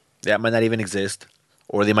well, that might not even exist,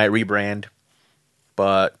 or they might rebrand.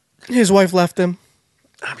 But His wife left him.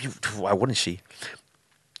 I mean, why wouldn't she?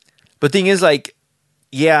 But the thing is, like,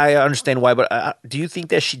 yeah, I understand why. But do you think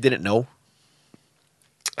that she didn't know?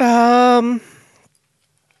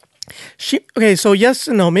 So yes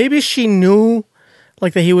and no. Maybe she knew,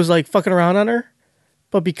 like, that he was like fucking around on her,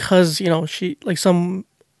 but because she like some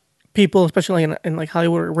people, especially in like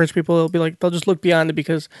Hollywood or rich people, they'll just look beyond it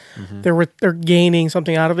because they're gaining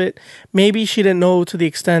something out of it. Maybe she didn't know to the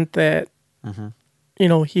extent that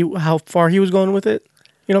how far he was going with it.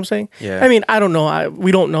 You know what I'm saying? Yeah. I mean, I don't know.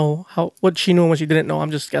 We don't know what she knew and what she didn't know.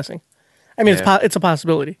 I'm just guessing. I mean, Yeah. it's a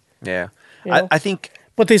possibility. Yeah, You know? I think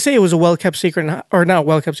But they say it was a well kept secret, or not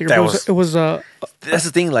well kept secret. That But it was that's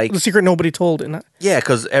the thing. Like, the secret nobody told, and yeah,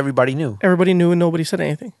 because everybody knew. everybody knew and nobody said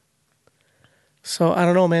anything. So I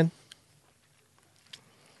don't know, man.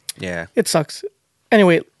 Yeah. It sucks.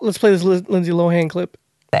 Anyway, let's play this Lindsay Lohan clip.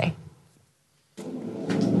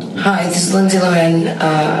 Hi, this is Lindsay Lohan.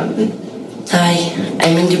 Hi,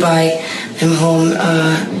 I'm in Dubai. I'm home.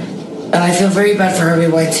 And I feel very bad for Harvey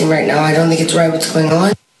Weinstein right now. I don't think it's right what's going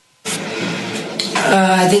on.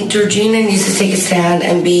 I think Georgina needs to take a stand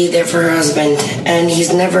and be there for her husband. And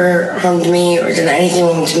he's never harmed me or done anything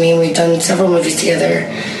wrong to me. We've done several movies together.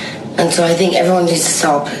 And so I think everyone needs to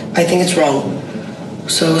stop. I think it's wrong.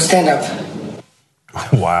 So stand up.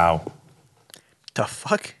 Wow. The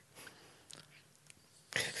fuck?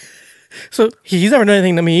 So he's never done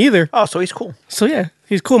anything to me either. Oh, so he's cool. So yeah,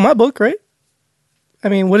 he's cool in my book, right? I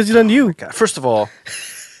mean, what has he done to you? God. First of all,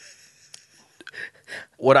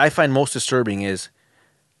 what I find most disturbing is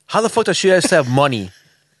how the fuck does she have money?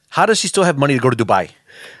 How does she still have money to go to Dubai?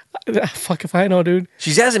 Fuck if I know, dude.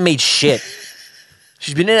 She hasn't made shit.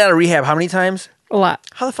 She's been in and out of rehab how many times? A lot.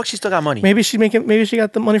 How the fuck she still got money? Maybe she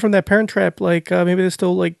got the money from that Parent Trap. Like maybe they're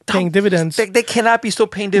still like paying dividends. They cannot be still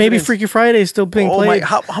paying dividends. Maybe Freaky Friday is still being Oh played. my!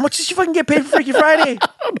 How much did she fucking get paid for Freaky Friday?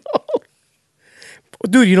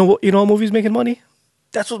 Dude, you know what movie's making money?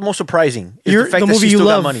 That's what's most surprising. Is You're- the fact the that movie she you still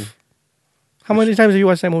love. got money. How many times have you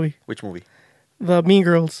watched that movie? Which movie? The Mean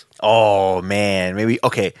Girls. Oh man, maybe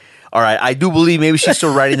okay. All right, I do believe maybe she's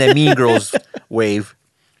still riding that Mean Girls wave.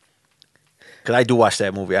 Because I do watch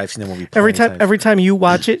that movie. I've seen that movie Every plenty of time, times. every time you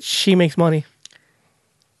watch it, she makes money.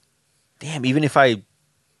 Damn, even if I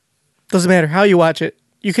Doesn't matter how you watch it.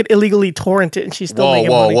 You could illegally torrent it, and she's still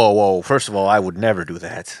making money. whoa. First of all, I would never do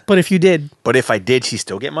that. But if you did, But if I did, she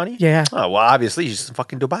still get money? Yeah. Oh, well, obviously she's in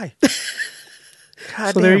fucking Dubai.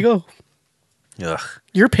 God so there you go. Ugh,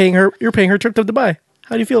 You're paying her trip to Dubai.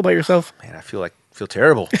 How do you feel about yourself? man, I feel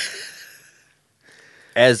terrible.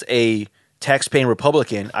 As a tax-paying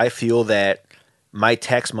Republican, I feel that my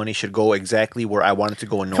tax money should go exactly where I want it to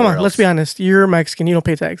go and nowhere Come on, else. let's be honest. You're Mexican. You don't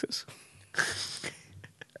pay taxes.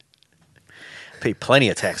 Pay plenty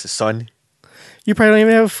of taxes, son. You probably don't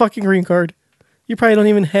even have a fucking green card. You probably don't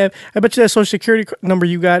even have. I bet you that social security number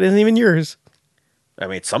you got isn't even yours. I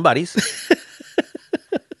mean, it's somebody's.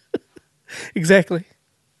 Exactly.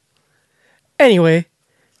 Anyway,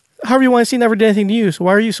 Harvey Weinstein never did anything to you, so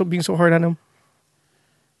why are you being so hard on him?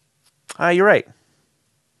 You're right.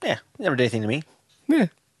 Yeah, he never did anything to me. Yeah.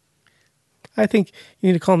 I think you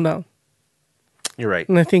need to calm down. You're right.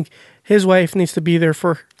 And I think his wife needs to be there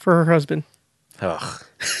for her husband. Ugh.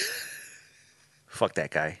 Fuck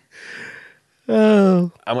that guy.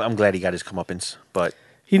 Oh. I'm glad he got his comeuppance, but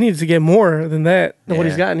He needs to get more than that, than what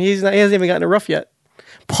he's Yeah. gotten. He hasn't even gotten it rough yet.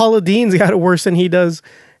 Paula Dean's got it worse than he does.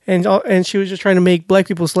 And she was just trying to make black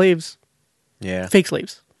people slaves. yeah. Fake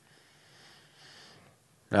slaves.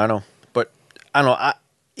 I don't know. But I don't know.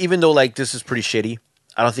 Even though like this is pretty shitty,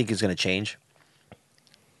 I don't think it's gonna change.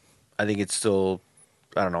 I think it's still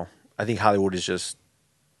I don't know. I think Hollywood is just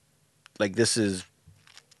like this is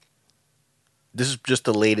just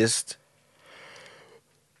the latest.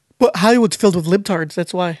 But Hollywood's filled with libtards,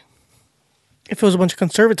 that's why. If it was a bunch of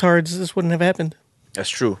conservatards, this wouldn't have happened. That's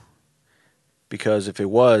true. Because if it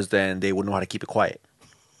was, then they would know how to keep it quiet.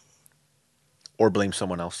 Or blame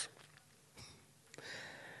someone else.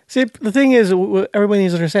 See, the thing is, what everybody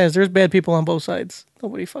needs to understand is there's bad people on both sides.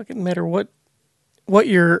 Nobody fucking matter what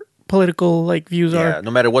your political like views Yeah, are.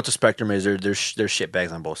 no matter what the spectrum is, there's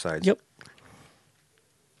shitbags on both sides. Yep.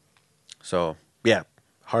 So, yeah.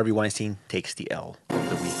 Harvey Weinstein takes the L of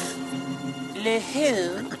the week Le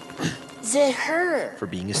who? The her. for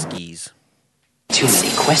being a skis. Too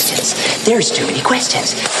many questions. There's too many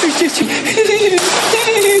questions.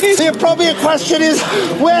 The appropriate question is,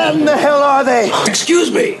 when the hell are they?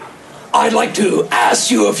 Excuse me. I'd like to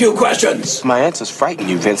ask you a few questions. My answers frighten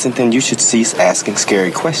you, Vincent, then you should cease asking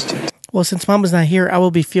scary questions. Well, since Mamba's not here, I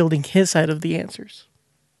will be fielding his side of the answers.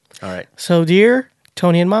 All right. So, dear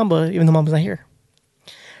Tony and Mamba, even though Mamba's not here,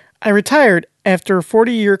 I retired after a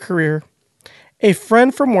 40-year career. A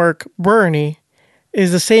friend from work, Bernie,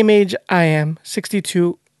 is the same age I am,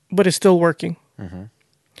 62, but is still working.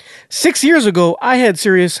 6 years ago, I had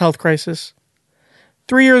serious health crisis.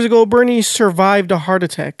 3 years ago, Bernie survived a heart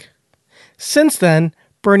attack. Since then,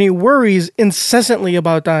 Bernie worries incessantly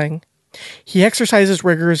about dying. He exercises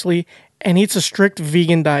rigorously and eats a strict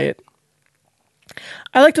vegan diet.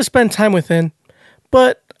 I like to spend time with him,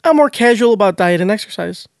 but I'm more casual about diet and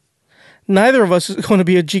exercise. Neither of us is going to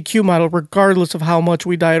be a GQ model regardless of how much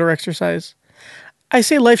we diet or exercise. I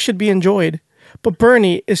say life should be enjoyed, but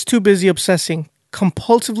Bernie is too busy obsessing,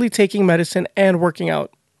 compulsively taking medicine and working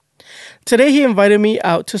out. Today he invited me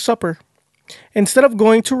out to supper. Instead of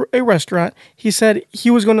going to a restaurant, he said he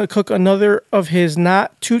was going to cook another of his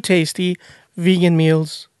not too tasty vegan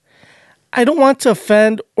meals. I don't want to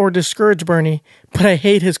offend or discourage Bernie, but I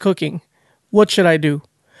hate his cooking. What should I do?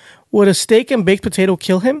 Would a steak and baked potato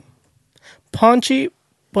kill him? Paunchy,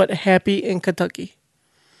 but happy in Kentucky.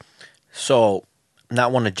 So,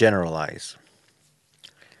 not want to generalize,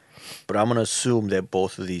 but I'm going to assume that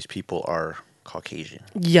both of these people are Caucasian.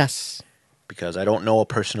 Yes. Because I don't know a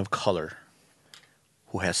person of color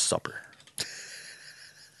who has supper.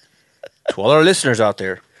 To all our listeners out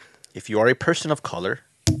there, if you are a person of color,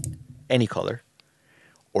 any color,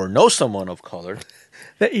 or know someone of color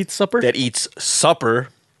that eats supper,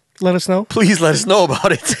 let us know. Please let us know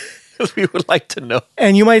about it. We would like to know.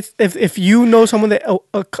 And you might, if you know someone that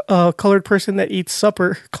a colored person that eats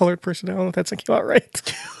supper, colored person, I don't know if that's came out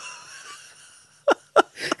right.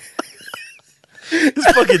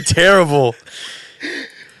 It's fucking terrible.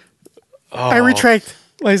 I retract.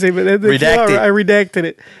 Like I say, but Redacted. I redacted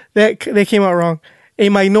it. That came out wrong. a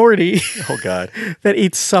minority Oh God. that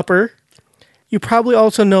eats supper. You probably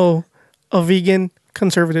also know a vegan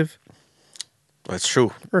conservative That's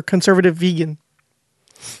true. or conservative vegan.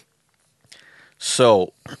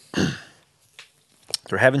 So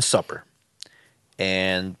they're having supper,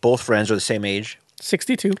 and both friends are the same age.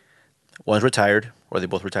 62. One's retired, or they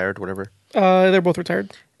both retired, whatever. They're both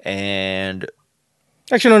retired. And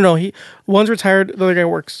Actually, no. One's retired. The other guy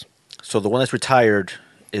works. so the one that's retired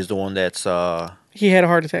is the one that's He had a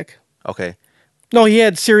heart attack. okay. No, he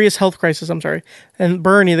had serious health crisis. I'm sorry. And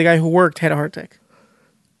Bernie, the guy who worked, had a heart attack.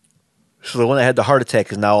 So the one that had the heart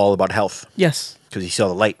attack is now all about health Yes. because he saw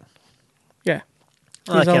the light. Yeah.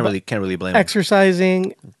 Well, I He's all can't about really blame him.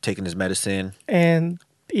 exercising Taking his medicine and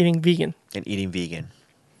eating vegan. and eating vegan.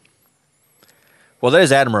 Well, that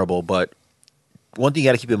is admirable, but one thing you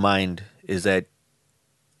got to keep in mind is that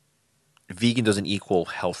vegan doesn't equal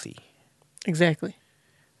healthy. Exactly.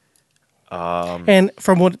 And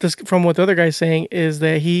from what the other guy's saying is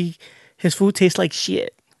that his food tastes like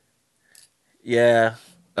shit. Yeah.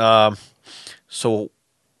 So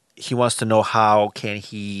he wants to know how can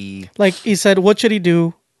he. Like he said, what should he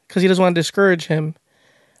do? Because he doesn't want to discourage him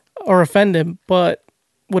or offend him. But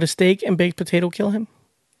would a steak and baked potato kill him?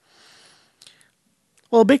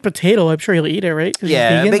 Well, a baked potato, I'm sure he'll eat it, right? 'Cause he's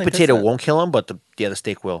Yeah, vegan. baked Like, potato that's not- won't kill him, but the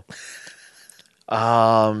steak will.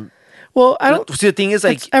 Well, I don't. See, the thing is,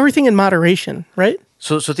 like, It's everything in moderation, right?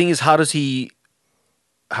 so the thing is, how does he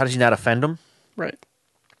not offend him? Right.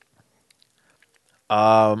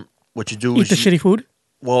 What you do Eat is the shitty food.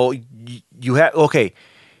 Well, you have okay.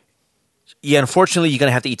 Yeah, unfortunately, you're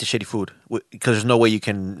gonna have to eat the shitty food because there's no way you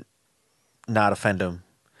can not offend him.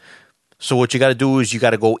 So what you got to do is you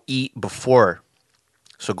got to go eat before.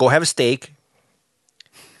 So go have a steak,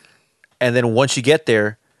 and then once you get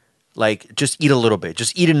there, like just eat a little bit.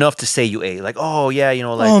 Just eat enough to say you ate. Like, oh yeah,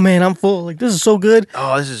 like. Oh man, I'm full. Like this is so good.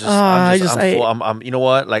 Oh, this is just. I I'm full. I'm. You know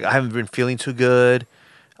what? Like I haven't been feeling too good.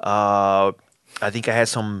 I think I had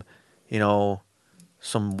some,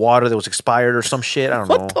 some water that was expired or some shit. I don't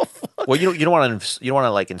know. the fuck? Well, you don't want to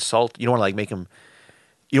like insult. You don't want to like make him.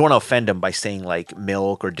 You don't want to offend him by saying like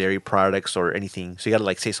milk or dairy products or anything. So you got to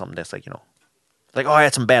like say something that's like like oh I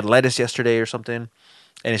had some bad lettuce yesterday or something,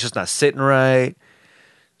 and it's just not sitting right.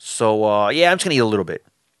 So yeah, I'm just gonna eat a little bit.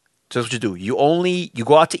 So that's what you do. You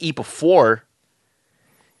go out to eat before,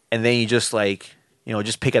 and then you just like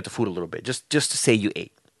just pick at the food a little bit, just to say you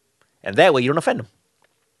ate, and that way you don't offend them.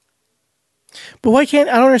 But why can't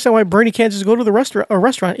I don't understand why Bernie can't just go to the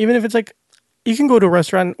restaurant, even if it's like you can go to a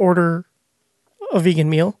restaurant and order a vegan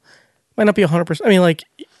meal. Might not be 100%. I mean, like,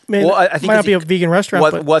 I think might not be a vegan restaurant.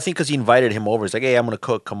 Well, I think because he invited him over. He's like, hey, I'm gonna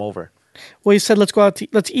cook. Come over. Well, he said, let's go out.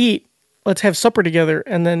 Let's eat. Let's have supper together.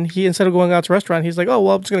 And then instead of going out to a restaurant, he's like, oh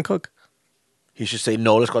well, I'm just gonna cook. He should say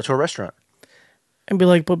no. Let's go out to a restaurant. And be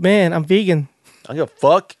like, but man, I'm vegan. I don't give a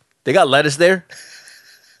fuck. They got lettuce there.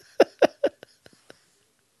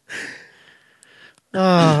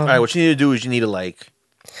 All right, what you need to do is you need to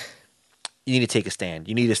take a stand.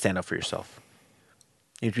 You need to stand up for yourself.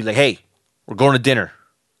 You need to be like, hey, we're going to dinner.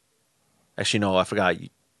 Actually, no, I forgot. You're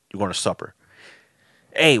going to supper.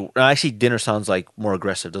 Hey, actually, dinner sounds like more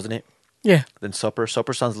aggressive, doesn't it? Yeah. Than supper.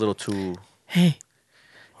 Supper sounds a little too. Hey,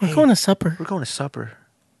 we're going to supper. We're going to supper.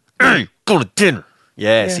 Hey, going to dinner.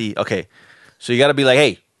 Yeah, see, okay. So you got to be like,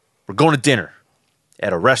 hey, we're going to dinner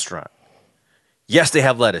at a restaurant. Yes, they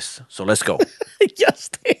have lettuce, so let's go. Yes,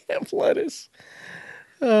 they have lettuce.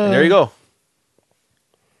 And there you go.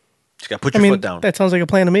 Just got to put your foot down. That sounds like a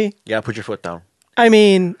plan to me. You got to put your foot down. I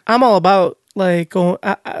mean, I'm all about like going.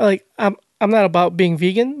 I'm not about being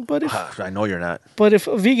vegan, but if I know you're not. But if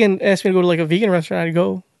a vegan asked me to go to like a vegan restaurant, I'd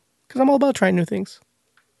go because I'm all about trying new things.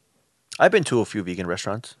 I've been to a few vegan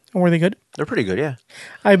restaurants. And were they good? They're pretty good, yeah.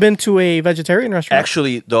 I've been to a vegetarian restaurant.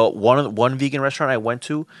 Actually, the one vegan restaurant I went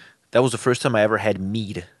to, that was the first time I ever had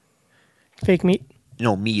mead. Fake meat?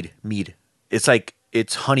 No, mead.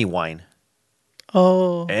 It's honey wine.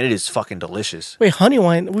 Oh. And it is fucking delicious. Wait, honey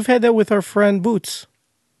wine? We've had that with our friend Boots.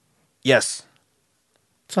 Yes.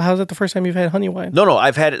 So how's that the first time you've had honey wine? No,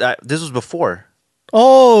 I've had it. This was before.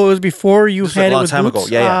 Oh, it was before you This was had a long it with time Boots?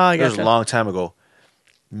 ago. Yeah. It was gotcha. a long time ago.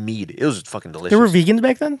 Mead. It was fucking delicious. There were vegans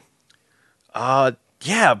back then?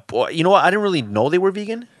 Yeah. Boy, you know what? I didn't really know they were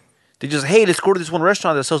vegan. They just, hey, let's go to this one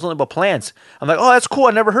restaurant that sells nothing but plants. I'm like, oh, that's cool.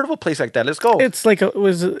 I never heard of a place like that. Let's go. It's like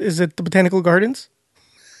is it the Botanical Gardens?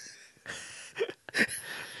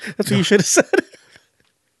 That's what you should have said.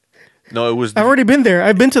 No, it was. I've already been there.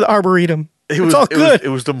 I've been to the Arboretum. It's all it good. it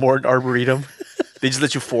was the Morton Arboretum. They just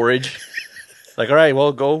let you forage. Like, all right,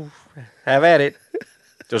 well, go have at it.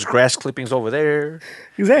 There's grass clippings over there.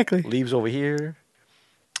 Exactly. Leaves over here.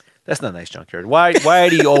 That's not nice, Junkyard. Why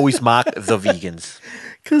do you always mock the vegans?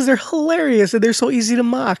 Because they're hilarious and they're so easy to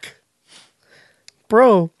mock.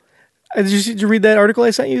 Bro, did you read that article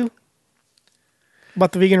I sent you?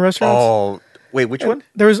 About the vegan restaurants? Oh, wait, which one?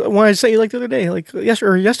 There was one I sent you like the other day, like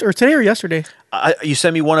or today or yesterday. You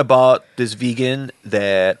sent me one about this vegan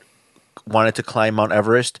that wanted to climb Mount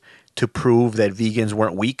Everest to prove that vegans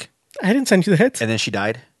weren't weak. I didn't send you that. And then she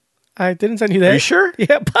died. I didn't send you that. Are you sure?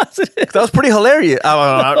 Yeah, positive. That was pretty hilarious.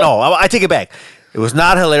 No, I take it back. It was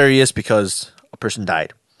not hilarious because a person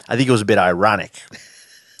died. I think it was a bit ironic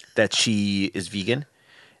that she is vegan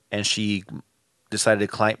and she decided to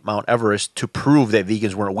climb Mount Everest to prove that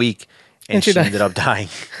vegans weren't weak, and she ended up dying.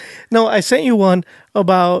 No, I sent you one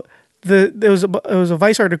about it was a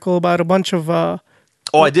Vice article about a bunch of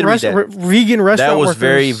I did read that. Vegan restaurant That was workers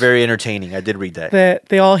very, very entertaining. I did read that. That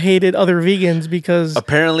they all hated other vegans because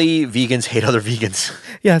apparently vegans hate other vegans.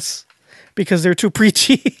 Yes, because they're too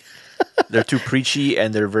preachy. They're too preachy,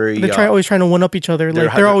 and they're very. They're always trying to one up each other.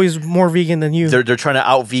 They're always more vegan than you. They're trying to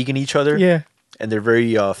out vegan each other. Yeah, and they're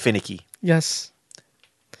very finicky. Yes.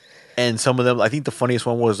 And some of them, I think the funniest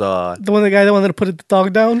one was the guy that wanted to put the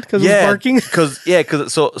dog down because it was barking.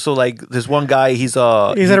 Because so like this one guy, he's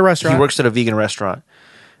at a restaurant. He works at a vegan restaurant,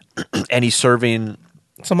 and he's serving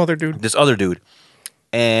some other dude. This other dude,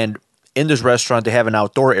 and in this restaurant they have an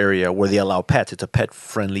outdoor area where they allow pets. It's a pet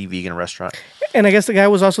friendly vegan restaurant. And I guess the guy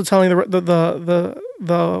was also telling the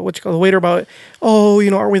waiter about,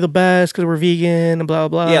 aren't we the best because we're vegan and blah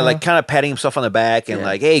blah. Yeah, like kind of patting himself on the back and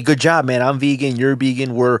like, hey, good job, man. I'm vegan. You're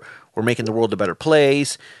vegan. We're making the world a better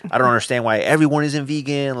place. I don't understand why everyone isn't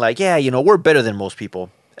vegan. Like, yeah, we're better than most people.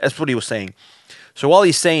 That's what he was saying. So while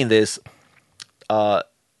he's saying this,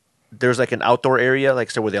 there's like an outdoor area, like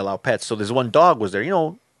I said, where they allow pets. So there's one dog was there.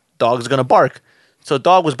 Dog's gonna bark. So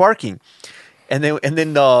dog was barking. And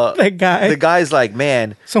then the guy's like,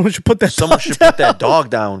 man, someone should put that dog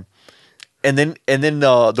down. And then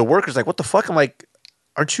the worker's like, what the fuck? I'm like,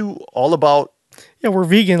 aren't you all about? Yeah, we're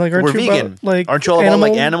vegan. Like, aren't you vegan? About, like, aren't you all about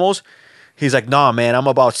like animals? He's like, nah, man, I'm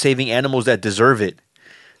about saving animals that deserve it.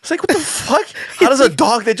 It's like, what the fuck? How does a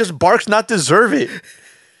dog that just barks not deserve it?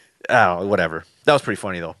 Oh, whatever. That was pretty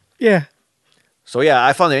funny though. Yeah. So yeah,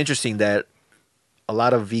 I found it interesting that a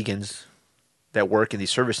lot of vegans that work in the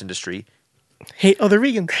service industry hate other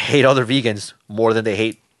vegans more than they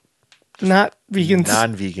hate not vegans,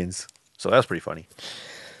 non-vegans. So that's pretty funny.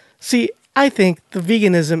 See, I think the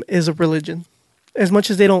veganism is a religion, as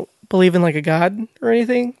much as they don't believe in like a god or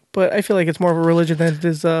anything. But I feel like it's more of a religion than it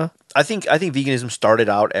is. I think veganism started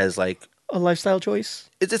out as like a lifestyle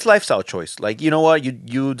choice. It's lifestyle choice. Like, you know what,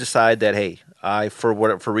 you decide that, hey, for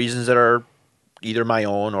reasons that are either my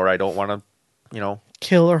own or I don't want to,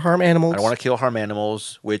 kill or harm animals. I don't want to kill or harm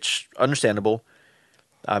animals, which understandable.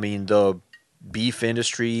 I mean, the beef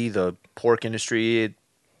industry, the pork industry,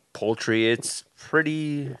 poultry, it's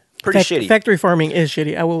pretty shitty. Factory farming is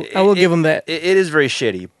shitty. I will give them that. It is very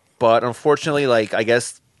shitty, but unfortunately, like, I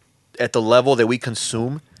guess at the level that we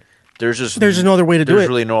consume, there's no other way to do it. There's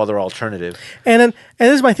really no other alternative. And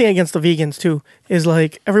this is my thing against the vegans too. Is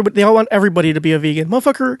like they all want everybody to be a vegan.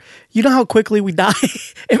 Motherfucker, you know how quickly we die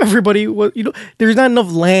if everybody was. There's not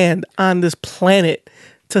enough land on this planet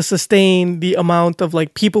to sustain the amount of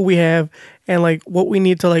like people we have and like what we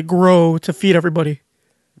need to like grow to feed everybody.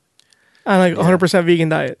 On like 100% vegan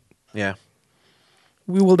diet. Yeah.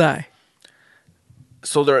 We will die.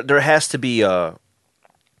 So there has to be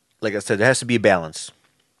like I said, there has to be a balance.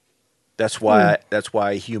 That's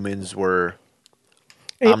why humans were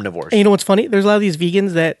omnivores. And you know what's funny? There's a lot of these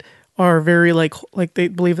vegans that are very like they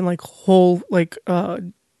believe in like whole like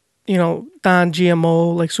non-GMO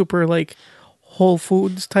like super like whole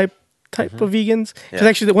foods type of vegans. Because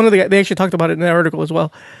actually they actually talked about it in that article as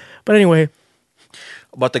well. But anyway,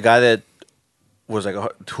 about the guy that was like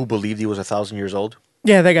who believed he was 1,000 years old.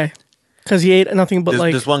 Yeah, that guy. Because he ate nothing but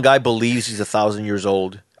this one guy believes he's 1,000 years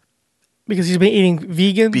old. Because he's been eating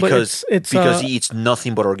vegan, because he eats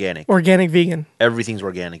nothing but organic. Organic vegan. Everything's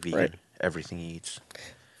organic vegan. Right. Everything he eats.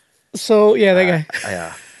 So yeah, that guy.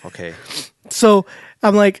 Yeah. Okay. So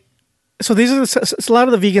I'm like, so these are a lot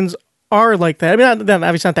of the vegans are like that. I mean,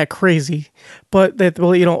 obviously not that crazy, but that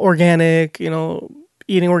organic,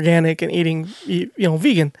 eating organic and eating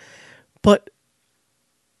vegan. But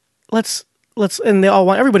let's and they all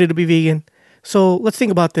want everybody to be vegan. So let's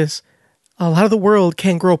think about this. A lot of the world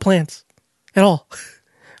can't grow plants at all.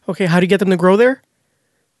 Okay, how do you get them to grow there?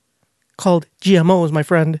 Called GMOs, my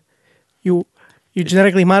friend. You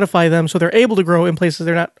genetically modify them so they're able to grow in places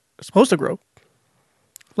they're not supposed to grow.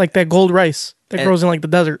 Like that gold rice that grows in like the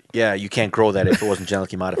desert. Yeah, you can't grow that if it wasn't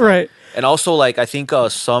genetically modified. Right. And also, like, I think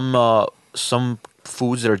some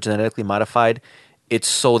foods that are genetically modified, it's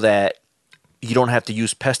so that you don't have to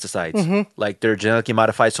use pesticides. Like they're genetically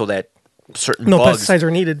modified so that certain No bugs, pesticides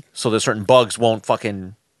are needed. so that certain bugs won't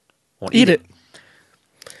Eat it.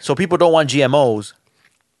 So people don't want GMOs,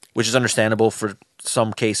 which is understandable for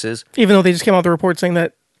some cases. Even though they just came out with a report saying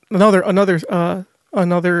that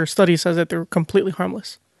another study says that they're completely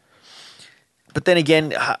harmless. But then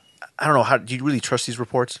again, I don't know. How do you really trust these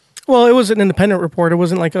reports? Well, it was an independent report. It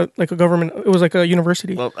wasn't like a government. It was like a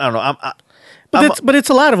university. Well, I don't know. But it's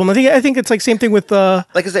a lot of them. I think it's like same thing with like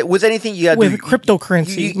I said, with anything you got with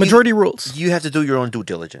cryptocurrency. Majority rules. You have to do your own due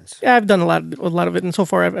diligence. Yeah, I've done a lot of it, and so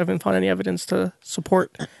far I haven't found any evidence to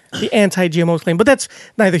support the anti-GMO claim. But that's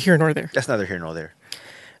neither here nor there. That's neither here nor there.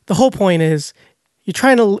 The whole point is you're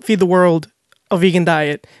trying to feed the world a vegan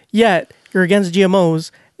diet, yet you're against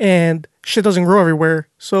GMOs and shit doesn't grow everywhere.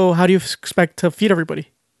 So how do you expect to feed everybody?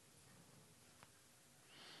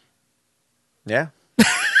 Yeah.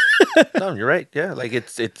 No, you're right. Yeah, like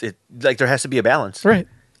it like there has to be a balance, right?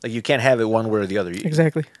 Like you can't have it one way or the other.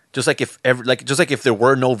 Exactly. Just like if there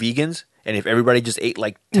were no vegans and if everybody just ate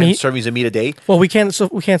like 10 Meat. servings of meat a day, Well, we can't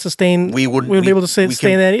sustain. we wouldn't be able to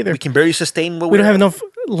sustain that either. We can barely sustain what We don't have enough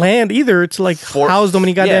land either to like house so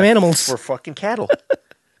many goddamn animals. for fucking cattle.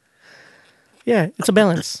 Yeah, it's a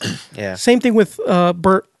balance. Yeah. Same thing with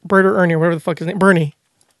Bert or Ernie or whatever the fuck his name. Bernie.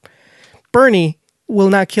 Bernie will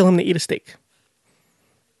not kill him to eat a steak.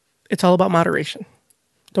 It's all about moderation.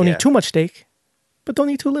 Don't Yeah. eat too much steak, but don't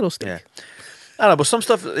eat too little steak. Yeah. I don't know, but some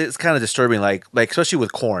stuff is kind of disturbing, like especially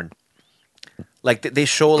with corn. Like they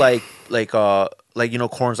show like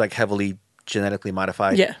corn's like heavily genetically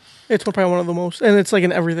modified. Yeah, it's probably one of the most, and it's like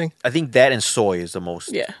in everything. I think that and soy is the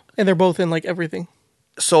most. Yeah, and they're both in like everything.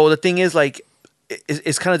 So the thing is, like,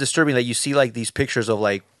 it's kind of disturbing that you see like these pictures of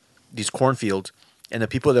like these cornfields, and the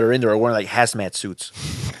people that are in there are wearing like hazmat suits.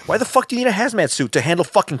 Why the fuck do you need a hazmat suit to handle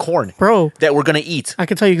fucking corn, bro? That we're gonna eat. I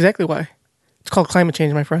can tell you exactly why. It's called climate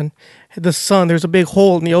change, my friend. The sun, there's a big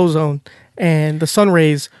hole in the ozone, and the sun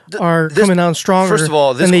rays are coming down stronger First of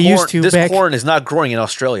all, than they used to. This corn is not growing in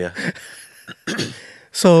Australia.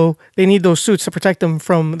 So they need those suits to protect them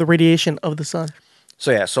from the radiation of the sun.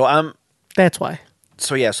 So yeah, That's why.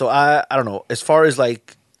 So yeah, so I don't know. As far as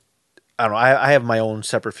like, I don't know. I have my own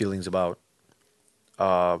separate feelings about,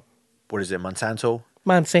 what is it, Monsanto?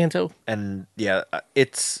 Monsanto. And yeah,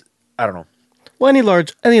 it's, I don't know. Well,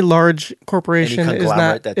 any large corporation is conglomerate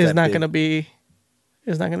not that going to be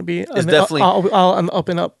It's definitely all on the up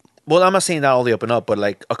and up. Well, I'm not saying not all the up and up, but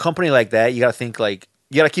like a company like that, you got to think like,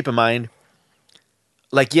 you got to keep in mind,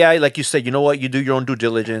 like, yeah, like you said, you know what, you do your own due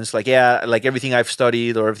diligence. Like, yeah, like everything I've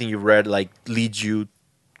studied or everything you've read, like leads you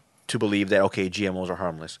to believe that, okay, GMOs are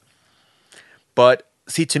harmless. But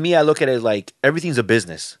see, to me, I look at it like everything's a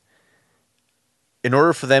business. In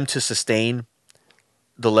order for them to sustain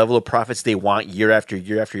the level of profits they want year after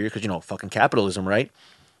year after year, because, you know, fucking capitalism, right?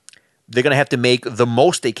 They're going to have to make the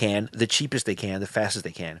most they can, the cheapest they can, the fastest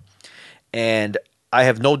they can. And I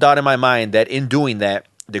have no doubt in my mind that in doing that,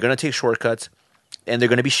 they're going to take shortcuts and they're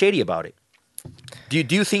going to be shady about it. Do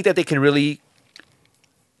you think that they can really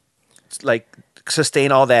like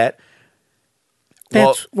sustain all that?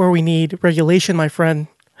 That's where we need regulation, my friend.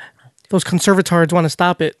 Those conservatards want to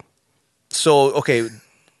stop it. So, okay,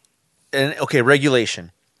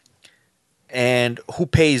 regulation. And who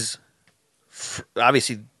pays?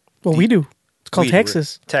 Obviously, well, we do. It's called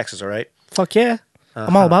taxes. Taxes, all right? Fuck yeah.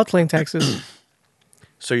 I'm all about paying taxes.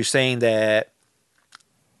 So you're saying that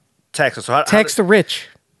taxes. So tax the rich.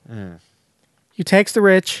 You tax the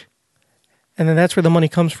rich, and then that's where the money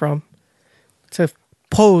comes from to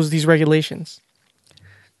pose these regulations.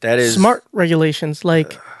 That is smart regulations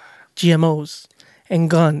like GMOs and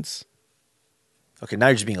guns. Okay, now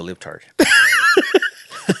you're just being a libtard.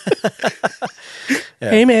 Yeah.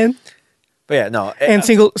 Hey, man. But yeah, no. And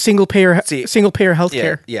single payer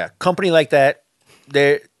healthcare. Yeah, company like that,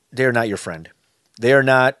 they're not your friend. They're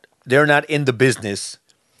not in the business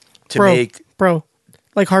to make. Bro,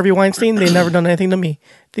 like Harvey Weinstein, they never done anything to me.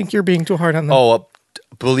 Think you're being too hard on them. Oh,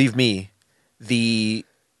 believe me, the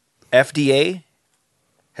FDA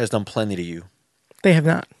has done plenty to you. They have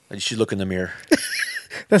not. You should look in the mirror.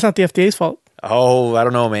 That's not the FDA's fault. Oh, I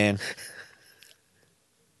don't know, man.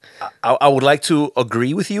 I would like to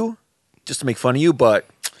agree with you, just to make fun of you, but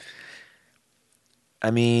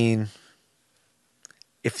I mean,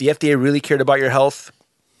 if the FDA really cared about your health,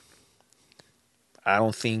 I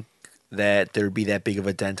don't think that there'd be that big of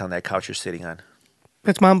a dent on that couch you're sitting on.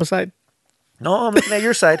 That's Mamba's side. No, I'm looking at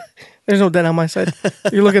your side. There's no dent on my side.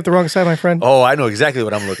 You're looking at the wrong side, my friend. Oh, I know exactly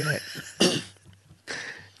what I'm looking at. You're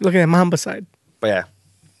looking at Mamba's side. But yeah.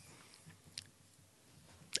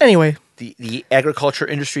 Anyway, the agriculture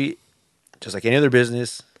industry, just like any other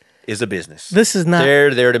business, is a business. This is not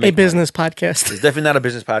They're there to make a business money. podcast. It's definitely not a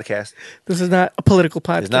business podcast. This is not a political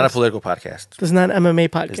podcast. It's not a political podcast. This is not an MMA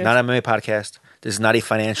podcast. It's not an MMA podcast. This is not a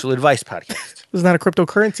financial advice podcast. This is not a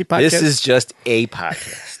cryptocurrency podcast. This is just a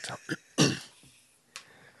podcast.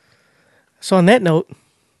 So on that note,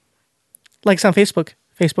 like us on Facebook,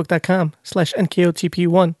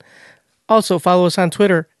 facebook.com/NKOTP1. Also follow us on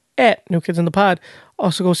Twitter at New Kids on the Pod.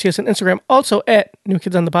 Also go see us on Instagram, also at New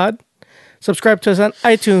Kids on the Pod. Subscribe to us on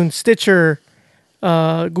iTunes, Stitcher,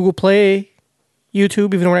 Google Play,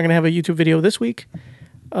 YouTube, even though we're not going to have a YouTube video this week.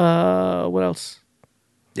 What else?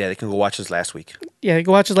 Yeah, they can go watch us last week. Yeah,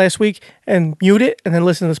 go watch us last week and mute it and then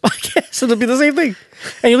listen to this podcast. So it'll be the same thing.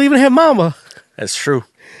 And you'll even have Mama. That's true.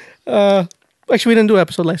 Actually, we didn't do an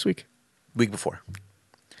episode last week. Week before.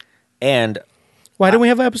 And why didn't we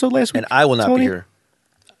have an episode last week? And I will not Tony? be here.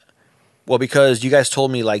 Well, because you guys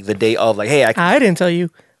told me like the day of, like, hey, I didn't tell you.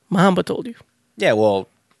 Mamba told you. Yeah, well,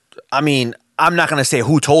 I mean, I'm not going to say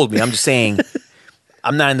who told me. I'm just saying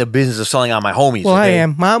I'm not in the business of selling out my homies. Well, okay? I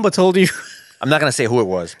am. Mamba told you. I'm not going to say who it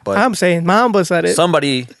was, but I'm saying Mamba said it.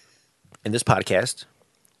 Somebody in this podcast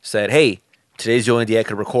said, hey, today's the only day I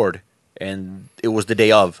could record. And it was the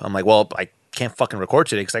day of. I'm like, well, I can't fucking record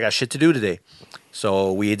today because I got shit to do today.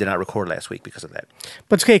 So we did not record last week because of that.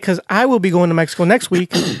 But it's okay, because I will be going to Mexico next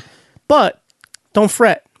week. But don't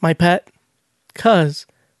fret, my pet, because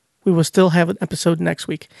we will still have an episode next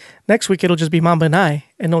week. Next week, it'll just be Mamba and I,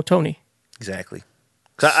 and no Tony. Exactly.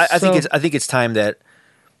 Because I think it's time that,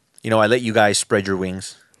 I let you guys spread your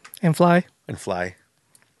wings. And fly. And fly.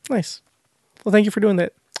 Nice. Well, thank you for doing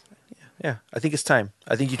that. Yeah, I think it's time.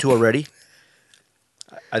 I think you two are ready.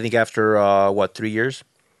 I think after, 3 years?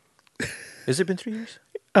 Has it been 3 years?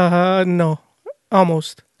 No.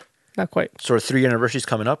 Almost. Not quite. So our 3-year anniversary is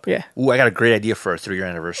coming up? Yeah. Ooh, I got a great idea for our 3-year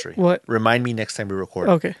anniversary. What? Remind me next time we record.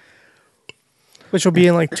 Okay. Which will be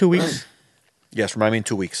in like 2 weeks. Yes, remind me in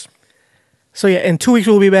 2 weeks. So yeah, in 2 weeks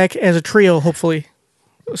we'll be back as a trio, hopefully.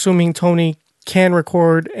 Assuming Tony can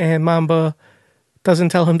record and Mamba doesn't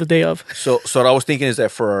tell him the day of. So what I was thinking is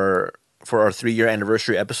that for our 3-year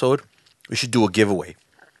anniversary episode, we should do a giveaway.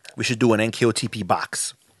 We should do an NKOTP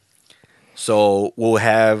box. So we'll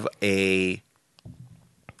have a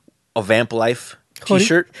Vamp Life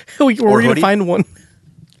t-shirt. We're going to find one.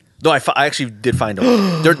 No, I actually did find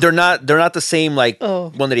them. they're not the same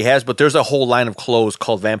one that he has, but there's a whole line of clothes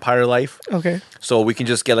called Vampire Life. Okay. So we can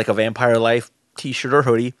just get like a Vampire Life t-shirt or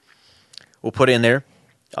hoodie. We'll put it in there,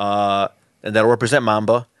 and that'll represent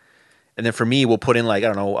Mamba. And then for me, we'll put in like, I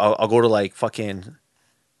don't know, I'll go to like fucking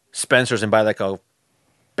Spencer's and buy like a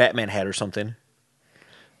Batman hat or something.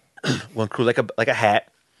 We'll include like a hat.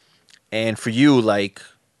 And for you, like,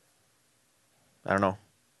 I don't know.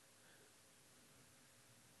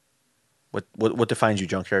 What defines you,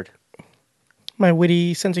 Junkyard? My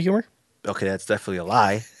witty sense of humor. Okay, that's definitely a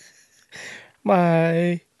lie.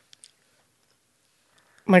 My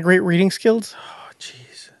great reading skills. Oh,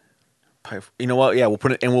 jeez. You know what? Yeah, we'll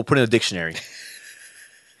put it in a dictionary.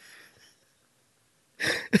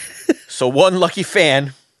 So one lucky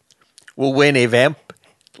fan will win a Vamp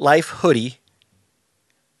Life hoodie,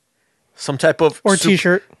 some type of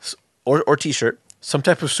t-shirt, or t-shirt, some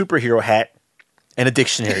type of superhero hat, and a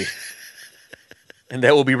dictionary. And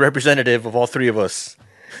that will be representative of all three of us.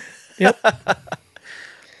 Yep. All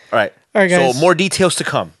right, guys. So more details to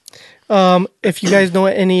come. If you guys know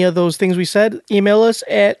any of those things we said, email us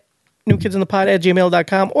at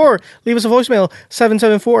newkidsinthepod@gmail.com or leave us a voicemail,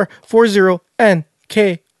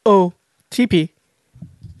 774-40-NKOTP.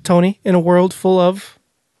 Tony, in a world full of...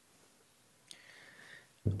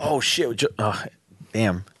 Oh, shit.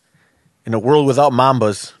 Damn. In a world without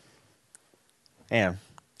Mambas. Damn.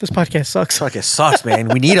 This podcast sucks. This podcast sucks, man.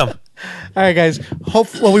 We need them. All right, guys.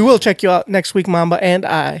 We will check you out next week, Mamba and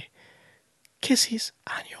I. Kissies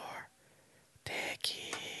on you.